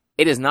 like,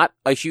 it is not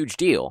a huge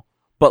deal,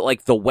 but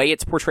like the way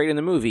it's portrayed in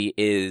the movie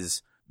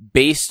is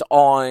based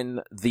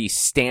on the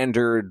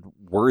standard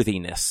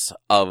worthiness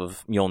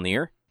of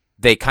Mjolnir.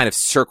 They kind of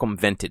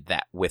circumvented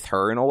that with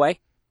her in a way.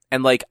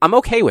 And like, I'm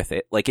okay with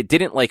it. Like, it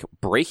didn't like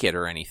break it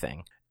or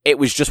anything. it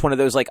was just one of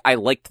those, like, I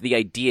liked the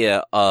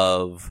idea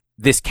of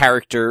this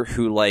character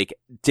who, like,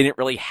 didn't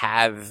really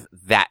have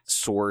that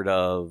sort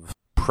of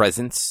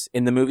presence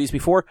in the movies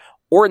before,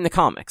 or in the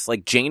comics.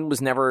 Like, Jane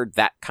was never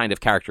that kind of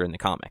character in the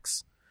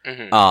comics.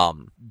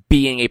 Mm-hmm.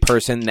 Being a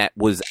person that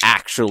was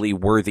actually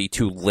worthy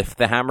to lift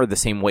the hammer the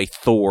same way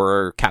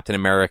Thor, Captain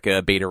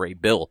America, Beta Ray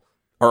Bill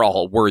are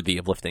all worthy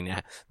of lifting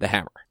the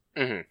hammer.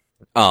 Mm-hmm.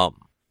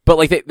 But,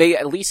 like, they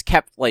at least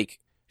kept, like,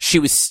 she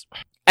was,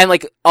 and,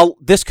 like,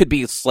 this could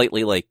be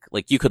slightly, like,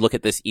 you could look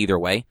at this either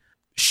way.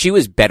 She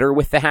was better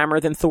with the hammer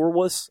than Thor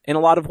was in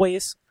a lot of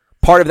ways.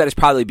 Part of that is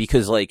probably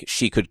because, like,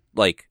 she could,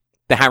 like,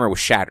 the hammer was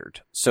shattered.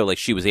 So, like,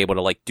 she was able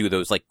to, like, do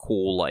those, like,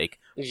 cool, like,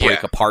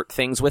 break apart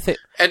things with it.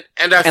 And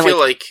I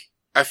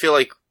feel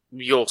like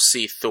you'll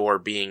see Thor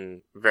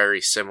being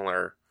very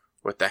similar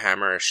with the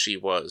hammer as she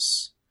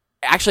was.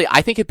 Actually,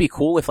 I think it'd be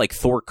cool if, like,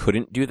 Thor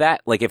couldn't do that.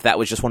 Like, if that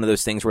was just one of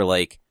those things where,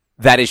 like,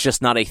 that is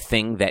just not a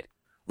thing that,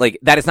 like,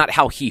 that is not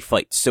how he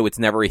fights. So it's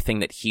never a thing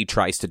that he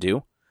tries to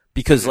do.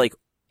 Because, like,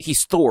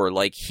 he's Thor.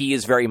 Like, he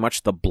is very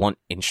much the blunt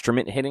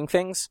instrument hitting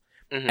things.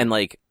 Mm-hmm. And,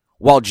 like,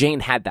 while Jane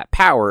had that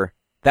power,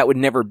 that would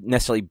never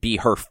necessarily be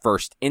her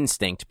first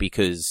instinct,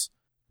 because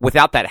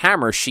without that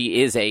hammer,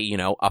 she is a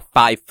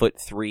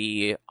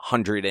 5'3",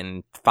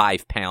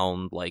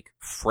 105-pound, like,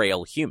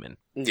 frail human.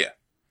 Yeah.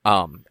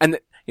 And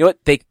you know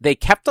what? They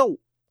kept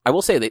I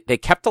will say they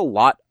kept a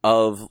lot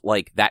of,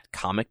 like, that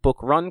comic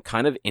book run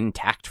kind of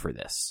intact for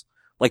this.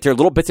 Like, there are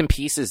little bits and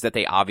pieces that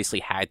they obviously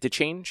had to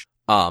change.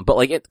 But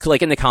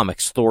like in the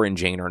comics, Thor and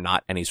Jane are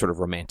not any sort of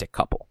romantic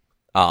couple.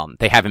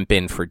 They haven't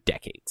been for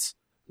decades.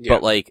 Yeah.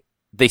 But, like,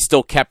 they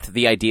still kept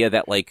the idea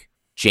that, like,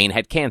 Jane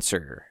had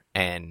cancer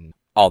and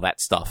all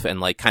that stuff, and,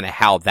 like, kind of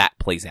how that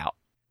plays out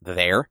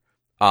there.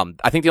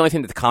 I think the only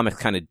thing that the comics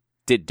kind of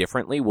did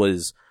differently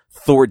was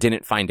Thor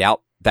didn't find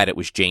out that it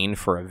was Jane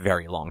for a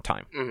very long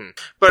time. Mm-hmm.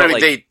 But I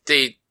mean, like,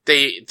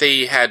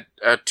 they had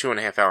a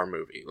 2.5 hour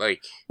movie.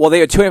 Like, well, they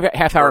had a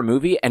 2.5 hour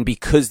movie, and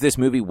because this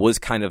movie was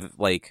kind of,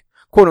 like,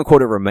 quote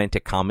unquote a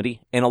romantic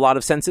comedy in a lot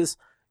of senses,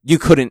 you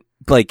couldn't,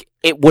 like,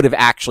 it would have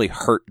actually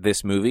hurt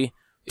this movie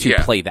to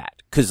play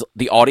that, because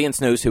the audience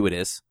knows who it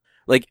is.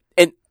 Like,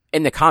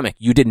 in the comic,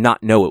 you did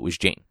not know it was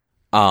Jane.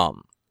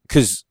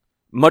 Because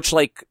much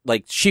like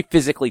she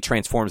physically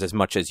transforms as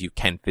much as you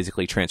can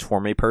physically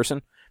transform a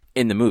person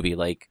in the movie.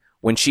 Like,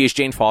 when she is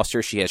Jane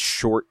Foster, she has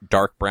short,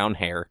 dark brown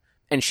hair,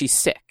 and she's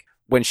sick.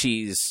 When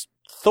she's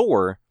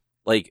Thor,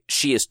 like,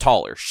 she is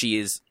taller. She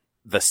is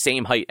the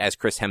same height as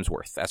Chris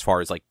Hemsworth, as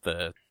far as, like,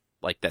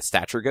 that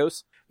stature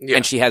goes. Yeah.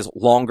 And she has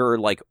longer,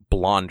 like,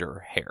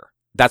 blonder hair.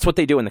 That's what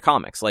they do in the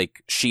comics.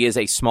 Like, she is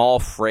a small,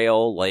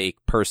 frail, like,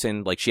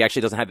 person. Like, she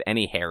actually doesn't have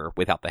any hair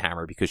without the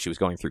hammer because she was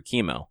going through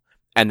chemo.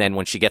 And then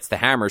when she gets the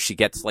hammer, she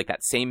gets, like,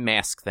 that same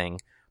mask thing,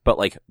 but,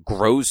 like,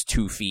 grows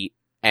 2 feet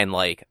and,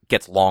 like,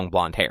 gets long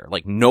blonde hair.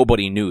 Like,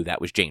 nobody knew that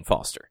was Jane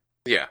Foster.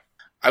 Yeah.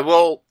 I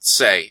will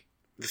say,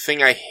 the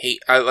thing I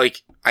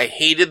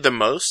hated the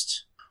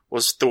most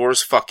was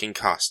Thor's fucking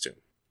costume.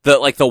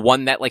 The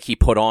one that, like, he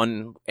put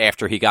on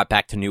after he got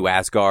back to New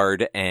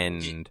Asgard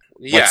and,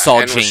 like,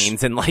 saw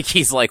Jane's, and, like,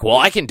 he's like, well,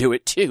 I can do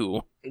it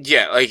too.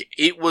 Yeah, like,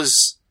 it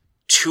was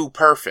too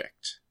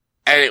perfect.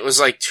 And it was,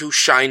 like, too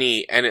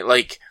shiny, and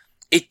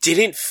it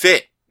didn't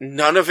fit.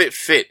 None of it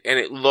fit, and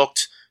it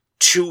looked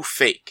too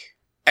fake.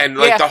 And,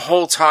 like, the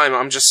whole time,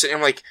 I'm just sitting,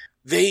 I'm like,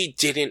 they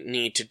didn't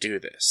need to do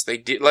this. They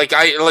did,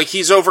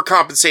 he's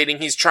overcompensating,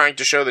 he's trying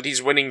to show that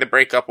he's winning the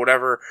breakup,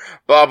 whatever,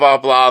 blah, blah,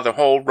 blah, the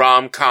whole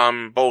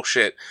rom-com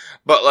bullshit.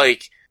 But,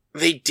 like,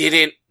 they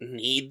didn't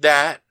need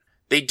that.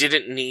 They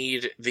didn't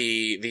need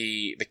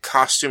the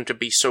costume to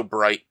be so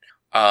bright.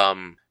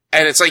 And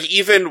it's like,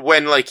 even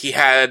when, like, he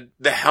had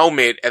the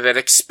helmet and then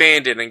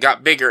expanded and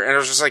got bigger, and I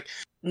was just like,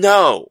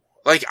 no.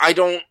 Like,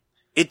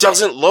 it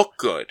doesn't look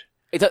good.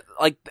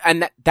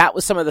 And that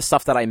was some of the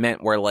stuff that I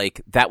meant, where,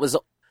 like, that was,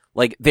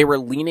 like, they were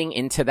leaning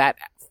into that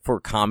for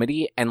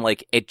comedy, and,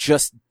 like,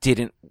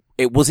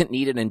 it wasn't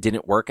needed and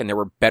didn't work, and there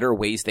were better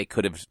ways they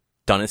could have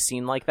done a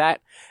scene like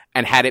that,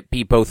 and had it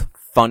be both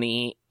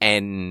funny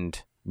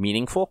and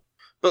meaningful.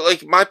 But,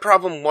 like, my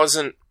problem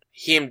wasn't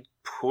him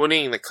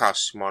putting the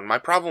costume on. My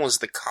problem was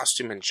the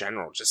costume in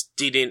general just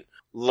didn't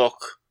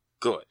look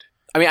good.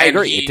 I mean, I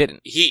agree, it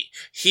didn't.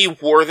 He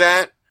wore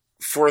that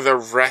for the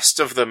rest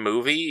of the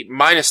movie,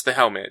 minus the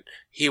helmet.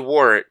 He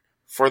wore it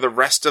for the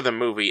rest of the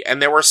movie,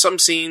 and there were some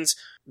scenes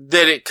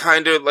that it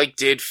kind of, like,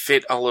 did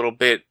fit a little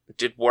bit,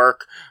 did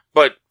work,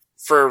 but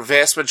for a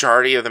vast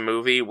majority of the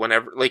movie,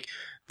 whenever, like,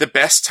 the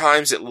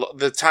times it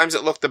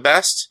looked the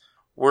best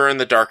were in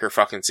the darker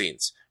fucking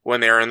scenes, when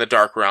they were in the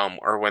Dark Realm,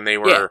 or when they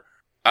were,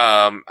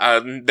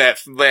 that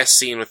last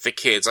scene with the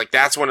kids, like,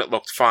 that's when it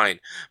looked fine.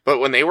 But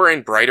when they were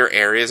in brighter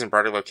areas and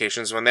brighter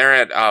locations, when they're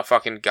at,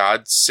 fucking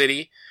God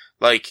City,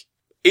 like,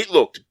 it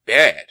looked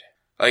bad.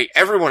 Like,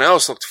 everyone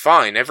else looked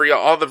fine.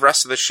 All the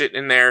rest of the shit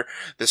in there,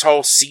 this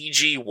whole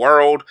CG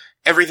world,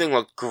 everything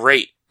looked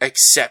great,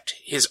 except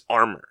his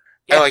armor.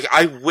 Yeah. And, like,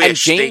 I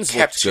wish they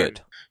kept him.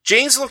 Good.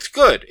 Jane's looked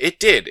good. It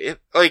did.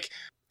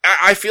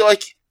 I feel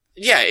like,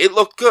 yeah, it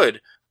looked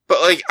good. But,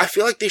 like, I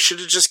feel like they should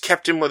have just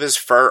kept him with his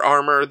fur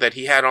armor that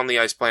he had on the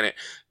Ice Planet.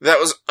 That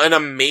was an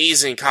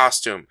amazing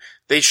costume.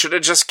 They should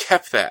have just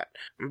kept that.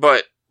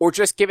 But... Or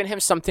just given him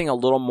something a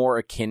little more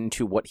akin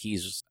to what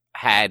he's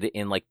had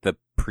in, like, the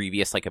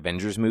previous, like,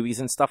 Avengers movies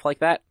and stuff like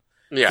that.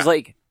 Yeah. 'Cause,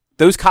 like,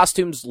 those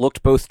costumes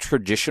looked both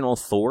traditional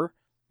Thor,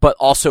 but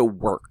also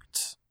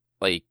worked.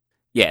 Like,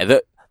 yeah,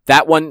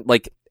 that one,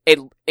 like,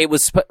 it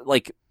was,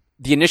 like,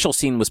 the initial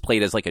scene was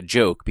played as, like, a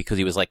joke because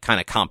he was, like, kind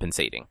of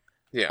compensating.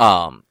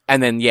 Yeah.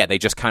 And then, yeah, they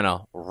just kind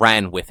of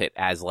ran with it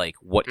as, like,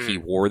 what he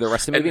wore the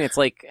rest of the movie, and it's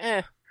like,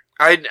 eh.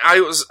 I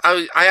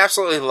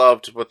absolutely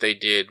loved what they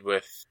did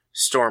with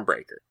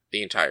Stormbreaker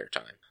the entire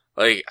time.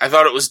 Like, I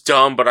thought it was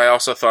dumb, but I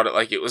also thought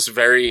it was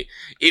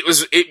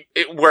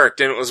it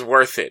worked and it was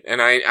worth it.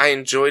 And I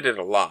enjoyed it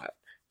a lot,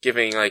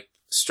 giving, like,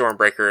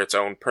 Stormbreaker its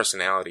own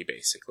personality,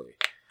 basically.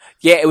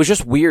 Yeah, it was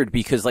just weird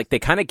because, like, they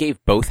kind of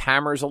gave both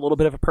hammers a little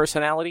bit of a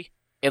personality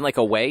in, like,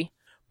 a way,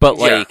 but,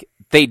 like,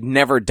 they'd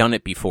never done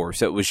it before,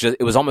 so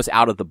it was almost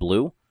out of the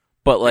blue,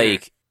 but,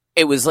 like,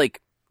 it was,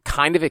 like,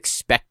 kind of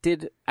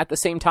expected at the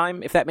same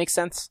time, if that makes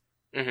sense.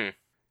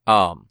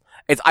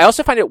 I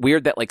also find it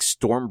weird that, like,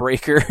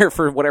 Stormbreaker,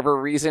 for whatever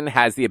reason,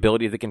 has the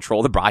ability to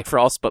control the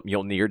Bifrost, but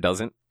Mjolnir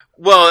doesn't.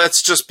 Well,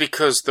 that's just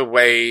because the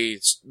way,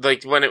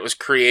 like, when it was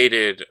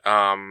created,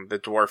 the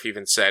dwarf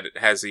even said it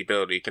has the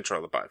ability to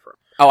control the Bifrost.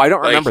 Oh, I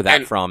don't remember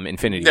that from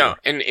Infinity War.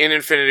 No, in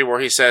Infinity War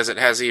he says it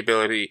has the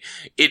ability,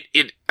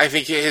 I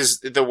think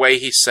the way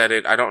he said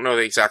it, I don't know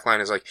the exact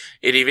line, is like,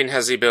 it even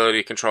has the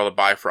ability to control the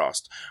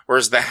Bifrost.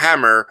 Whereas the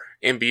hammer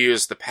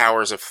imbues the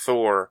powers of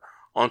Thor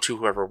onto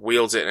whoever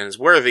wields it and is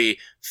worthy.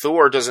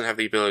 Thor doesn't have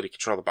the ability to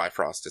control the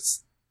Bifrost.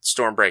 It's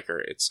Stormbreaker.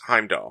 It's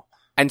Heimdall.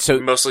 And so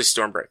mostly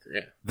Stormbreaker,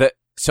 yeah.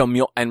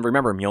 And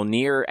remember,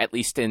 Mjolnir, at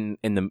least in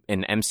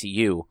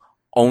MCU,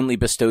 only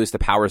bestows the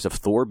powers of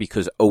Thor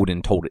because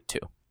Odin told it to.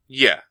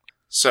 Yeah.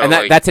 So, and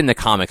that's in the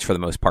comics for the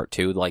most part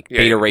too. Like,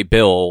 Beta Ray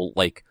Bill,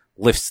 like,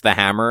 lifts the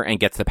hammer and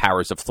gets the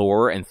powers of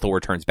Thor, and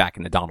Thor turns back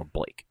into Donald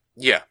Blake.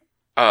 Yeah.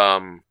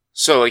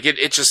 So, like,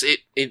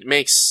 it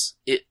makes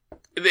it.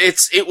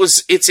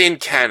 It's in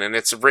canon.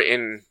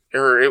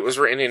 It was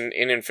written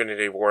in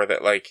Infinity War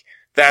that, like,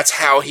 that's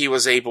how he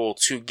was able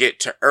to get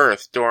to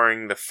Earth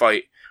during the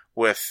fight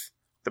with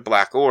the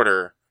Black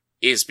Order,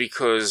 is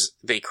because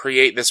they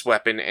create this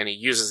weapon and he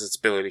uses its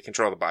ability to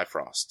control the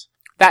Bifrost.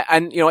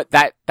 And you know what,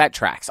 that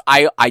tracks.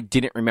 I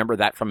didn't remember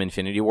that from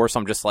Infinity War, so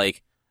I'm just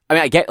like, I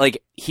mean, I get,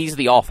 like, he's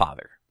the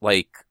Allfather.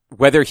 Like,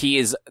 whether he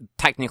is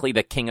technically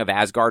the king of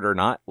Asgard or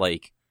not,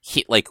 like,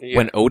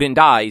 when Odin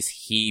dies,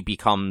 he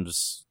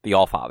becomes the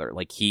Allfather.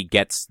 Like, he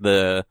gets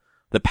the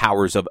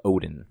powers of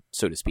Odin,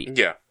 so to speak.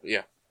 Yeah,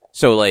 yeah.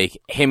 So,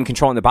 like, him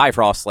controlling the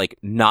Bifrost, like,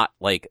 not,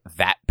 like,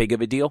 that big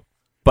of a deal.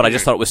 But I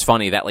just thought it was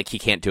funny that, like, he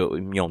can't do it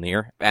with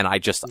Mjolnir, and I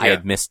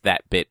had missed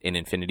that bit in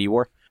Infinity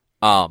War.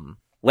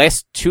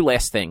 Two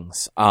last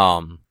things.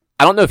 I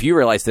don't know if you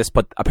realize this,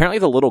 but apparently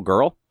the little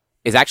girl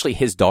is actually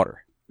his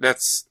daughter.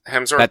 That's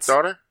Hemsworth's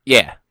daughter?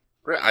 Yeah.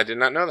 I did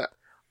not know that.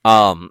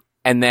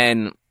 And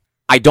then,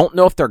 I don't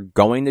know if they're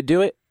going to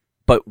do it,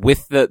 but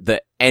with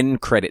the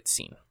end credit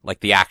scene,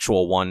 like the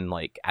actual one,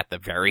 like, at the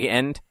very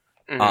end,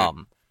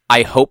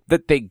 I hope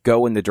that they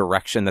go in the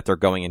direction that they're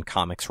going in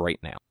comics right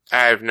now.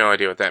 I have no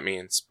idea what that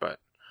means, but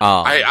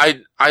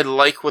I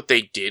like what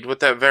they did with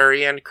that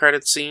very end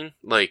credit scene.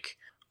 Like,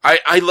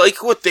 I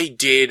like what they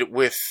did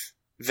with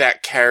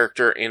that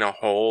character in a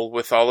whole,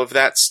 with all of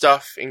that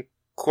stuff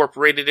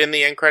incorporated in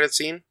the end credit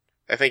scene.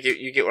 I think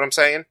you get what I'm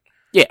saying?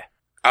 Yeah.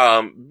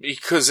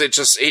 Because it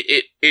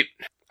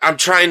I'm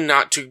trying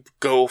not to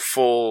go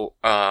full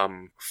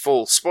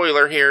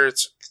spoiler here.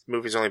 The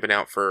movie's only been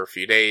out for a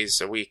few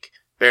days, a week,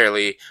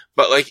 barely.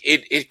 But, like,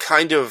 it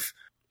kind of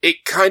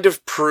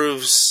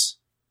proves,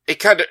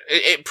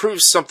 it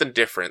proves something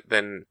different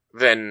than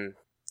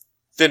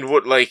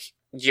what, like,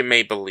 you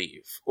may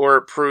believe. Or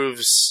it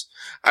proves,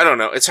 I don't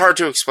know, it's hard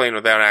to explain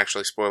without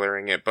actually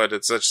spoilering it, but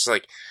it's just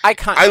like, I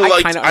kind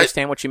of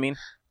understand what you mean.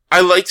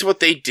 I liked what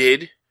they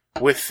did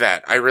with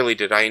that. I really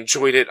did. I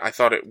enjoyed it. I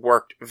thought it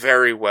worked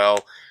very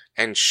well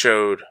and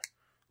showed,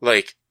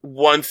 like,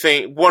 one of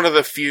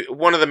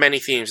the many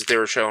themes that they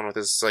were showing with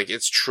this, like,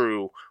 it's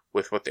true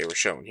with what they were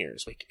showing here.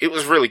 It's like, it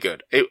was really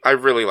good. I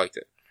really liked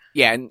it.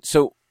 Yeah, and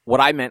so what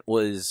I meant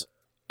was,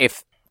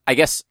 I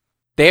guess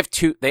they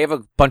have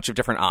a bunch of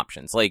different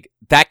options. Like,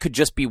 that could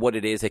just be what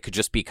it is. It could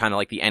just be kind of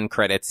like the end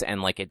credits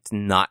and, like, it's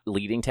not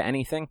leading to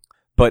anything.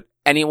 But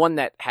anyone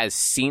that has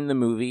seen the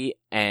movie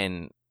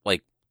and,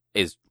 like,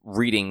 is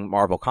reading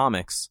Marvel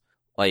Comics,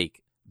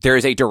 like, there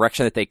is a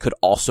direction that they could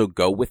also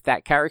go with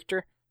that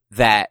character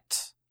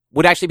that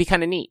would actually be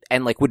kind of neat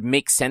and, like, would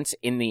make sense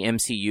in the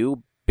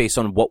MCU based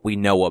on what we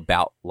know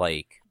about,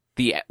 like,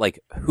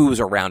 who's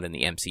around in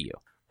the MCU.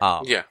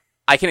 Yeah.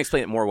 I can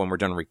explain it more when we're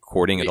done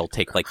recording. It'll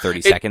take like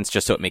 30 seconds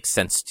just so it makes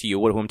sense to you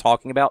who I'm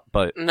talking about,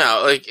 but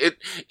no, like,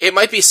 it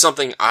might be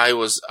something I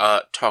was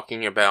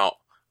talking about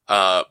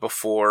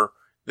before,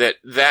 that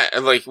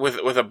like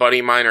with a buddy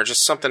of mine, or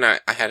just something I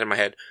had in my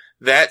head.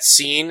 That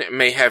scene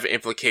may have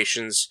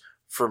implications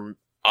for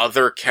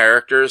other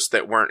characters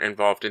that weren't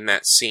involved in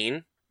that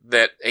scene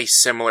that a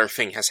similar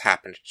thing has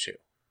happened to.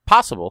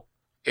 Possible.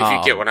 If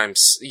you get what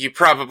you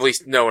probably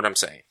know what I'm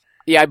saying.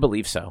 Yeah, I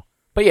believe so.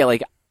 But yeah,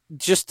 like,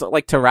 just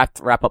like to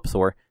wrap up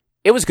Thor,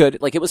 it was good.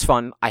 Like, it was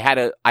fun.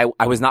 I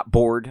was not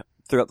bored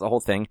throughout the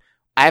whole thing.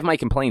 I have my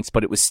complaints,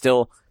 but it was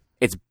still,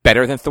 it's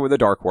better than Thor: The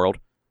Dark World.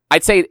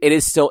 I'd say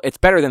it's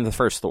better than the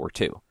first Thor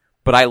too.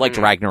 But I liked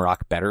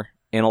Ragnarok better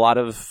in a lot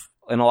of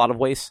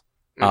ways.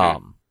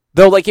 Mm-hmm.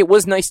 Though, like, it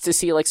was nice to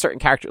see, like, certain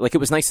characters, like, it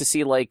was nice to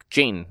see, like,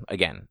 Jane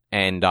again,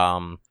 and,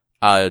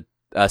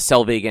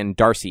 Selvig and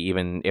Darcy,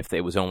 even if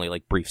it was only,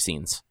 like, brief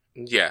scenes.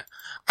 Yeah.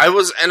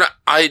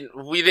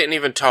 We didn't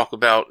even talk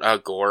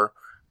about, Gore.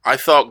 I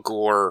thought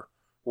Gore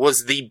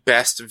was the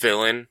best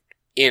villain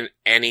in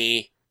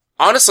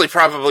honestly,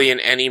 probably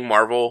in any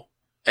Marvel,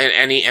 in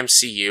any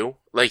MCU.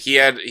 Like, he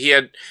had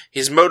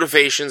his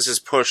motivations, his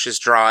push, his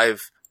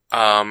drive,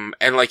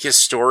 and, like, his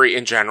story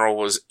in general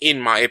was, in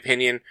my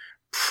opinion,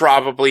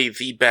 probably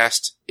the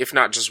best, if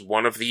not just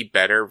one of the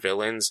better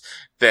villains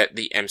that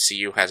the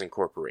MCU has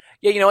incorporated.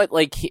 Yeah, you know what?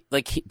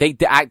 They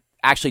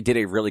actually did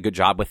a really good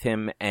job with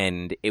him,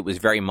 and it was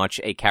very much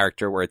a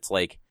character where it's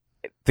like,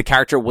 the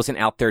character wasn't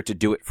out there to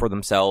do it for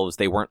themselves.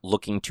 They weren't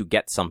looking to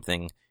get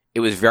something. It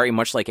was very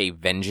much like a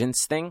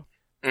vengeance thing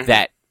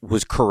that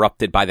was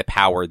corrupted by the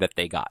power that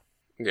they got.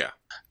 Yeah.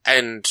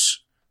 And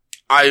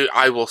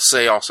I will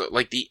say also,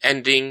 like, the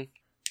ending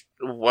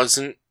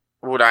wasn't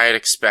what I had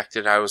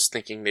expected. I was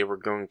thinking they were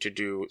going to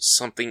do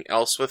something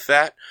else with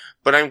that,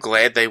 but I'm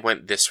glad they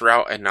went this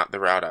route and not the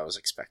route I was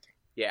expecting.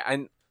 Yeah,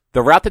 and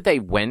the route that they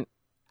went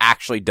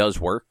actually does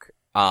work.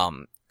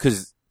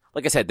 'Cause,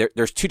 like I said,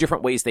 there's two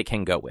different ways they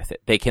can go with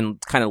it. They can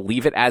kind of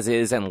leave it as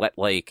is and let,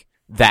 like,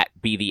 that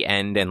be the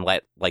end and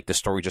let, like, the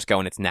story just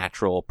go in its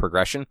natural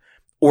progression.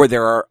 Or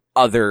there are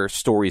other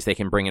stories they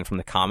can bring in from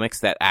the comics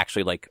that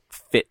actually, like,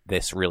 fit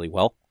this really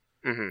well.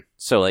 Mm-hmm.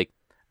 So, like,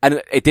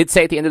 and it did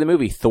say at the end of the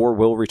movie, Thor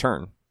will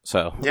return.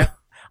 So, yeah.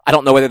 I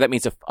don't know whether that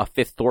means a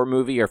fifth Thor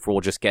movie or if we'll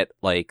just get,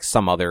 like,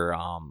 some other,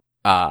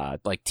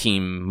 like,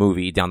 team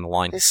movie down the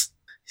line. He's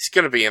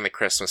gonna be in the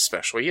Christmas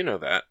special, you know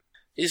that.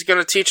 He's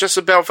gonna teach us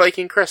about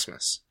Viking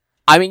Christmas.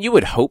 I mean, you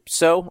would hope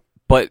so,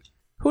 but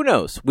who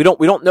knows? We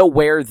don't know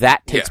where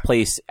that takes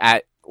place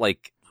at,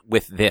 like,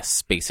 with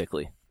this,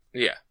 basically.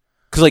 Yeah.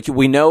 Cause, like,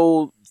 we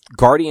know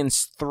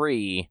Guardians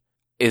 3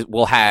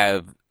 will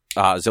have,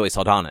 Zoe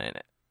Saldana in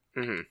it.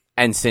 Mm-hmm.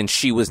 And since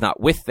she was not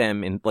with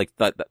them in, like,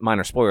 the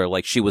minor spoiler,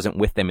 like, she wasn't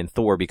with them in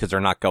Thor because they're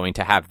not going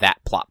to have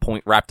that plot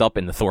point wrapped up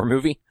in the Thor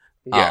movie.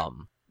 Yeah.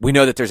 We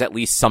know that there's at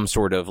least some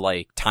sort of,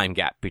 like, time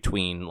gap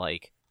between,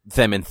 like,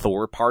 them and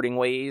Thor parting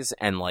ways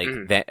and, like,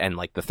 that and,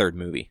 like, the third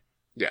movie.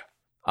 Yeah.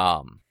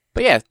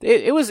 But yeah,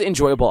 it was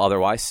enjoyable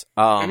otherwise.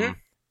 Now,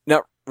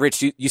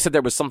 Rich, you said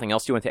there was something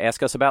else you wanted to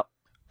ask us about?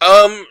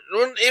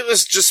 It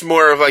was just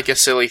more of, like, a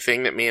silly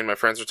thing that me and my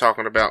friends were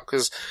talking about,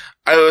 because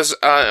I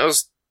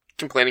was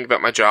complaining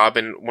about my job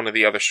in one of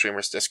the other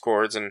streamers'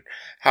 Discords and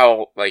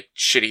how, like,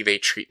 shitty they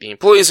treat the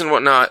employees and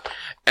whatnot.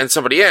 And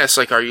somebody asked,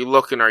 like, are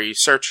you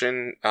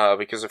searching,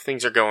 because if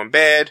things are going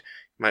bad,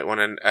 you might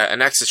want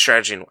an exit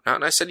strategy and whatnot.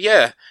 And I said,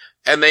 yeah.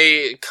 And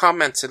they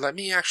commented, let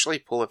me actually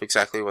pull up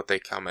exactly what they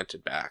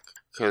commented back.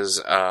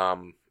 Cause,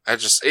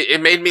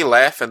 it made me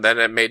laugh and then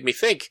it made me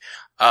think.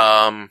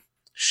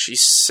 She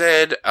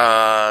said,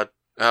 well,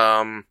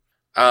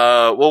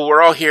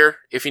 we're all here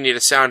if you need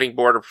a sounding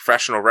board or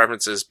professional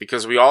references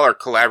because we all are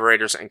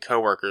collaborators and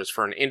coworkers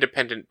for an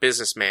independent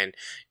businessman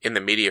in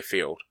the media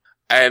field.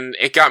 And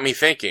it got me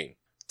thinking,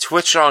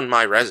 Twitch on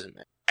my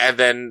resume. And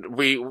then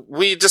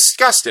we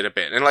discussed it a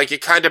bit and, like,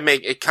 it kind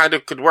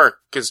of could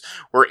work because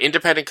we're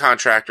independent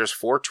contractors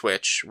for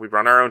Twitch. We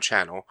run our own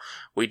channel.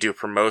 We do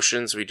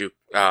promotions. We do,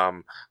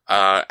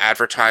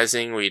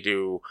 advertising. We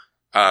do,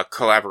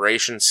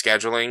 collaboration,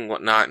 scheduling,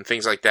 whatnot, and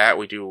things like that.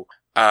 We do,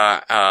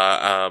 I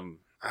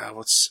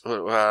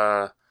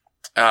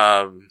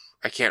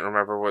can't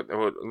remember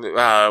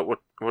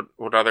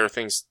what other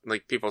things,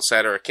 like, people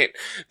said, or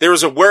there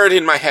was a word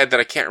in my head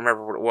that I can't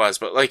remember what it was,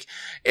 but, like,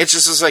 it's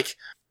just like,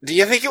 do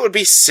you think it would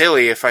be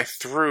silly if I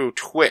threw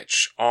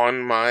Twitch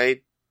on my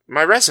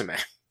resume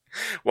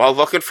while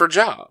looking for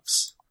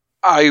jobs?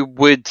 I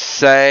would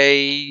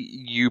say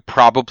you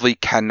probably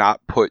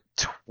cannot put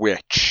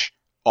Twitch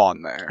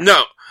on there.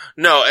 No,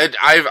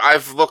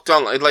 I've looked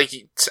on, like,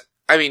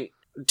 I mean,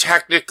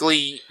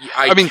 technically,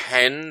 I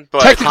can,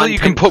 but... Technically, you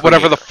can put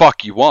whatever the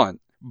fuck you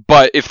want.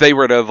 But if they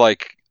were to,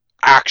 like,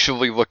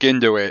 actually look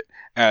into it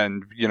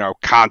and, you know,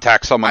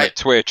 contact someone at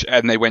Twitch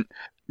and they went,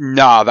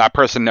 nah, that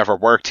person never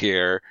worked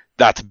here,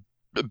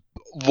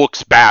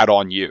 looks bad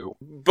on you.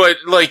 But,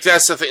 like,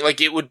 that's the thing.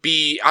 Like, it would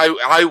be...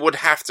 I would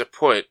have to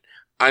put,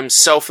 I'm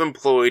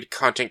self-employed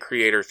content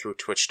creator through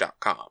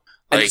Twitch.com.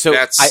 Like, so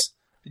that's...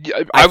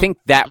 I think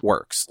that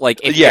works. Like,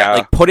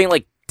 like, putting,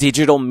 like,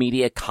 digital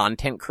media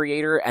content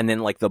creator and then,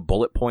 like, the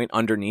bullet point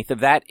underneath of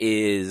that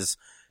is,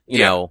 you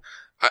know,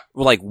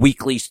 like,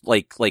 weekly,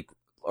 like,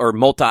 or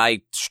like,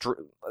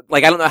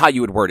 I don't know how you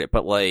would word it,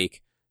 but,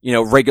 like, you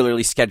know,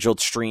 regularly scheduled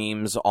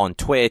streams on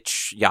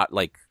Twitch,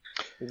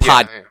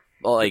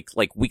 like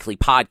weekly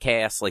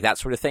podcasts, like that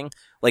sort of thing.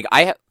 Like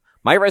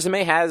my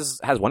resume has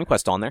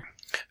OneQuest on there.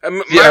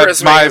 My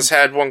resume has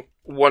had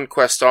one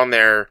quest on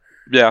there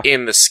Yeah.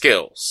 in the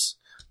skills.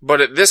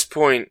 But at this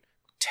point,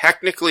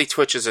 technically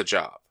Twitch is a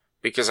job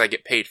because I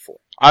get paid for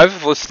it.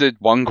 I've listed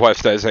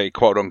OneQuest as a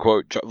quote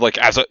unquote like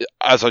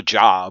as a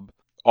job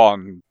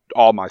on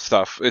all my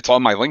stuff. It's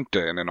on my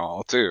LinkedIn and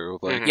all too.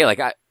 Like Yeah,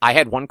 like I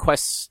have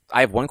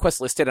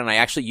OneQuest listed, and I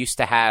actually used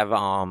to have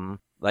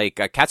like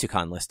a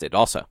Katsucon listed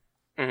also.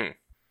 Mhm.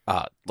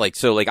 Like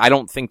so, like I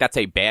don't think that's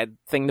a bad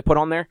thing to put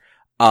on there.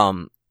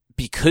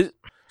 Because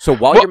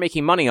while you're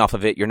making money off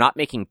of it, you're not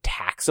making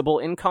taxable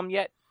income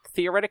yet.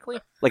 Theoretically,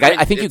 like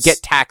I think you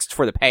get taxed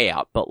for the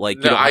payout, but like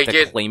you don't have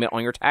to claim it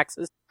on your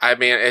taxes. I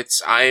mean,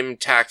 I'm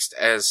taxed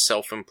as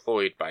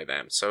self-employed by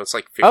them, so it's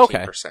like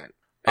 15%.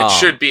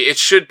 It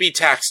should be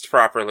taxed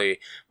properly.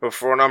 But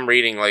for what I'm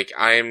reading, like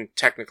I'm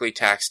technically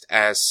taxed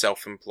as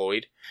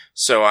self-employed,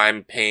 so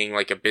I'm paying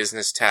like a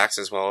business tax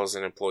as well as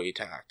an employee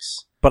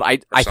tax. But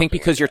I think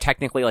because you're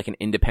technically like an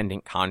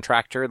independent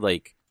contractor,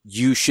 like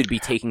you should be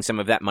taking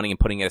some of that money and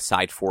putting it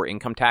aside for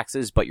income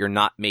taxes, but you're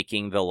not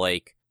making the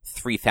like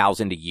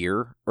 $3,000 a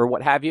year or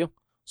what have you.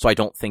 So I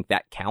don't think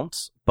that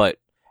counts. But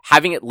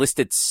having it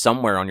listed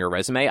somewhere on your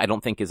resume, I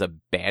don't think is a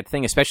bad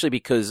thing, especially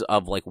because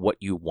of like what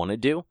you want to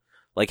do.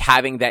 Like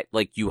having that,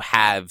 like you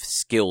have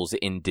skills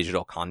in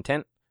digital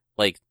content,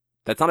 like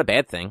that's not a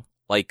bad thing.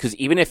 Like, cause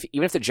even if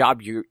the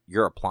job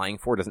you're applying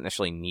for doesn't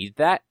necessarily need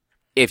that,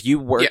 if you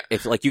work,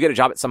 if like you get a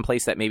job at some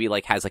place that maybe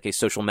like has like a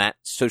social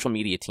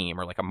media team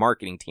or like a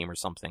marketing team or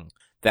something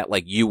that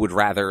like you would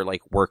rather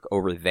like work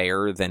over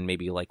there than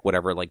maybe like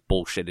whatever like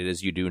bullshit it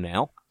is you do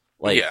now.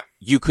 Like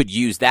you could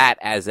use that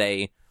as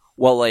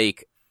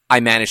like I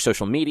manage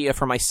social media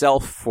for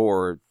myself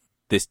for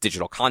this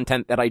digital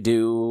content that I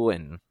do,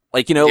 and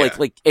like, you know,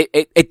 like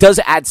it does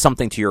add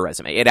something to your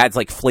resume. It adds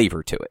like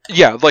flavor to it.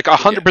 Yeah, like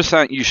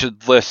 100% you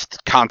should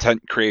list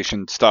content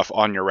creation stuff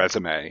on your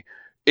resume.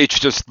 It's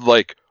just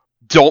like,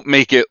 don't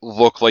make it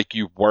look like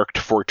you worked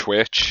for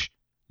Twitch,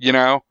 you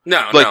know?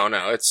 No.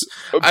 It's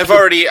I've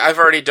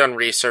already done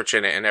research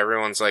in it, and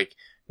everyone's like,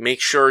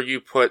 make sure you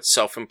put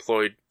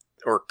self-employed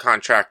or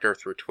contractor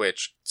through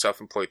Twitch,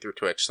 self-employed through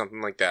Twitch,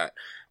 something like that.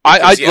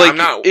 Because,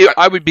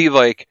 I would be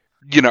like,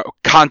 you know,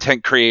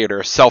 content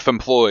creator,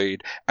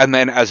 self-employed, and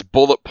then as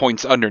bullet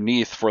points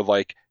underneath for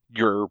like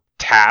your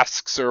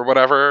tasks or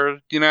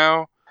whatever, you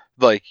know,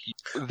 like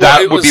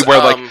that would be where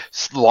like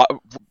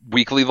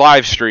weekly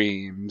live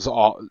streams,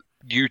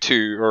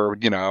 YouTube, or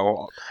you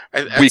know,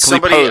 weekly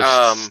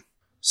posts.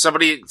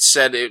 Somebody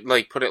said it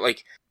like put it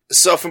like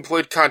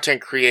self-employed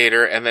content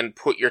creator, and then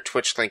put your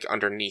Twitch link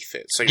underneath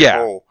it. So your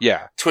whole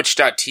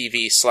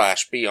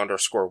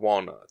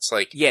twitch.tv/b_walnuts.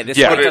 Like this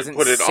doesn't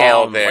put it sound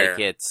all there. like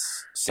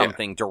it's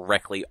something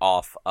directly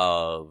off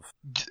of.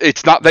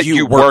 It's not that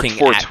you work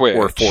for Twitch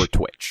or for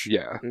Twitch.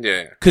 Yeah.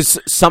 Because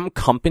some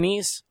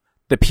companies,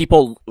 the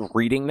people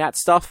reading that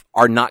stuff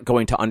are not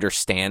going to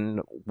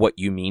understand what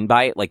you mean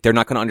by it. Like they're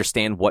not going to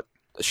understand what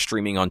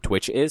streaming on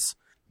Twitch is.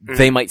 Mm-hmm.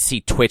 They might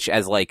see Twitch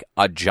as like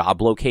a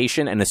job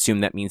location and assume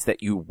that means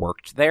that you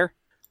worked there.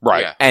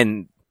 Right. Yeah.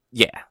 And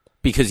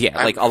because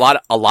like a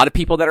lot of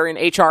people that are in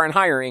HR and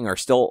hiring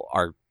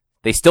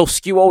they still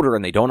skew older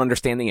and they don't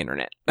understand the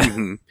internet.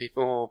 Mm-hmm.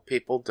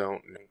 People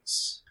don't know.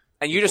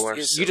 And you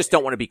just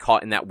don't want to be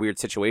caught in that weird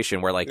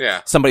situation where like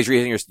somebody's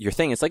reading your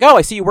thing. It's like, oh,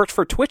 I see you worked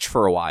for Twitch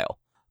for a while.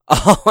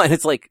 And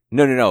it's like,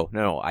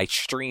 no, I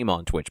stream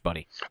on Twitch,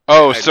 buddy.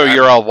 Oh, so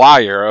you're a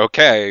liar.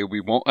 Okay,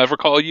 we won't ever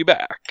call you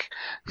back.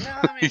 No,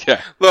 I mean,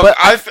 look, but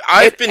I've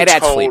been adds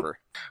told flavor.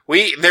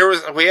 We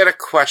had a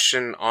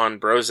question on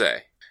Brose,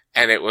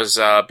 and it was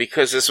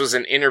because this was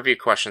an interview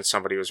question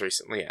somebody was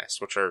recently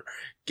asked, which are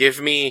give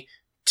me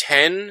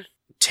 10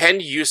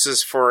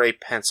 uses for a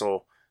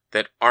pencil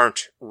that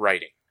aren't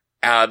writing.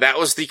 That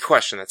was the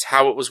question. That's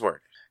how it was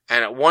worded.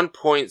 And at one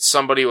point,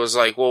 somebody was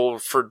like, "Well,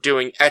 for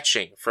doing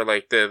etching, for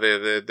like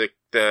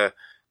the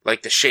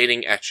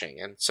shading etching,"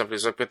 and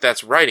somebody's like, "But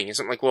that's writing."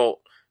 Isn't like,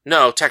 well,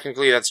 no,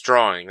 technically that's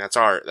drawing, that's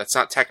art, that's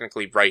not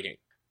technically writing.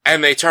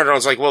 And they turned around and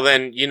was like, "Well,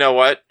 then you know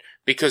what?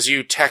 Because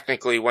you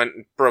technically went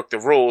and broke the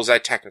rules, I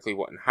technically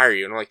wouldn't hire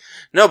you." And I'm like,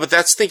 "No, but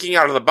that's thinking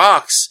out of the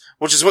box,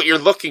 which is what you're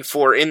looking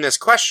for in this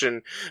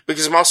question.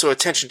 Because I'm also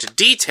attention to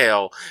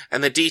detail,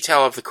 and the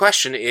detail of the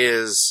question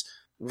is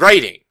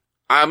writing."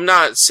 I'm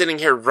not sitting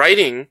here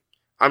writing,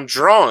 I'm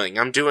drawing,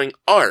 I'm doing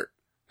art.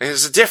 And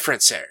there's a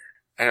difference there.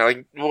 And I'm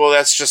like, well,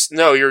 that's just,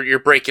 no, you're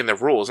breaking the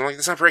rules. I'm like,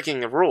 that's not breaking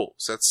the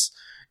rules. That's,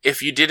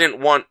 if you didn't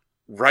want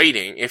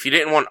writing, if you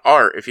didn't want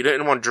art, if you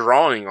didn't want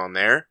drawing on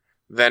there,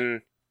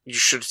 then you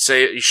should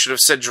have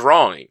said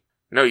drawing.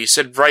 No, you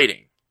said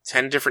writing.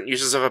 10 different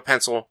uses of a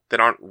pencil that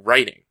aren't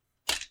writing.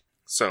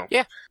 So,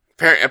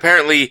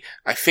 apparently,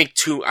 I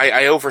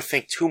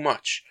overthink too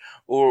much.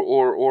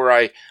 Or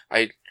I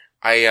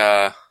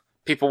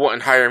people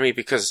wouldn't hire me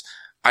because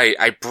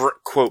I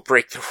quote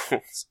break the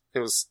rules. It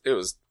was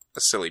a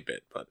silly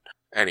bit, but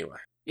anyway.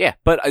 Yeah,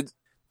 but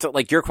so,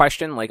 like your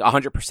question, like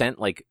 100%,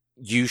 like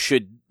you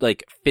should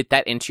like fit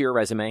that into your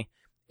resume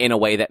in a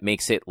way that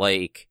makes it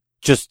like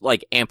just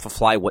like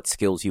amplify what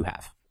skills you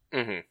have.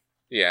 Mm-hmm.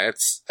 Yeah,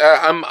 it's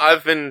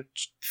I've been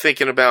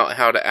thinking about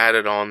how to add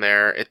it on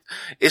there.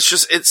 It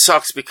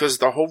sucks because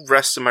the whole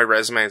rest of my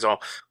resume is all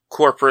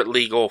corporate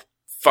legal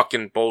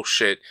fucking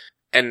bullshit,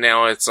 and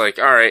now it's like,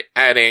 all right,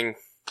 adding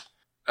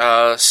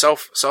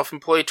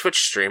self-employed Twitch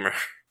streamer,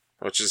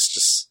 which is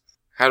just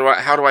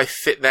how do I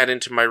fit that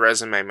into my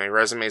resume? My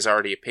resume is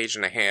already a page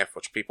and a half,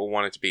 which people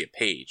want it to be a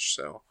page.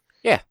 So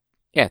yeah,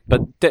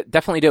 but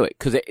definitely do it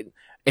because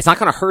it's not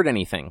going to hurt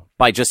anything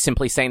by just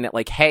simply saying that,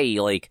 like, hey,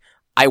 like,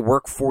 I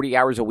work 40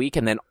 hours a week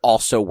and then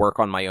also work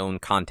on my own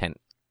content.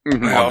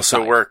 Mm-hmm. I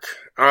also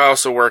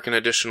work an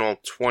additional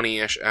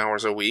 20-ish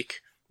hours a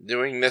week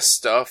doing this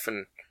stuff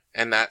and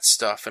that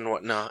stuff and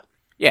whatnot.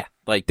 Yeah,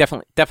 like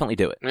definitely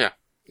do it. Yeah.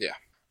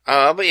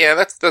 But yeah,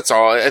 that's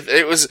all.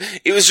 It was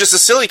just a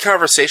silly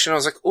conversation. I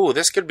was like, "Ooh,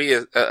 this could be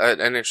an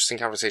interesting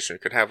conversation we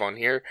could have on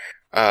here."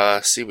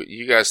 See what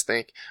you guys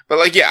think. But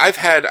like, yeah, I've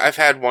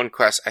had one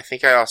quest. I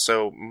think I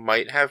also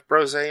might have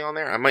Brose on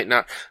there. I might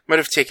not. Might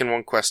have taken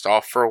one quest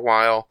off for a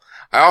while.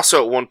 I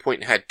also at one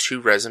point had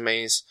 2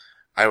 resumes.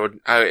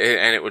 And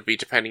it would be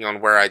depending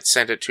on where I'd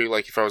send it to.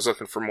 Like if I was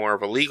looking for more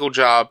of a legal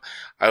job,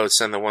 I would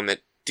send the one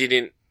that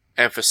didn't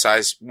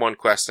emphasize one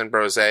quest in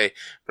Brose.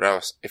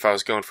 But if I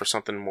was going for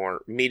something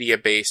more media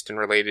based and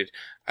related,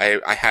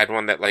 I had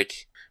one that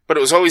like. But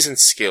it was always in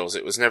skills.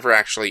 It was never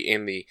actually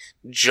in the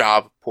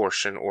job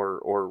portion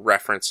or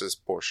references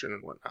portion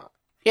and whatnot.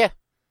 Yeah.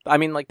 I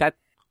mean, like that,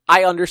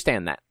 I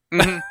understand that.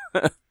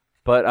 Mm-hmm.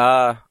 But,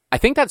 I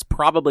think that's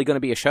probably going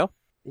to be a show.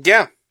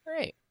 Yeah. All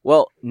right.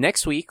 Well,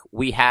 next week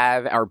we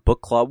have our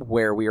book club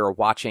where we are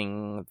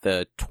watching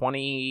the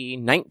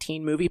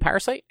 2019 movie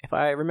Parasite, if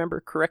I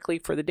remember correctly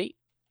for the date.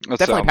 That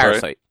Definitely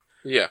Parasite.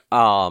 Right.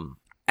 Yeah.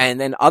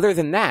 And then other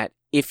than that,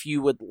 if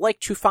you would like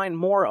to find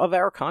more of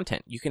our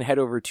content, you can head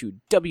over to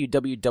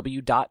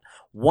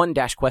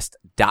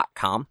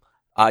www.one-quest.com.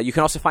 You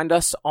can also find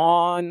us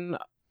on...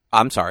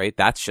 I'm sorry,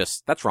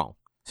 that's wrong.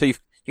 So you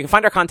can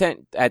find our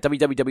content at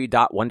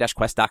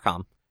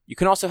www.one-quest.com. You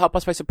can also help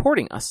us by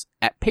supporting us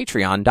at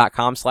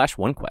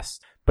patreon.com/onequest.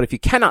 But if you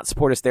cannot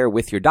support us there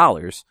with your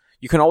dollars,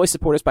 you can always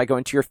support us by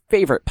going to your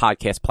favorite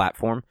podcast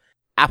platform,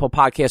 Apple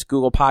Podcasts,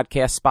 Google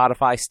Podcasts,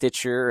 Spotify,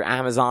 Stitcher,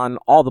 Amazon,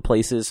 all the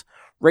places.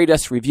 Rate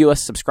us, review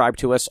us, subscribe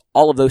to us.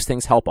 All of those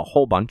things help a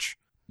whole bunch.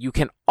 You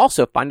can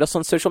also find us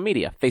on social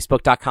media,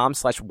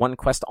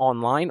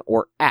 facebook.com/onequestonline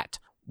or at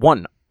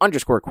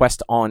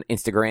 @1_quest on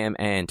Instagram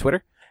and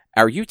Twitter.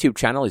 Our YouTube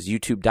channel is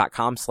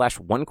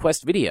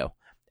youtube.com/onequestvideo.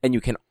 And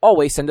you can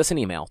always send us an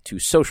email to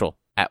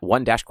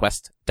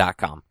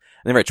social@one-quest.com. And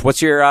then, Rich,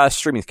 what's your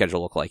streaming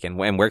schedule look like, and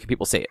where can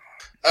people see it?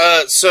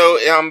 So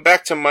I'm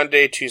back to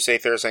Monday, Tuesday,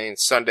 Thursday, and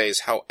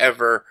Sundays.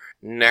 However,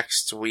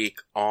 next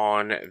week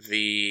on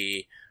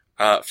the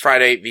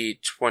Friday the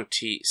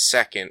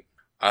 22nd,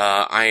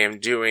 I am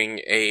doing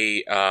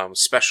a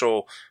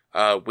special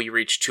We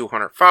Reach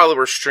 200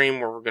 followers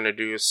stream where we're going to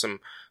do some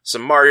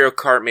Mario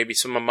Kart, maybe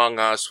some Among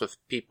Us with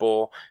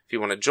people. If you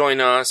want to join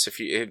us, if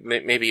you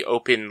maybe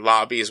open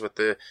lobbies with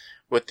the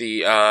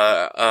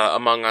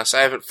Among Us.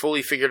 I haven't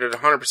fully figured it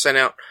 100%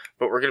 out,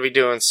 but we're going to be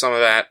doing some of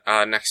that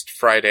next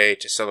Friday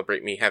to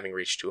celebrate me having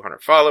reached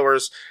 200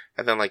 followers.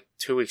 And then, like,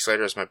 2 weeks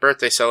later is my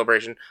birthday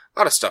celebration. A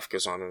lot of stuff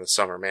goes on in the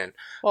summer, man.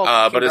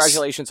 Well,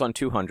 congratulations on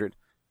 200.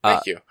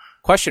 Thank you.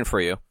 Question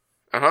for you.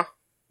 Uh-huh.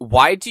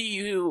 Why do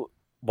you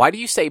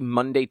say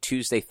Monday,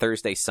 Tuesday,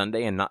 Thursday,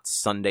 Sunday, and not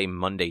Sunday,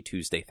 Monday,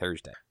 Tuesday,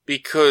 Thursday?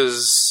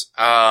 Because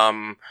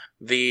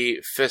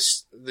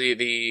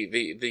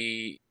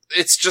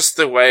it's just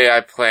the way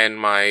I plan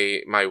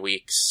my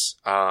weeks.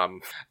 I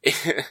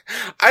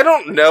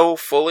don't know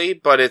fully,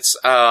 but it's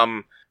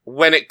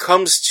when it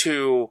comes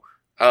to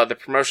the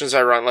promotions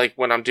I run, like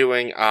when I'm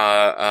doing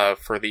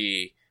for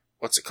the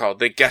what's it called?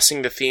 The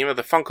guessing the theme of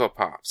the Funko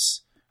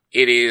Pops.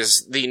 It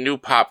is the new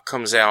pop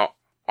comes out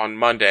on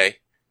Monday,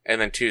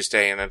 and then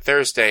Tuesday, and then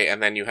Thursday,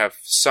 and then you have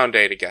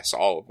Sunday to guess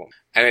all of them.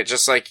 And it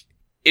just like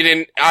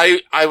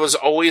I was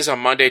always on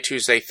Monday,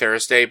 Tuesday,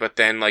 Thursday, but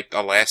then like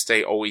the last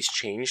day always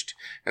changed,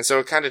 and so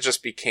it kind of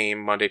just became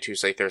Monday,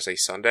 Tuesday, Thursday,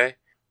 Sunday.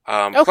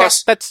 Okay,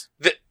 plus that's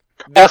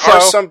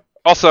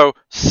also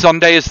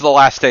Sunday is the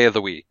last day of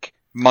the week.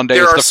 Monday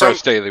is the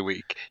first day of the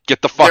week.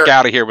 Get the fuck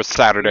out of here with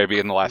Saturday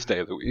being the last day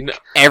of the week.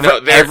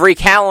 Every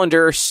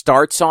calendar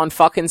starts on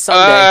fucking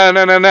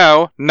Sunday.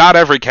 No. Not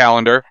every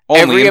calendar.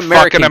 Only in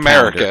fucking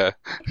America.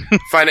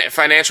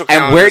 Financial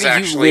calendar. And where do you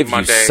actually live,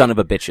 Monday. you son of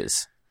a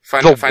bitches?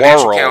 The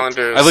financial world.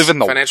 calendars. I live in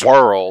the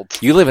world.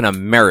 You live in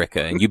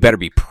America, and you better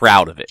be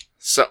proud of it.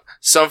 So,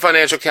 some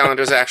financial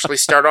calendars actually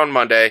start on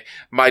Monday.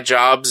 My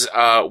job's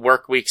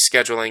work week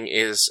scheduling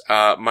is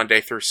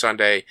Monday through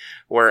Sunday,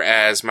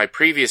 whereas my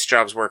previous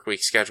job's work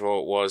week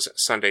schedule was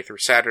Sunday through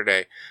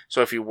Saturday.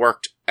 So if you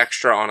worked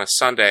extra on a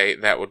Sunday,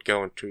 that would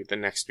go into the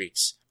next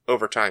week's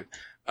overtime.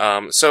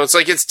 So it's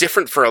like it's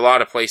different for a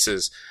lot of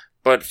places,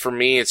 but for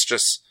me, it's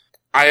just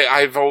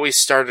I've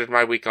always started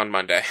my week on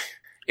Monday.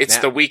 It's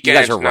the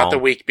weekend, not the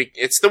week.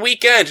 It's the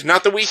weekend,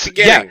 not the week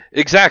beginning. Yeah,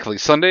 exactly.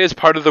 Sunday is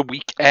part of the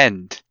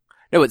weekend.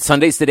 No, but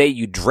Sunday's the day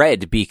you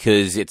dread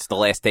because it's the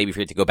last day before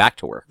you have to go back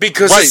to work.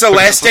 Because Right, it's the because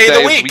last it's day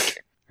of the week.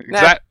 Exactly.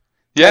 That's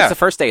Yeah. the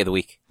first day of the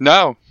week.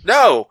 No.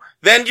 No,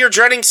 then you're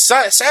dreading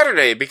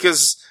Saturday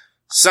because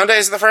Sunday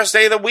is the first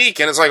day of the week,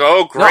 and it's like,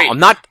 oh, great.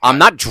 No, I'm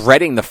not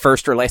dreading the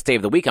first or last day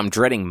of the week. I'm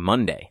dreading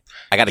Monday.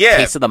 I got a Yeah.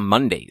 case of the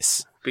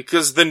Mondays.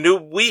 Because the new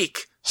week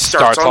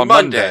starts on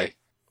Monday.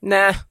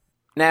 Nah,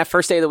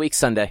 first day of the week,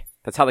 Sunday.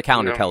 That's how the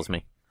calendar No. tells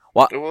me.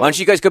 Why don't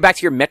you guys go back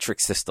to your metric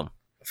system?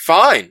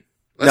 Fine.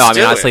 Let's No, I mean,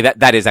 do honestly, it.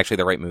 that is actually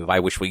the right move. I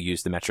wish we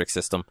used the metric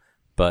system,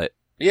 but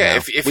Yeah,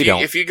 no, if we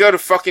don't. you go to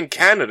fucking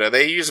Canada,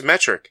 they use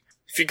metric.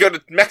 If you go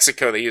to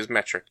Mexico, they use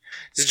metric.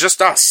 It's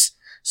just us.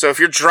 So if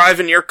you're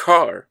driving your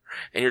car,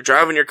 and you're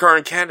driving your car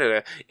in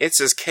Canada, it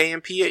says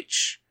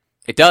KMPH.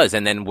 It does,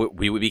 and then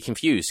we would be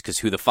confused, because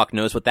who the fuck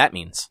knows what that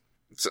means?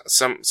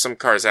 Some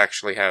cars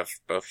actually have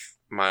both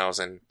miles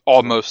and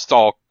Almost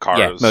all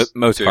cars. Yeah,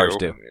 most cars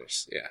do.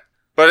 years. Yeah.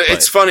 But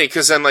it's funny,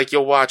 because then, like,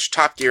 you'll watch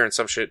Top Gear and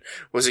some shit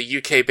was a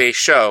UK-based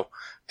show,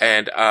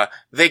 and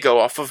they go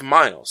off of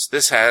miles.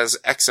 This has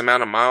X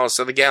amount of miles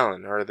to the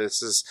gallon, or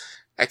this is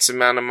X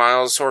amount of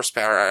miles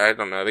horsepower. I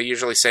don't know. They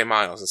usually say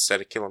miles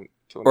instead of kilometers.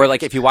 Or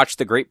like if you watch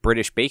the Great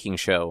British Baking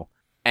Show,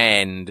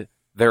 and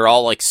they're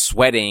all like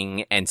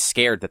sweating and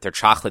scared that their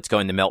chocolate's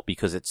going to melt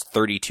because it's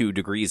 32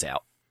 degrees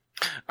out.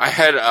 I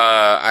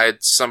had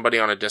somebody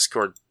on a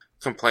Discord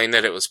complain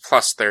that it was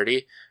plus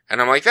 30,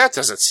 and I'm like, that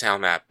doesn't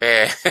sound that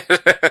bad.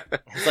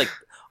 It's like,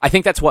 I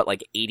think that's what,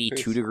 like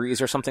 82 degrees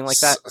or something like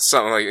that?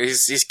 Something like,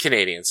 he's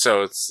Canadian,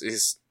 so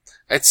it's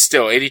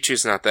still, 82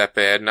 is not that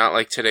bad. Not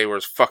like today where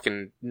it's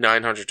fucking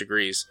 900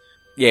 degrees.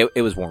 Yeah,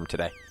 it was warm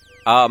today.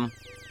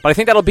 But I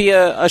think that'll be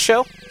a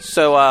show.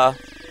 So,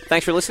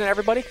 thanks for listening,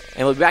 everybody.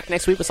 And we'll be back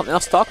next week with something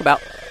else to talk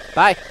about.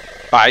 Bye.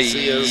 Bye.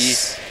 See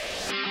yous.